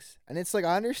drinks. And it's like,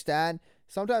 I understand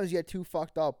sometimes you get too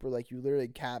fucked up where like you literally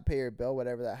can't pay your bill,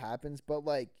 whatever that happens. But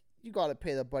like you got to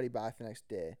pay the buddy back the next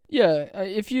day. Yeah,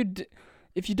 if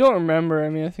you don't remember, I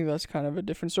mean, I think that's kind of a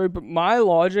different story. But my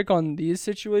logic on these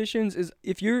situations is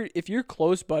if you're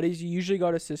close buddies, you usually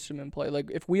got a system in play.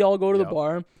 Like if we all go to the Yep.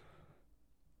 bar,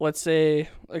 let's say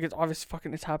like it's obvious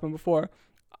fucking it's happened before.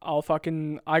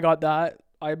 I got that.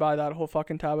 I buy that whole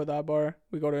fucking tab at that bar.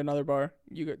 We go to another bar.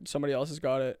 Somebody else has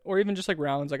got it, or even just like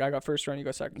rounds. Like I got first round, you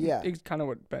got second. Yeah. It's kind of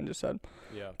what Ben just said.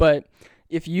 Yeah. But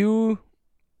if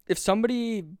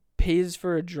somebody pays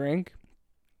for a drink,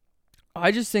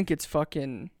 I just think it's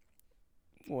fucking.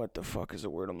 What the fuck is the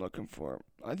word I'm looking for?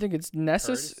 I think it's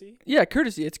necessary. Courtesy? Yeah,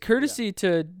 courtesy. It's courtesy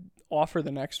to offer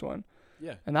the next one,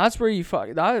 Yeah. and that's where you fuck.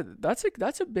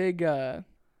 That's a big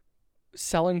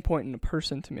selling point in a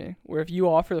person to me. Where if you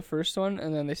offer the first one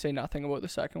and then they say nothing about the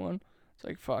second one, it's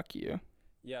like fuck you.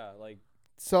 Yeah, like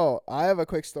So I have a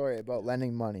quick story about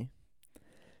lending money.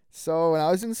 So when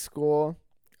I was in school,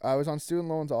 I was on student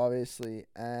loans, obviously,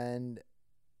 and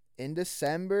in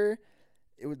December,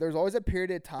 there was always a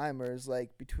period of time where it was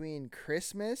like between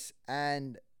Christmas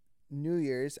and New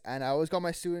Year's, and I always got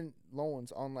my student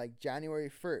loans on like January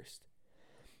 1st.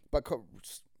 But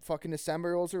fucking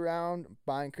December rolls around,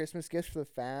 buying Christmas gifts for the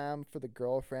fam, for the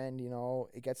girlfriend,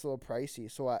 it gets a little pricey.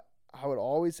 So I would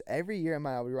always, every year,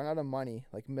 I would run out of money,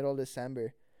 like middle of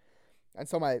December. And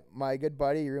so my good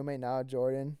buddy, roommate now,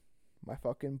 Jordan, my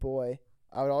fucking boy,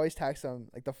 I would always text him.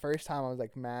 Like the first time I was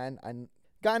like, man,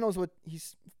 guy knows what,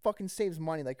 he's fucking saves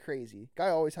money like crazy. Guy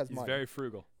always has he's money. very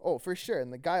frugal. Oh, for sure.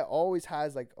 And the guy always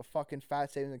has like a fucking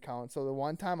fat savings account. So the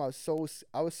one time I was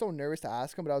so nervous to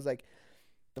ask him, but I was like,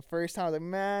 the first time I was like,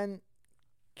 man,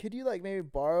 could you like maybe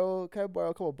borrow a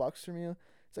couple bucks from you?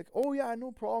 It's like, oh yeah,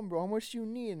 no problem, bro. How much do you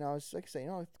need? And I was like saying,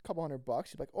 a couple $100.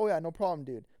 He's like, oh yeah, no problem,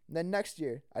 dude. And then next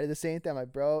year, I did the same thing. I'm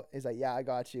like, bro, he's like, yeah, I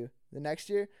got you. The next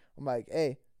year, I'm like,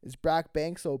 hey, is Brack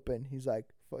Banks open? He's like,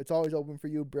 it's always open for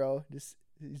you, bro. Just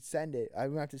send it. I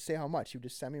don't have to say how much. You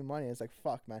just send me money. It's like,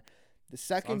 fuck, man. The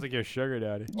second. Sounds like your sugar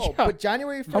daddy. Oh, Yeah. but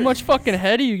January 1st. How much fucking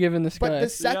head are you giving this But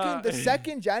guy? the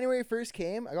second January 1st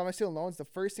came, I got my student loans. The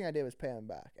first thing I did was pay him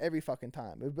back every fucking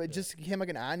time. It just became like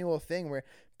an annual thing where,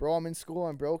 bro, I'm in school,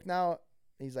 I'm broke now.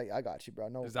 He's like, I got you, bro.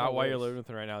 No. Is that no why you're worries. living with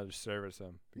him right now? Just service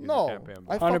him. Because you No, can't pay him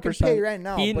I back. fucking 100%. pay rent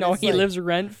now. He but it's like, lives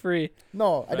rent free,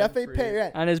 No, I definitely pay Rent-free.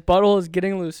 rent. and his butthole is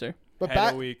getting looser. But Head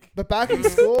back, a week. but back in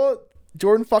school,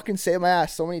 Jordan fucking saved my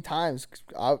ass so many times.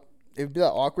 It would be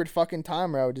that awkward fucking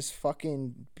time where I would just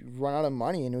fucking run out of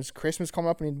money, and it was Christmas coming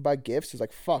up and he'd buy gifts. He was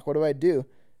like, "Fuck, what do I do?"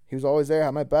 He was always there,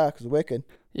 had my back. It was wicked.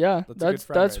 Yeah, That's a good that's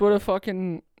friend right what there. a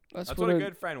fucking that's That's what what a a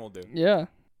good friend will do. yeah.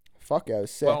 Fuck, I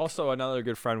was sick. But also another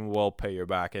good friend will pay your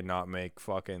back and not make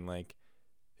fucking like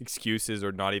excuses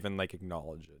or not even like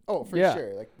acknowledge it. Oh, for Yeah.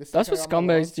 sure. Like That's what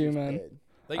scumbags do, man.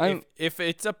 Like I'm- if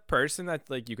it's a person that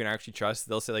like you can actually trust,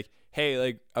 they'll say like, "Hey,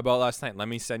 like about last night, let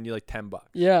me send you like $10,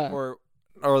 Yeah. or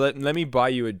let me buy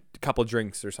you a couple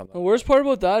drinks or something." The worst part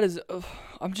about that is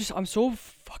I'm so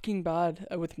fucking bad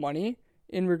with money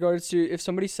in regards to if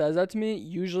somebody says that to me,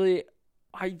 usually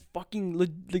I fucking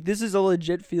like this is a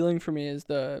legit feeling for me is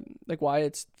the like why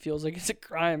it feels like it's a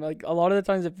crime. Like a lot of the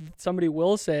times if somebody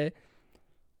will say,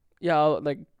 yeah,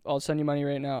 I'll send you money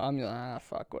right now, I'm like,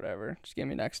 fuck, whatever. Just give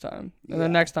me next time. And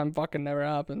then Yeah. next time fucking never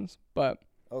happens. But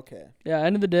Okay. yeah,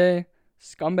 end of the day,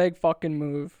 scumbag fucking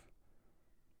move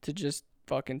to just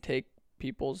fucking take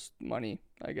people's money,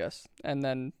 I guess. And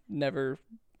then never,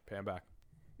 Pay him back.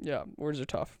 yeah, words are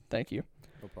tough. Thank you.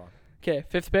 No problem. Okay,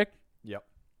 5th pick. Yep.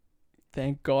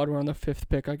 Thank God we're on the 5th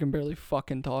pick. I can barely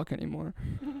fucking talk anymore.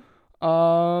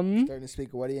 Starting to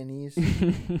speak Waddya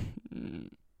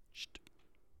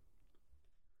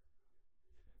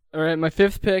All right, my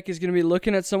 5th pick is going to be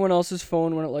looking at someone else's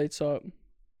phone when it lights up.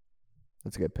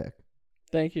 That's a good pick.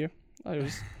 Thank you. I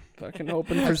was fucking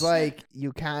hoping for... It's like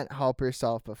you can't help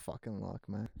yourself but fucking look,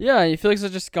 man. Yeah, you feel like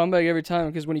such a scumbag every time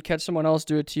because when you catch someone else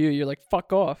do it to you, you're like,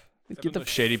 fuck off. Get the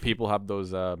shady people have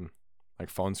those like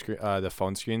phone screen the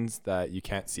phone screens that you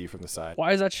can't see from the side.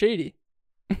 Why is that shady?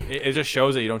 It just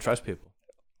shows that you don't trust people.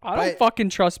 I don't But- fucking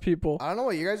trust people. I don't know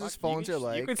what your guys' phones you are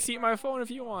like, You can see my phone if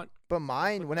you want. but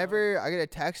mine, whenever I get a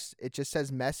text, it just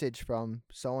says message from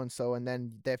so-and-so, and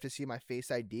then they have to see my Face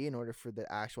ID in order for the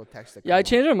actual text to come Yeah, I up.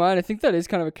 changed my mind. I think that is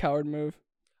kind of a coward move.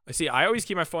 See, I always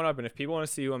keep my phone up, and if people want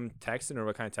to see who I'm texting or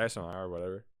what kind of text I'm or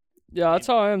whatever. Yeah, that's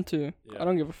how I am too. Yeah. I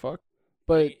don't give a fuck.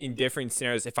 But In different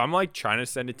scenarios, if I'm like trying to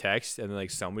send a text and then like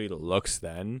somebody looks,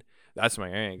 then that's my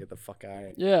get the fuck out of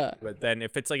here. yeah. But then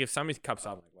if it's like if somebody cups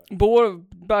up, like, what? But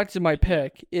what? Back to my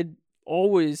pick. It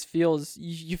always feels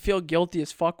you feel guilty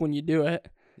as fuck when you do it.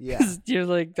 Yeah. 'Cause you're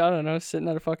like, I don't know, sitting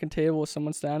at a fucking table with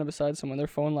someone standing beside someone, their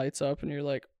phone lights up, and you're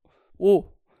like, oh,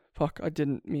 fuck, I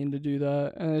didn't mean to do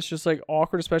that. And it's just like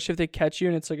awkward, especially if they catch you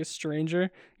and it's like a stranger.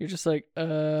 You're just like,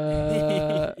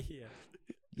 Yeah.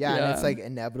 Yeah, and it's Yeah. like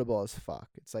inevitable as fuck.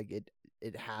 It's like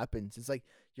it happens. It's like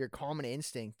your common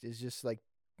instinct is just like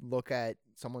look at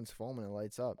someone's phone when it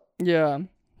lights up. yeah.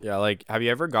 Yeah, like have you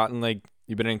ever gotten like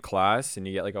you've been in class and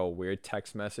you get like a weird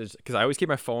text message? Because I always keep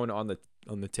my phone on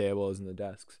the tables and the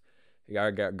desks. You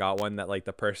got one that like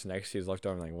the person next to you is looked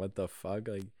over and like, what the fuck?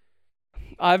 Like,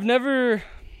 I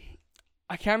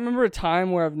can't remember a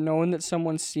time where I've known that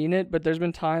someone's seen it, but there's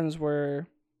been times where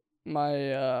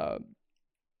my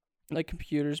like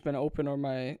computer's been open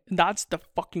or that's the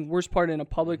fucking worst part in a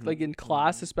public, like in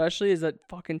class especially, is that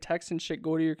fucking text and shit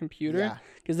go to your computer. Yeah.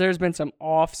 Because there's been some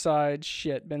offside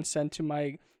shit been sent to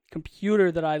my computer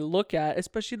that I look at,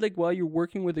 especially like while you're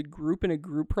working with a group in a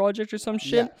group project or some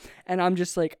shit. Yeah. And I'm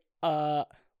just like, fuck.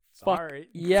 sorry.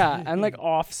 Yeah. And like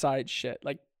offside shit.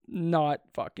 Like not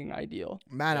fucking ideal.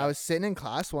 Man, Yeah. I was sitting in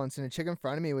class once and a chick in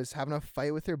front of me was having a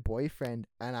fight with her boyfriend,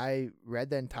 and I read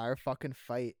the entire fucking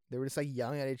fight. They were just like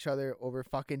yelling at each other over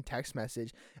fucking text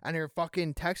message, and her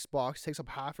fucking text box takes up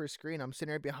half her screen. I'm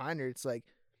sitting right behind her. It's like,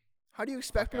 how do you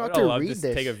expect me I not would to love read to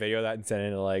this? take a video of that and send it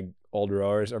to like Old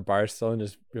Rowers or Barstow and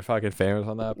just you're fucking famous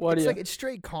on that. What do It's you? like it's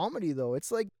straight comedy though.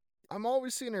 It's like I'm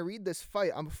always gonna read this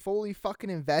fight. I'm fully fucking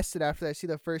invested after I see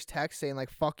the first text saying like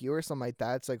 "fuck you" or something like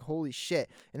that. It's like holy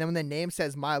shit. And then when the name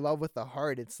says "my love with the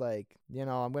heart," it's like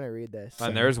I'm gonna read this.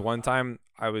 And there's one time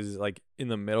I was like in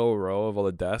the middle row of all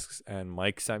the desks and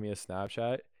Mike sent me a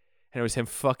Snapchat and it was him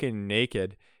fucking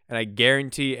naked. And I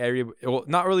guarantee well,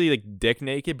 not really like dick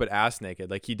naked, but ass naked.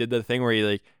 Like he did the thing where he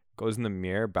like goes in the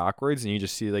mirror backwards and you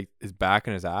just see like his back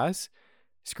and his ass.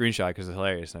 Screenshot because it's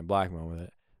hilarious and I blackmail with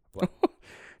it.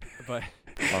 But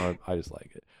I just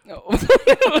like it.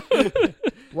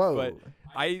 Whoa. But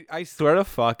I swear to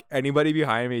fuck, anybody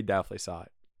behind me definitely saw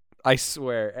it. I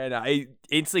swear. And I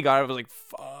instantly got it. I was like,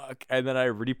 fuck. And then I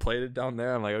replayed it down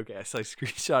there. I'm like, okay. So I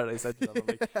screenshot it. I sent it up. I'm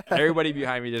like, everybody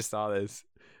behind me just saw this.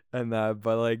 And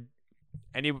but like,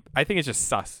 I think it's just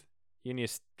sus. You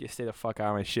need to stay the fuck out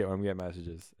of my shit when I'm getting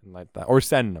messages and like that, or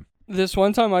sending them. This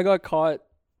one time I got caught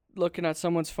looking at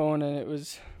someone's phone,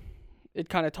 and it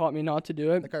kind of taught me not to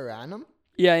do it. Like a random?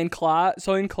 Yeah, in class.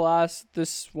 So in class,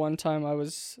 this one time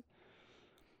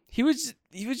he was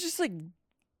just like,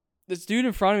 this dude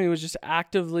in front of me was just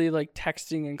actively like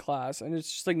texting in class, and it's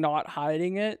just like not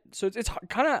hiding it. So it's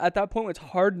kind of at that point it's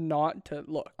hard not to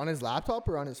look. On his laptop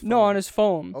or on his phone? No, on his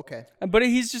phone. Okay. But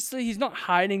he's just like, he's not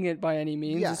hiding it by any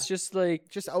means. Yeah. It's just like,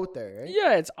 just out there, right?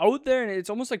 Yeah, it's out there, and it's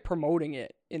almost like promoting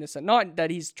it in a sense. Not that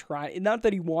he's trying, not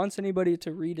that he wants anybody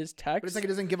to read his text. But it's like he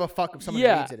doesn't give a fuck if someone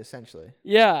reads it, essentially.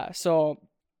 Yeah, so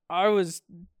I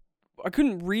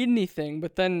couldn't read anything,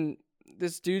 but then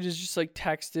this dude is just like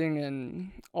texting,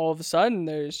 and all of a sudden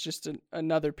there's just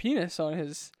another penis on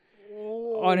his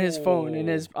phone in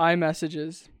his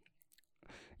iMessages.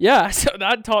 Yeah, so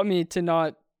that taught me to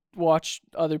not watch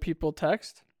other people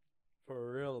text.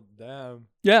 For real, damn.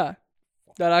 Yeah,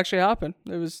 that actually happened.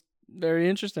 It was very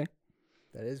interesting.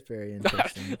 That is very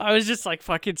interesting. I was just like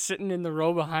fucking sitting in the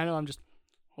row behind him. I'm just,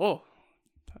 oh,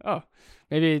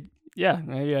 maybe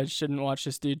I shouldn't watch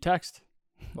this dude text.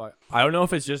 But I don't know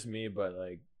if it's just me, but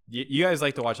like you guys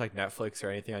like to watch like Netflix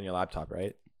or anything on your laptop,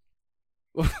 right?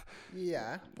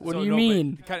 Yeah. What do you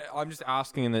mean? I'm just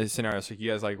asking in this scenario. So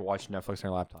you guys like watch Netflix on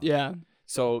your laptop? Yeah.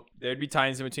 So there'd be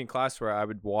times in between class where I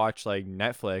would watch like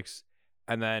Netflix,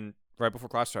 and then right before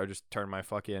class started, I just turn my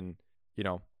fucking,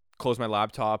 close my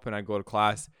laptop and I'd go to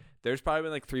class. There's probably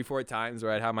been like 3-4 times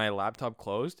where I'd have my laptop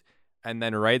closed, and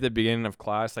then right at the beginning of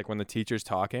class, like when the teacher's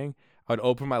talking, I'd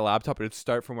open my laptop and it'd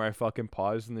start from where I fucking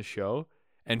paused in the show,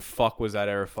 and fuck was that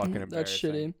ever fucking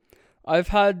embarrassing.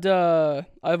 That's shitty.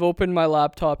 I've opened my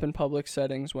laptop in public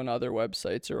settings when other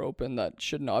websites are open that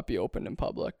should not be opened in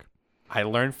public. I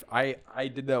learned, I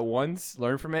did that once,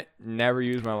 learned from it, never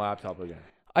used my laptop again.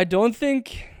 I don't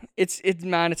think it's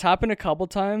happened a couple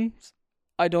times.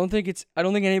 I don't think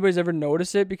anybody's ever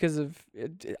noticed it because of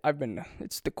it.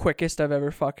 It's the quickest I've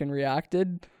ever fucking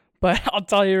reacted. But I'll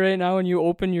tell you right now, when you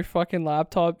open your fucking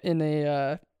laptop in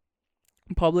a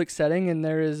public setting and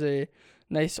there is a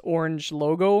nice orange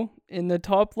logo in the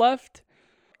top left,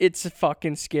 it's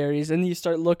fucking scary. And you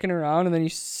start looking around, and then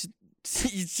it's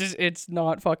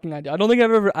not fucking ideal. I don't think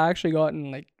I've ever actually I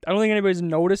don't think anybody's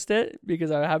noticed it because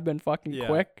I have been fucking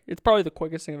quick. It's probably the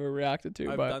quickest thing I've ever reacted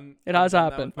to, it has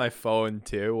happened. With my phone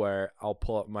too, where I'll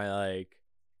pull up my like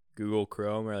Google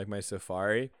Chrome or like my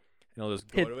Safari, and I'll just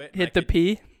go to it. Hit the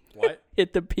P. What?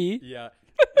 Hit the P. Yeah.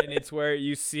 And it's where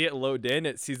you see it load in,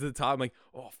 it sees the top. I'm like,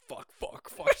 oh, fuck.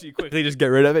 So you quickly just get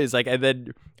rid of it. It's like, and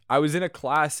then I was in a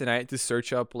class and I had to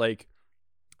search up like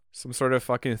some sort of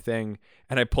fucking thing.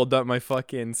 And I pulled up my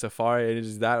fucking Safari, and it's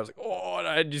just that. I was like, oh, and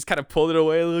I just kind of pulled it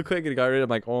away a little quick and got rid of it. I'm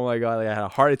like, oh my God, like I had a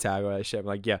heart attack or that shit. I'm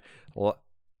like, yeah, well,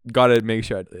 gotta make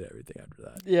sure I did everything after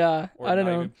that. Yeah, or I don't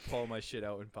know. Even pull my shit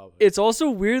out in public. It's also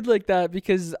weird like that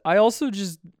because I also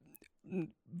just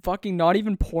fucking not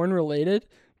even porn related,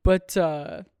 but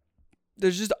I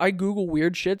Google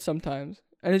weird shit sometimes,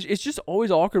 and it's just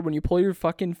always awkward when you pull your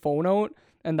fucking phone out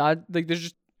and that like there's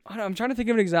just I'm trying to think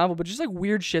of an example, but just like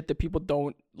weird shit that people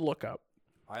don't look up.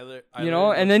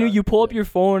 And then you pull up your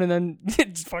phone and then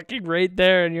it's fucking right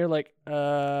there, and you're like,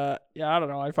 I don't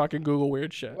know. I fucking Google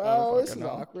weird shit. Well, this is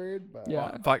awkward, but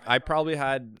yeah. Fuck, I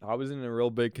was in a real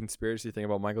big conspiracy thing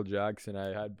about Michael Jackson.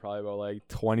 I had probably about like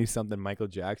 20 something Michael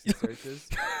Jackson searches,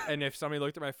 and if somebody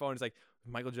looked at my phone, it's like,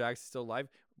 Michael Jackson's still alive?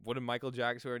 What did Michael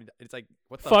Jackson? It's like,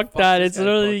 what the fuck? That. It's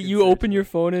literally you open your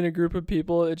phone in a group of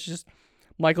people. It's just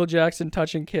Michael Jackson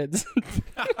touching kids.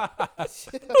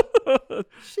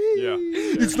 Yeah.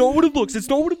 It's not what it looks. It's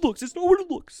not what it looks. It's not what it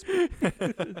looks.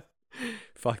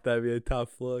 Fuck, that'd be a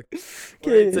tough look.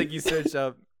 It's like you search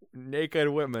up naked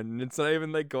women, and it's not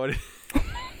even like going.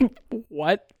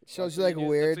 What? Shows you like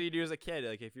weird. That's what you do as a kid.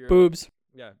 Like if you're boobs.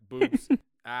 Boobs,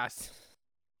 ass,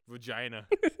 vagina.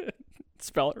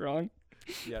 Spell it wrong.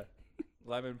 Yeah,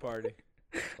 lemon party.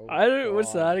 Oh, I don't. God.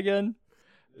 What's that again?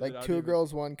 Like two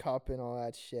girls, one cup, and all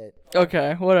that shit.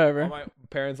 Okay, whatever. On my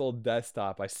parents' old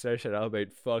desktop, I searched it up.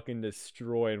 It fucking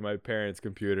destroyed my parents'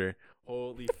 computer.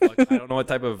 Holy fuck! I don't know what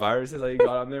type of viruses I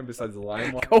got on there besides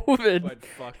LimeWire. COVID. But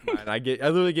fuck, man, I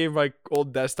literally gave my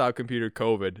old desktop computer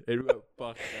COVID. It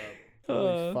fucked up.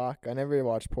 Holy fuck! I never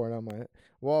watched porn on my.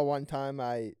 Well, one time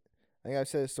I think I've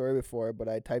said a story before, but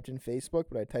I typed in Facebook,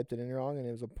 but I typed it in wrong, and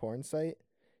it was a porn site.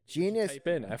 Genius. Type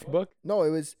in F book. No,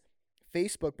 it was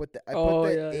Facebook, but I put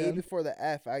the A before the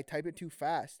F. I typed it too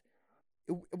fast.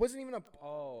 It wasn't even a.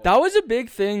 That was a big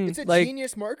thing. It's a like,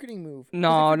 genius marketing move. 'Cause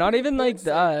no, if you not put your even porn like site-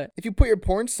 that. If you put your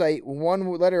porn site one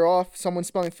letter off, someone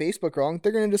spelling Facebook wrong,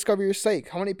 they're gonna discover your site.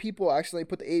 How many people actually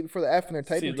put the A before the F and they're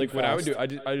typing See, like too what I would fast?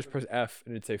 do, I just press F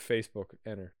and it'd say Facebook,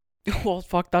 enter. Well,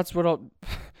 fuck, that's what I'll.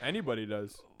 Anybody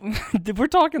does. We're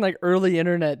talking like early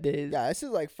internet days. Yeah, this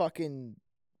is like fucking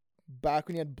back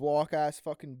when you had block ass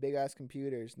fucking big ass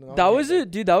computers. No, That was it,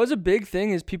 dude. That was a big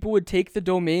thing. Is people would take the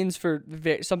domains for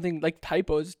something like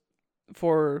typos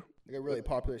for like a really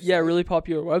popular. yeah, site. really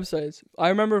popular websites. I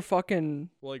remember fucking.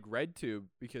 Well, like RedTube,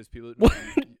 because people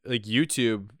like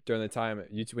YouTube during the time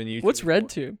YouTube when YouTube. What's was more-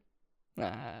 RedTube?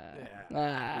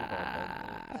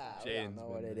 Ah, we don't Jaden's know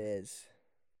what been it there. is.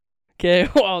 Okay,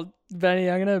 well, Benny,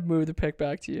 I'm gonna move the pick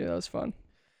back to you. That was fun.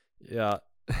 Yeah.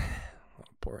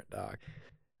 Poor dog.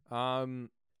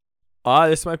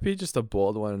 This might be just a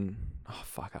bold one. Oh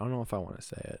fuck, I don't know if I want to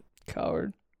say it.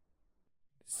 Coward.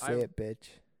 Say it, bitch.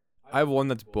 I have one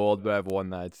that's bold, but I have one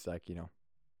that's like,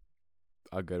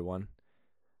 a good one.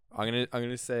 I'm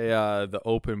gonna say the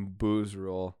open booze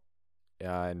rule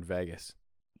in Vegas.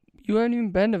 You haven't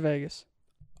even been to Vegas.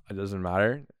 It doesn't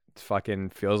matter. It fucking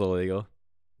feels illegal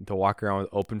to walk around with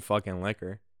open fucking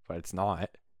liquor, but it's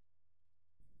not.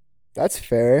 That's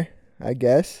fair, I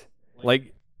guess.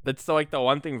 Like that's like the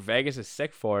one thing Vegas is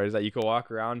sick for is that you can walk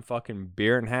around fucking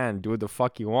beer in hand, do what the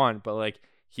fuck you want. But like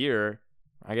here,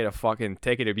 I get a fucking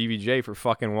ticket to BBJ for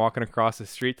fucking walking across the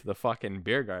street to the fucking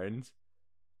beer gardens.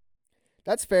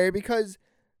 That's fair because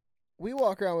we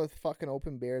walk around with fucking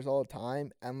open beers all the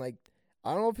time, and like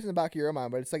I don't know if it's in the back of your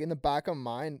mind, but it's like in the back of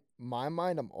my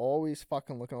mind, I'm always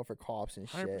fucking looking out for cops and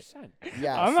shit. 100%.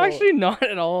 Yeah, I'm so- actually not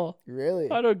at all. really.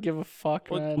 I don't give a fuck,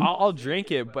 Well, man. I'll drink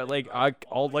it, but like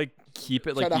I'll like keep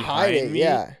it like Try to hide behind it, me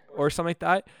yeah. or something like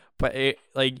that. But it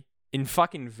like in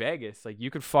fucking Vegas, like you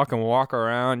could fucking walk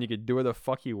around, you could do what the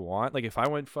fuck you want. Like if I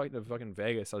went to fucking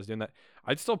Vegas, I was doing that,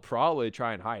 I'd still probably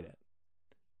try and hide it.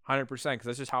 100%, because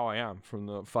that's just how I am from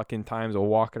the fucking times of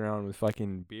walking around with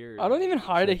fucking beer. I don't even and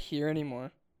hide it shit. here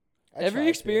anymore. I try Every to.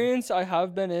 experience I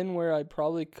have been in where I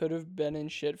probably could have been in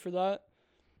shit for that,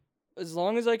 as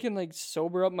long as I can like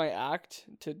sober up my act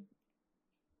to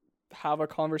have a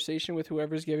conversation with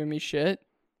whoever's giving me shit,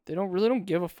 they don't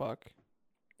give a fuck.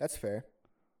 That's fair.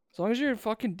 As long as you're a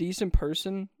fucking decent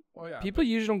person, Well, yeah, people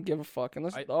usually don't give a fuck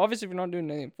unless obviously if you're not doing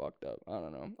anything fucked up. I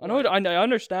don't know. I know. Well, I I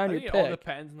understand your think it all pick.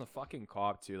 depends on the fucking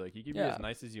cop too. Like you can be Yeah, as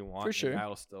nice as you want, for and sure. the guy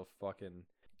will still fucking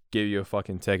give you a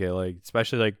fucking ticket. Like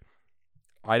especially like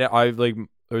I like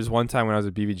there was one time when I was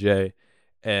at BBJ,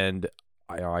 and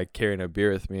I carried a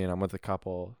beer with me, and I'm with a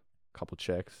couple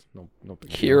chicks, no big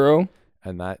deal. Hero.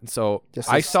 And that, and so Just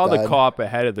a I saw the stud. cop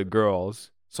ahead of the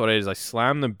girls, so what I did is I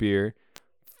slammed the beer,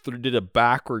 did a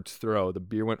backwards throw. The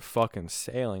beer went fucking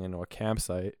sailing into a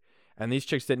campsite, and these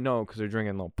chicks didn't know because they're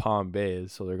drinking little Palm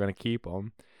Bays, so they're gonna keep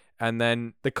them. And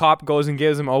then the cop goes and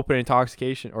gives them open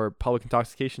intoxication or public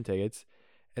intoxication tickets,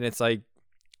 and it's like,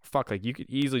 fuck, like you could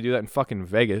easily do that in fucking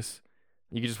Vegas.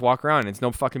 You could just walk around, and it's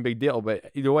no fucking big deal. But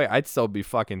either way, I'd still be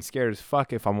fucking scared as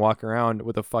fuck if I'm walking around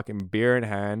with a fucking beer in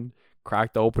hand,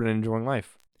 cracked open, and enjoying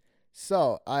life.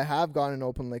 So I have gotten an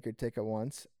open liquor ticket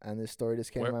once, and this story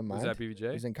just came to my mind. Was that BBJ?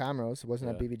 It was in Camrose. It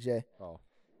wasn't at Yeah. BBJ. Oh.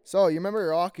 So you remember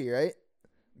Rocky, right?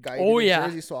 Guy you Oh, did the yeah.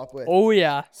 jersey swap with. Oh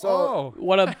yeah. So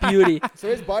What a beauty. so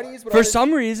his buddies. would For always-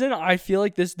 some reason, I feel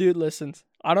like this dude listens.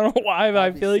 I don't know why, but I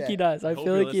That'd be feel like he sick. does. I hope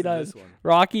feel he like he listens does. to this one.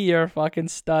 Rocky, you're a fucking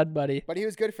stud, buddy. But he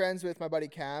was good friends with my buddy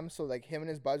Cam, so like him and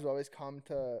his buds would always come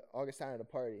to Augustana to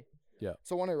party. Yeah.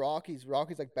 So one of Rocky's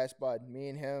like best bud. Me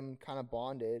and him kind of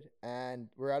bonded, and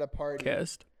we're at a party.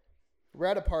 Kissed. We're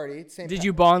at a party. Same. Did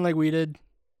you bond like we did?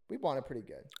 We bonded pretty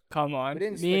good. Come on. We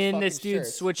didn't Me switch and this fucking dude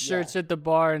shirts. switched Yeah. shirts at the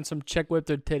bar and some chick whipped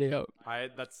her titty out.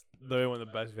 That's literally one of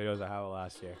the best videos I have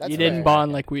last year. That's You didn't fair.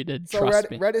 bond like we did. So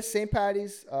Trust we're me. at a St.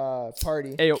 Patty's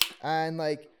party, Ayo. and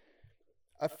like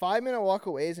a 5-minute walk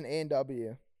away is an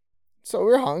A&W. So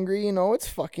we're hungry, it's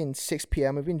fucking 6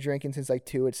 p.m. We've been drinking since like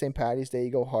 2 at St. Patty's Day.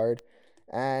 You go hard.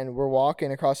 And we're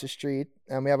walking across the street,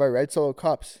 and we have our red Solo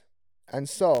cups. And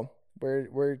so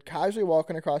we're casually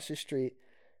walking across the street.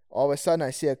 All of a sudden,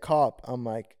 I see a cop. I'm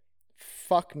like,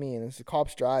 fuck me. And it's the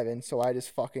cop's driving. So I just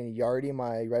fucking yardie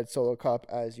my red Solo cup,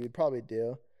 as you would probably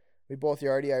do. We both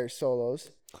yardie our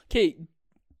Solos. Okay.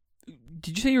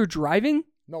 Did you say you were driving?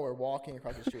 No, we're walking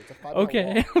across the street. It's a 5-minute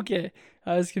Okay. walk. Okay.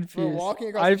 I was confused. walking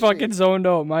across I the fucking street. zoned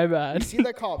out. My We bad. see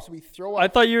the cops. We throw up. I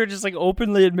thought you were just like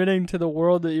openly admitting to the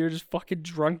world that you're just fucking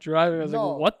drunk driving. I was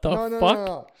like, what the fuck?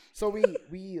 No. So we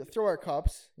throw our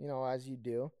cups, as you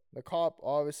do. The cop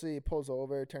obviously pulls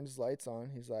over, turns his lights on.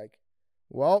 He's like,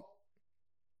 well,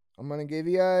 I'm going to give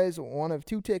you guys one of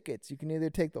 2 tickets. You can either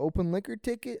take the open liquor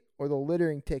ticket or the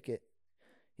littering ticket.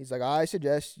 He's like, I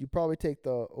suggest you probably take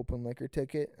the open liquor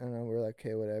ticket. And then we're like,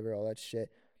 okay, whatever, all that shit.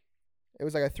 It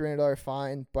was like a $300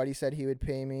 fine. Buddy said he would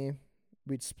pay me.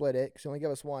 We'd split it because he only gave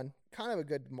us one. Kind of a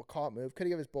good cop move. Could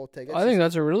have given us both tickets. I think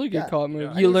that's a really good Yeah. cop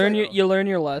move. Yeah. You And learn he's like, you learn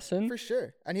your lesson. For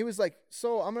sure. And he was like,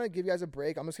 so I'm going to give you guys a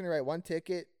break. I'm just going to write 1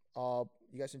 ticket.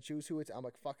 You guys can choose who it's. I'm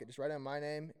like, fuck it. Just write it in my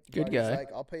name. Good Buddy's guy. like,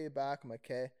 I'll pay you back. I'm like,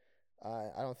 okay.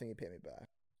 I don't think you pay me back.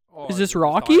 Oh, Is this we were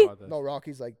just Rocky? talking about this. No,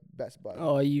 Rocky's like best buddy.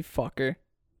 Oh, you fucker.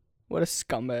 What a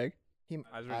scumbag.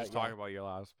 As we were just talking about your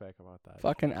last pick about that.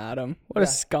 Fucking Adam. What a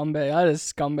Yeah. scumbag. That is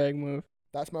a scumbag move.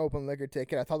 That's my open liquor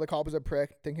ticket. I thought the cop was a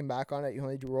prick. Thinking back on it, he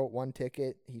only wrote 1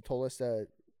 ticket. He told us a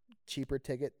cheaper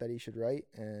ticket that he should write,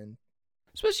 and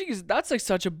Especially because that's like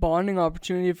such a bonding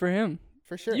opportunity for him.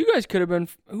 for sure, You guys could have been.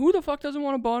 Who the fuck doesn't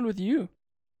want to bond with you?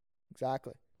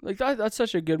 exactly. Like that's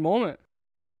such a good moment.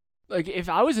 Like if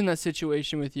I was in that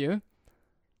situation with you,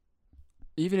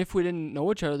 even if we didn't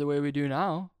know each other the way we do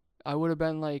now, I would have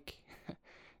been like,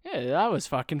 yeah, that was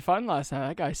fucking fun last night.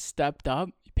 That guy stepped up,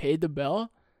 he paid the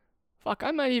bill. Fuck,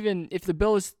 I might even if the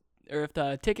bill was or if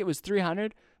the ticket was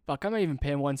 $300, fuck, I might even pay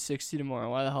him $160 tomorrow.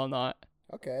 Why the hell not?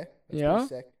 Okay, that's Yeah? pretty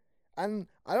sick. And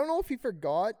I don't know if he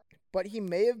forgot, but he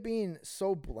may have been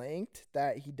so blanked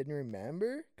that he didn't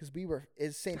remember because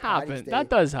it's St. Patty's Happen. Day. That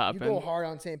does You happen. go hard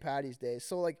on St. Patty's Day,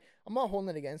 so like I'm not holding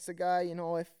it against the guy. You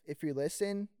know, if you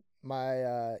listen,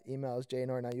 my email is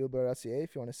jnor@uber.ca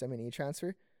if you want to send me an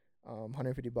e-transfer,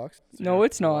 $150. No,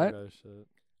 it's not.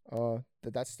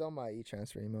 That's still my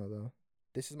e-transfer email though.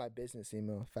 This is my business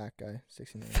email, fat guy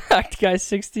 69. Fact guy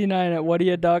 69 at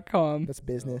waddya.com. That's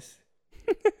business.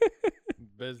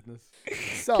 Business.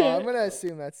 So Okay. I'm gonna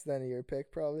assume that's the end of your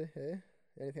pick, probably. Hey,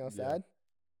 anything else to Yeah. add?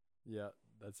 Yeah,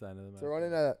 that's the end of the So we're on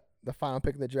into the final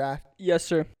pick of the draft. Yes,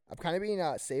 sir. I'm kind of being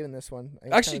saving this one. I think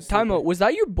it's Actually, kinda time out. sleeper. Was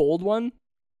that your bold one?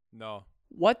 No.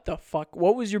 What the fuck?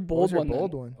 What was your What bold was your one? then?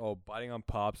 bold one? Oh, biting on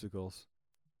popsicles.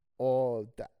 Oh,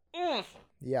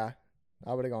 yeah.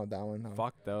 I would have gone with that one.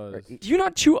 Fuck those. Do you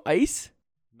not chew ice?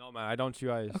 No, man, I don't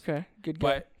chew ice. Okay, good guy.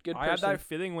 But Good I have person. that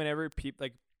feeling whenever people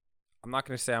like, I'm not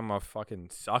gonna say I'm a fucking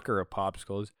sucker of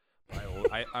popsicles.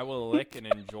 But I will lick and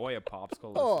enjoy a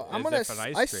popsicle. Oh, as if an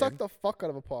ice I cream. suck the fuck out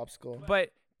of a popsicle.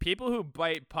 But people who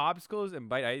bite popsicles and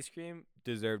bite ice cream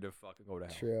deserve to fucking go to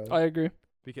hell. True. I agree.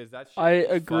 Because that shit I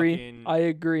is agree. fucking- I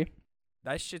agree.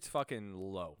 that shit's fucking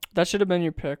low. That should have been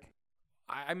your pick.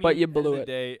 I mean, But you at the end blew of the it.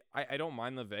 day, I don't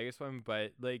mind the Vegas one,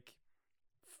 but like,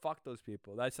 fuck those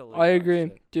people. That's a I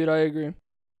agree, dude. I agree.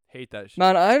 Hate that shit.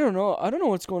 Man, I don't know. I don't know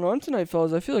what's going on tonight,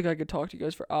 fellas. I feel like I could talk to you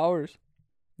guys for hours.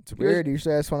 It's weird.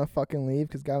 Usually I just want to fucking leave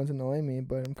because Gavin's annoying me,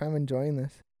 but I'm kind of enjoying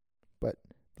this. But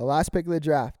the last pick of the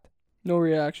draft. No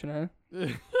reaction, huh?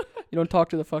 You don't talk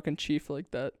to the fucking chief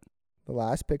like that. The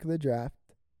last pick of the draft.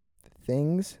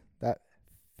 Things that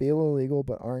feel illegal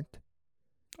but aren't.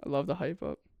 I love the hype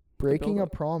up. Breaking a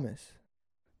build-up. promise.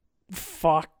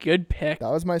 Fuck, good pick.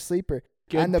 That was my sleeper.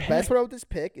 Good and the pick. best part about this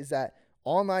pick is that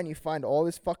online you find all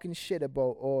this fucking shit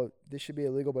about, oh, this should be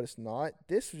illegal, but it's not.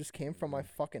 This just came from my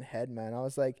fucking head, man. I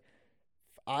was like,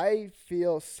 I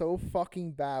feel so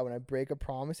fucking bad when I break a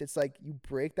promise. It's like you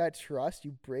break that trust,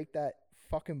 you break that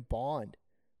fucking bond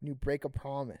when you break a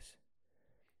promise.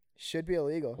 Should be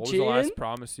illegal. What was the last Jaden?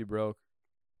 promise you broke?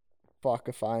 Fuck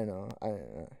if I know.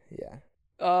 Yeah.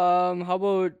 How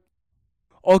about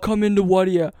I'll come into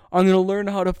Waddya. I'm gonna learn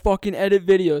how to fucking edit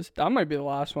videos. That might be the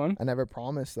last one. I never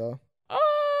promised though. Uh,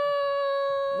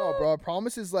 No, bro. A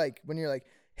promise is like when you're like,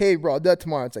 hey, bro, I'll do that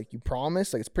tomorrow. It's like you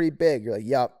promise, like it's pretty big. You're like,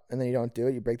 yup, and then you don't do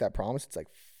it. You break that promise. It's like,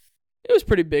 It was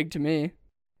pretty big to me.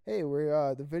 hey,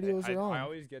 we're the videos I are on.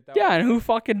 always get that. Yeah, one. and who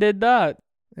fucking did that?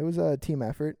 It was a team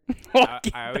effort. Get I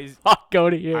the always fuck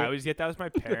out of here. I always get that with my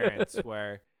parents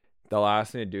where they'll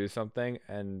ask me to do something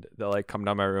and they'll like come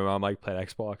down my room. I'm like playing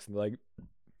Xbox and they're like,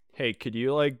 hey, could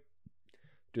you like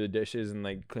do the dishes and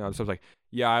like clean up stuff? Like,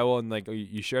 yeah, I will. And like,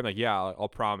 you sure? I'm like, yeah, I'll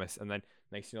promise. And then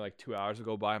next, like 2 hours will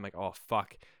go by. I'm like, oh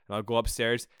fuck. And I'll go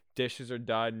upstairs. Dishes are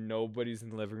done. Nobody's in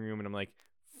the living room. And I'm like,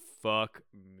 fuck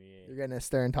me. You're getting a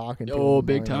stern talking to. Oh, in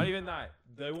the big morning. Not even that.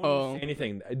 They won't Oh. say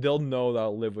anything. They'll know that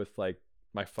I'll live with like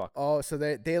my fuck. Oh, so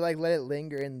they like let it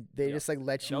linger and they Yeah. just like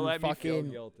let you They'll let me feel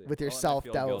fucking guilty. with your They'll let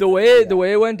me feel self-doubt. guilty. the Yeah.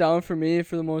 way it went down for me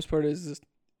for the most part is just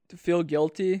to feel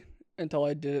guilty until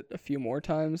I did it a few more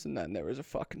times and then there was a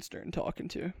fucking stern talking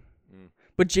to. Mm.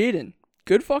 But Jaden,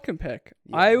 good fucking pick.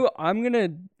 Yeah.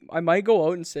 I might go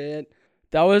out and say it.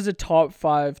 That was a top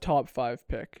five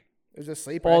pick. It was a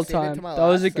sleeper. I All saved it time. to my That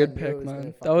was a last 'cause I good knew it pick, was gonna man.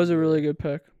 That fucking was a be really it. good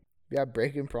pick. Yeah,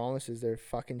 breaking promises, they're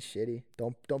fucking shitty.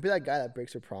 Don't be that guy that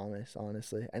breaks a promise,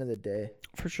 honestly. End of the day.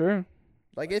 For sure.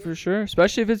 Like if For sure.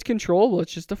 Especially if it's controllable.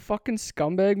 It's just a fucking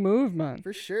scumbag move, man.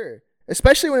 For sure.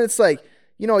 Especially when it's like,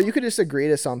 you know, you could just agree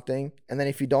to something and then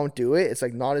if you don't do it, it's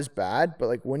like not as bad. But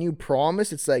like when you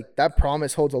promise, it's like that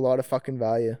promise holds a lot of fucking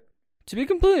value. To be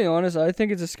completely honest, I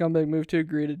think it's a scumbag move to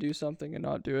agree to do something and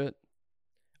not do it.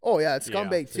 Oh yeah, it's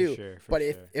scumbag for too. sure, for but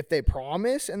sure. if they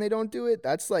promise and they don't do it,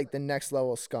 that's like the next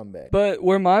level of scumbag. But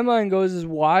where my mind goes is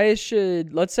why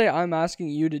should, let's say I'm asking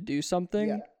you to do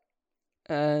something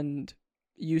and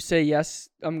you say, yes,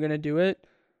 I'm going to do it.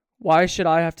 Why should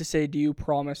I have to say, do you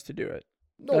promise to do it?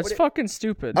 No, That's but fucking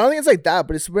stupid. I don't think it's like that,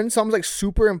 but it's when something's like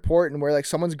super important where like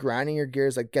someone's grinding your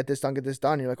gears, like get this done.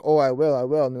 And you're like, oh, I will.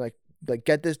 And they're like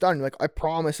get this done. You're like, I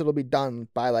promise it'll be done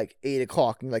by like 8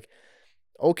 o'clock. And you're like,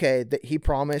 okay, he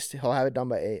promised he'll have it done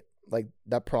by 8. Like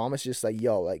that promise, just like,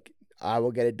 yo, like I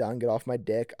will get it done. Get off my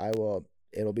dick.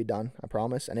 It'll be done. I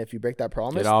promise. And if you break that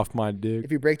promise, Get off my dick.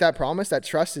 if you break that promise, that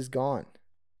trust is gone.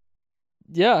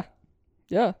 Yeah.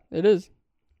 Yeah, it is.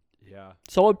 Yeah.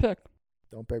 Solid pick.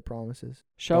 Don't break promises.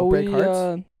 Shall Don't break we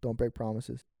hearts. Don't break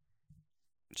promises.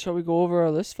 shall we go over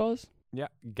our list, fellas? Yeah.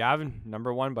 Gavin,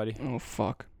 number 1, buddy. Oh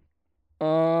fuck.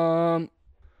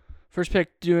 First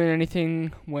pick, doing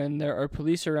anything when there are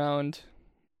police around.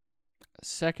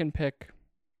 Second pick,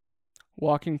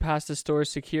 walking past the store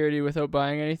security without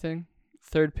buying anything.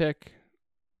 Third pick,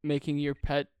 making your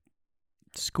pet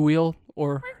squeal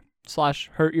or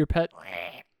 / hurt your pet.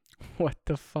 What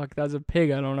the fuck? That's a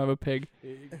pig. I don't have a pig.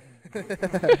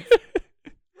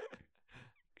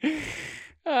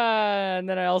 And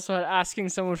then I also had asking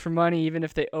someone for money even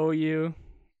if they owe you,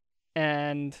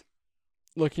 and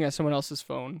looking at someone else's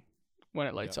phone when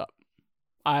it lights up.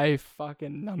 I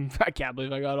can't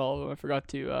believe I got all of them. I forgot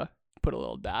to put a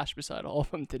little dash beside all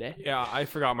of them today. Yeah, I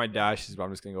forgot my dashes, but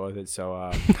I'm just going to go with it.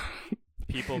 So,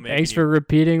 people make Thanks for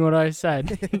repeating what I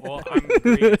said. Well, I'm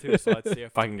green too, so let's see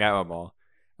if I can get them all.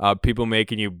 People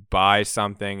making you buy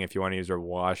something if you want to use their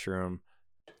washroom.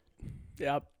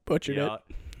 Yep, butchered it.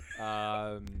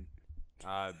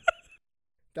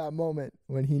 That moment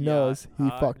when he knows he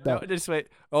fucked up. Just wait.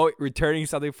 Oh, returning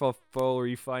something for full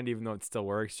refund even though it still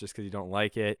works just because you don't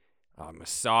like it.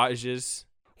 Massages.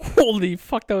 Holy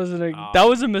fuck, that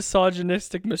was a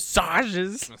misogynistic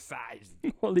massages. Massages.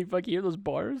 Holy fuck, you hear those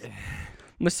bars?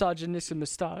 Misogynistic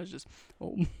massages.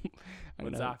 Oh,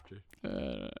 What's after?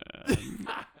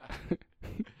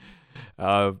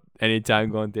 Uh,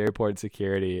 Anytime going to airport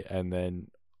security and then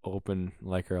open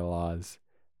liquor laws.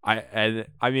 I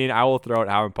mean, I will throw out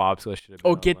having popsicles should have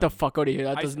been. Oh, get the fuck out of here.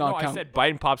 That does not count. I said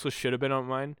biting popsicles should have been on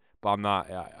mine, but I'm not.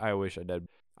 Yeah, I wish I did.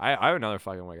 I have another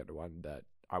fucking one that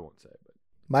I won't say, but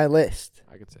My list.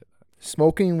 I could say that.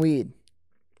 Smoking weed.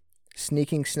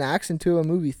 Sneaking snacks into a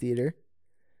movie theater.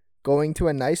 Going to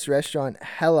a nice restaurant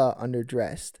hella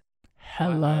underdressed.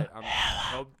 Hella. I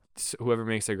hope whoever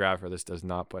makes a graph for this does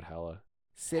not put hella.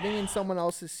 Sitting in someone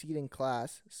else's seat in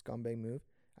class. Scumbag move.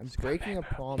 I'm breaking a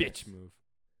promise. Bitch move.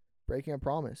 Breaking a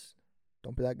promise.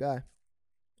 Don't be that guy.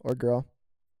 Or girl.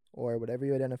 Or whatever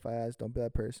you identify as. Don't be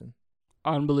that person.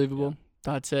 Unbelievable.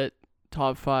 That's it.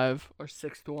 Top 5 or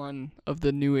 6th one of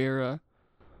the new era.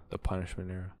 The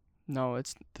punishment era. No,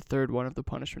 it's the 3rd one of the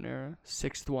punishment era.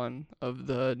 6th one of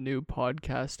the new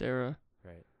podcast era.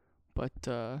 Right.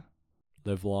 But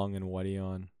Live long and Waddya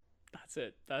on. that's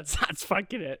it. That's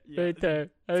fucking it right there.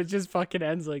 It just fucking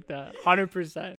ends like that. 100%.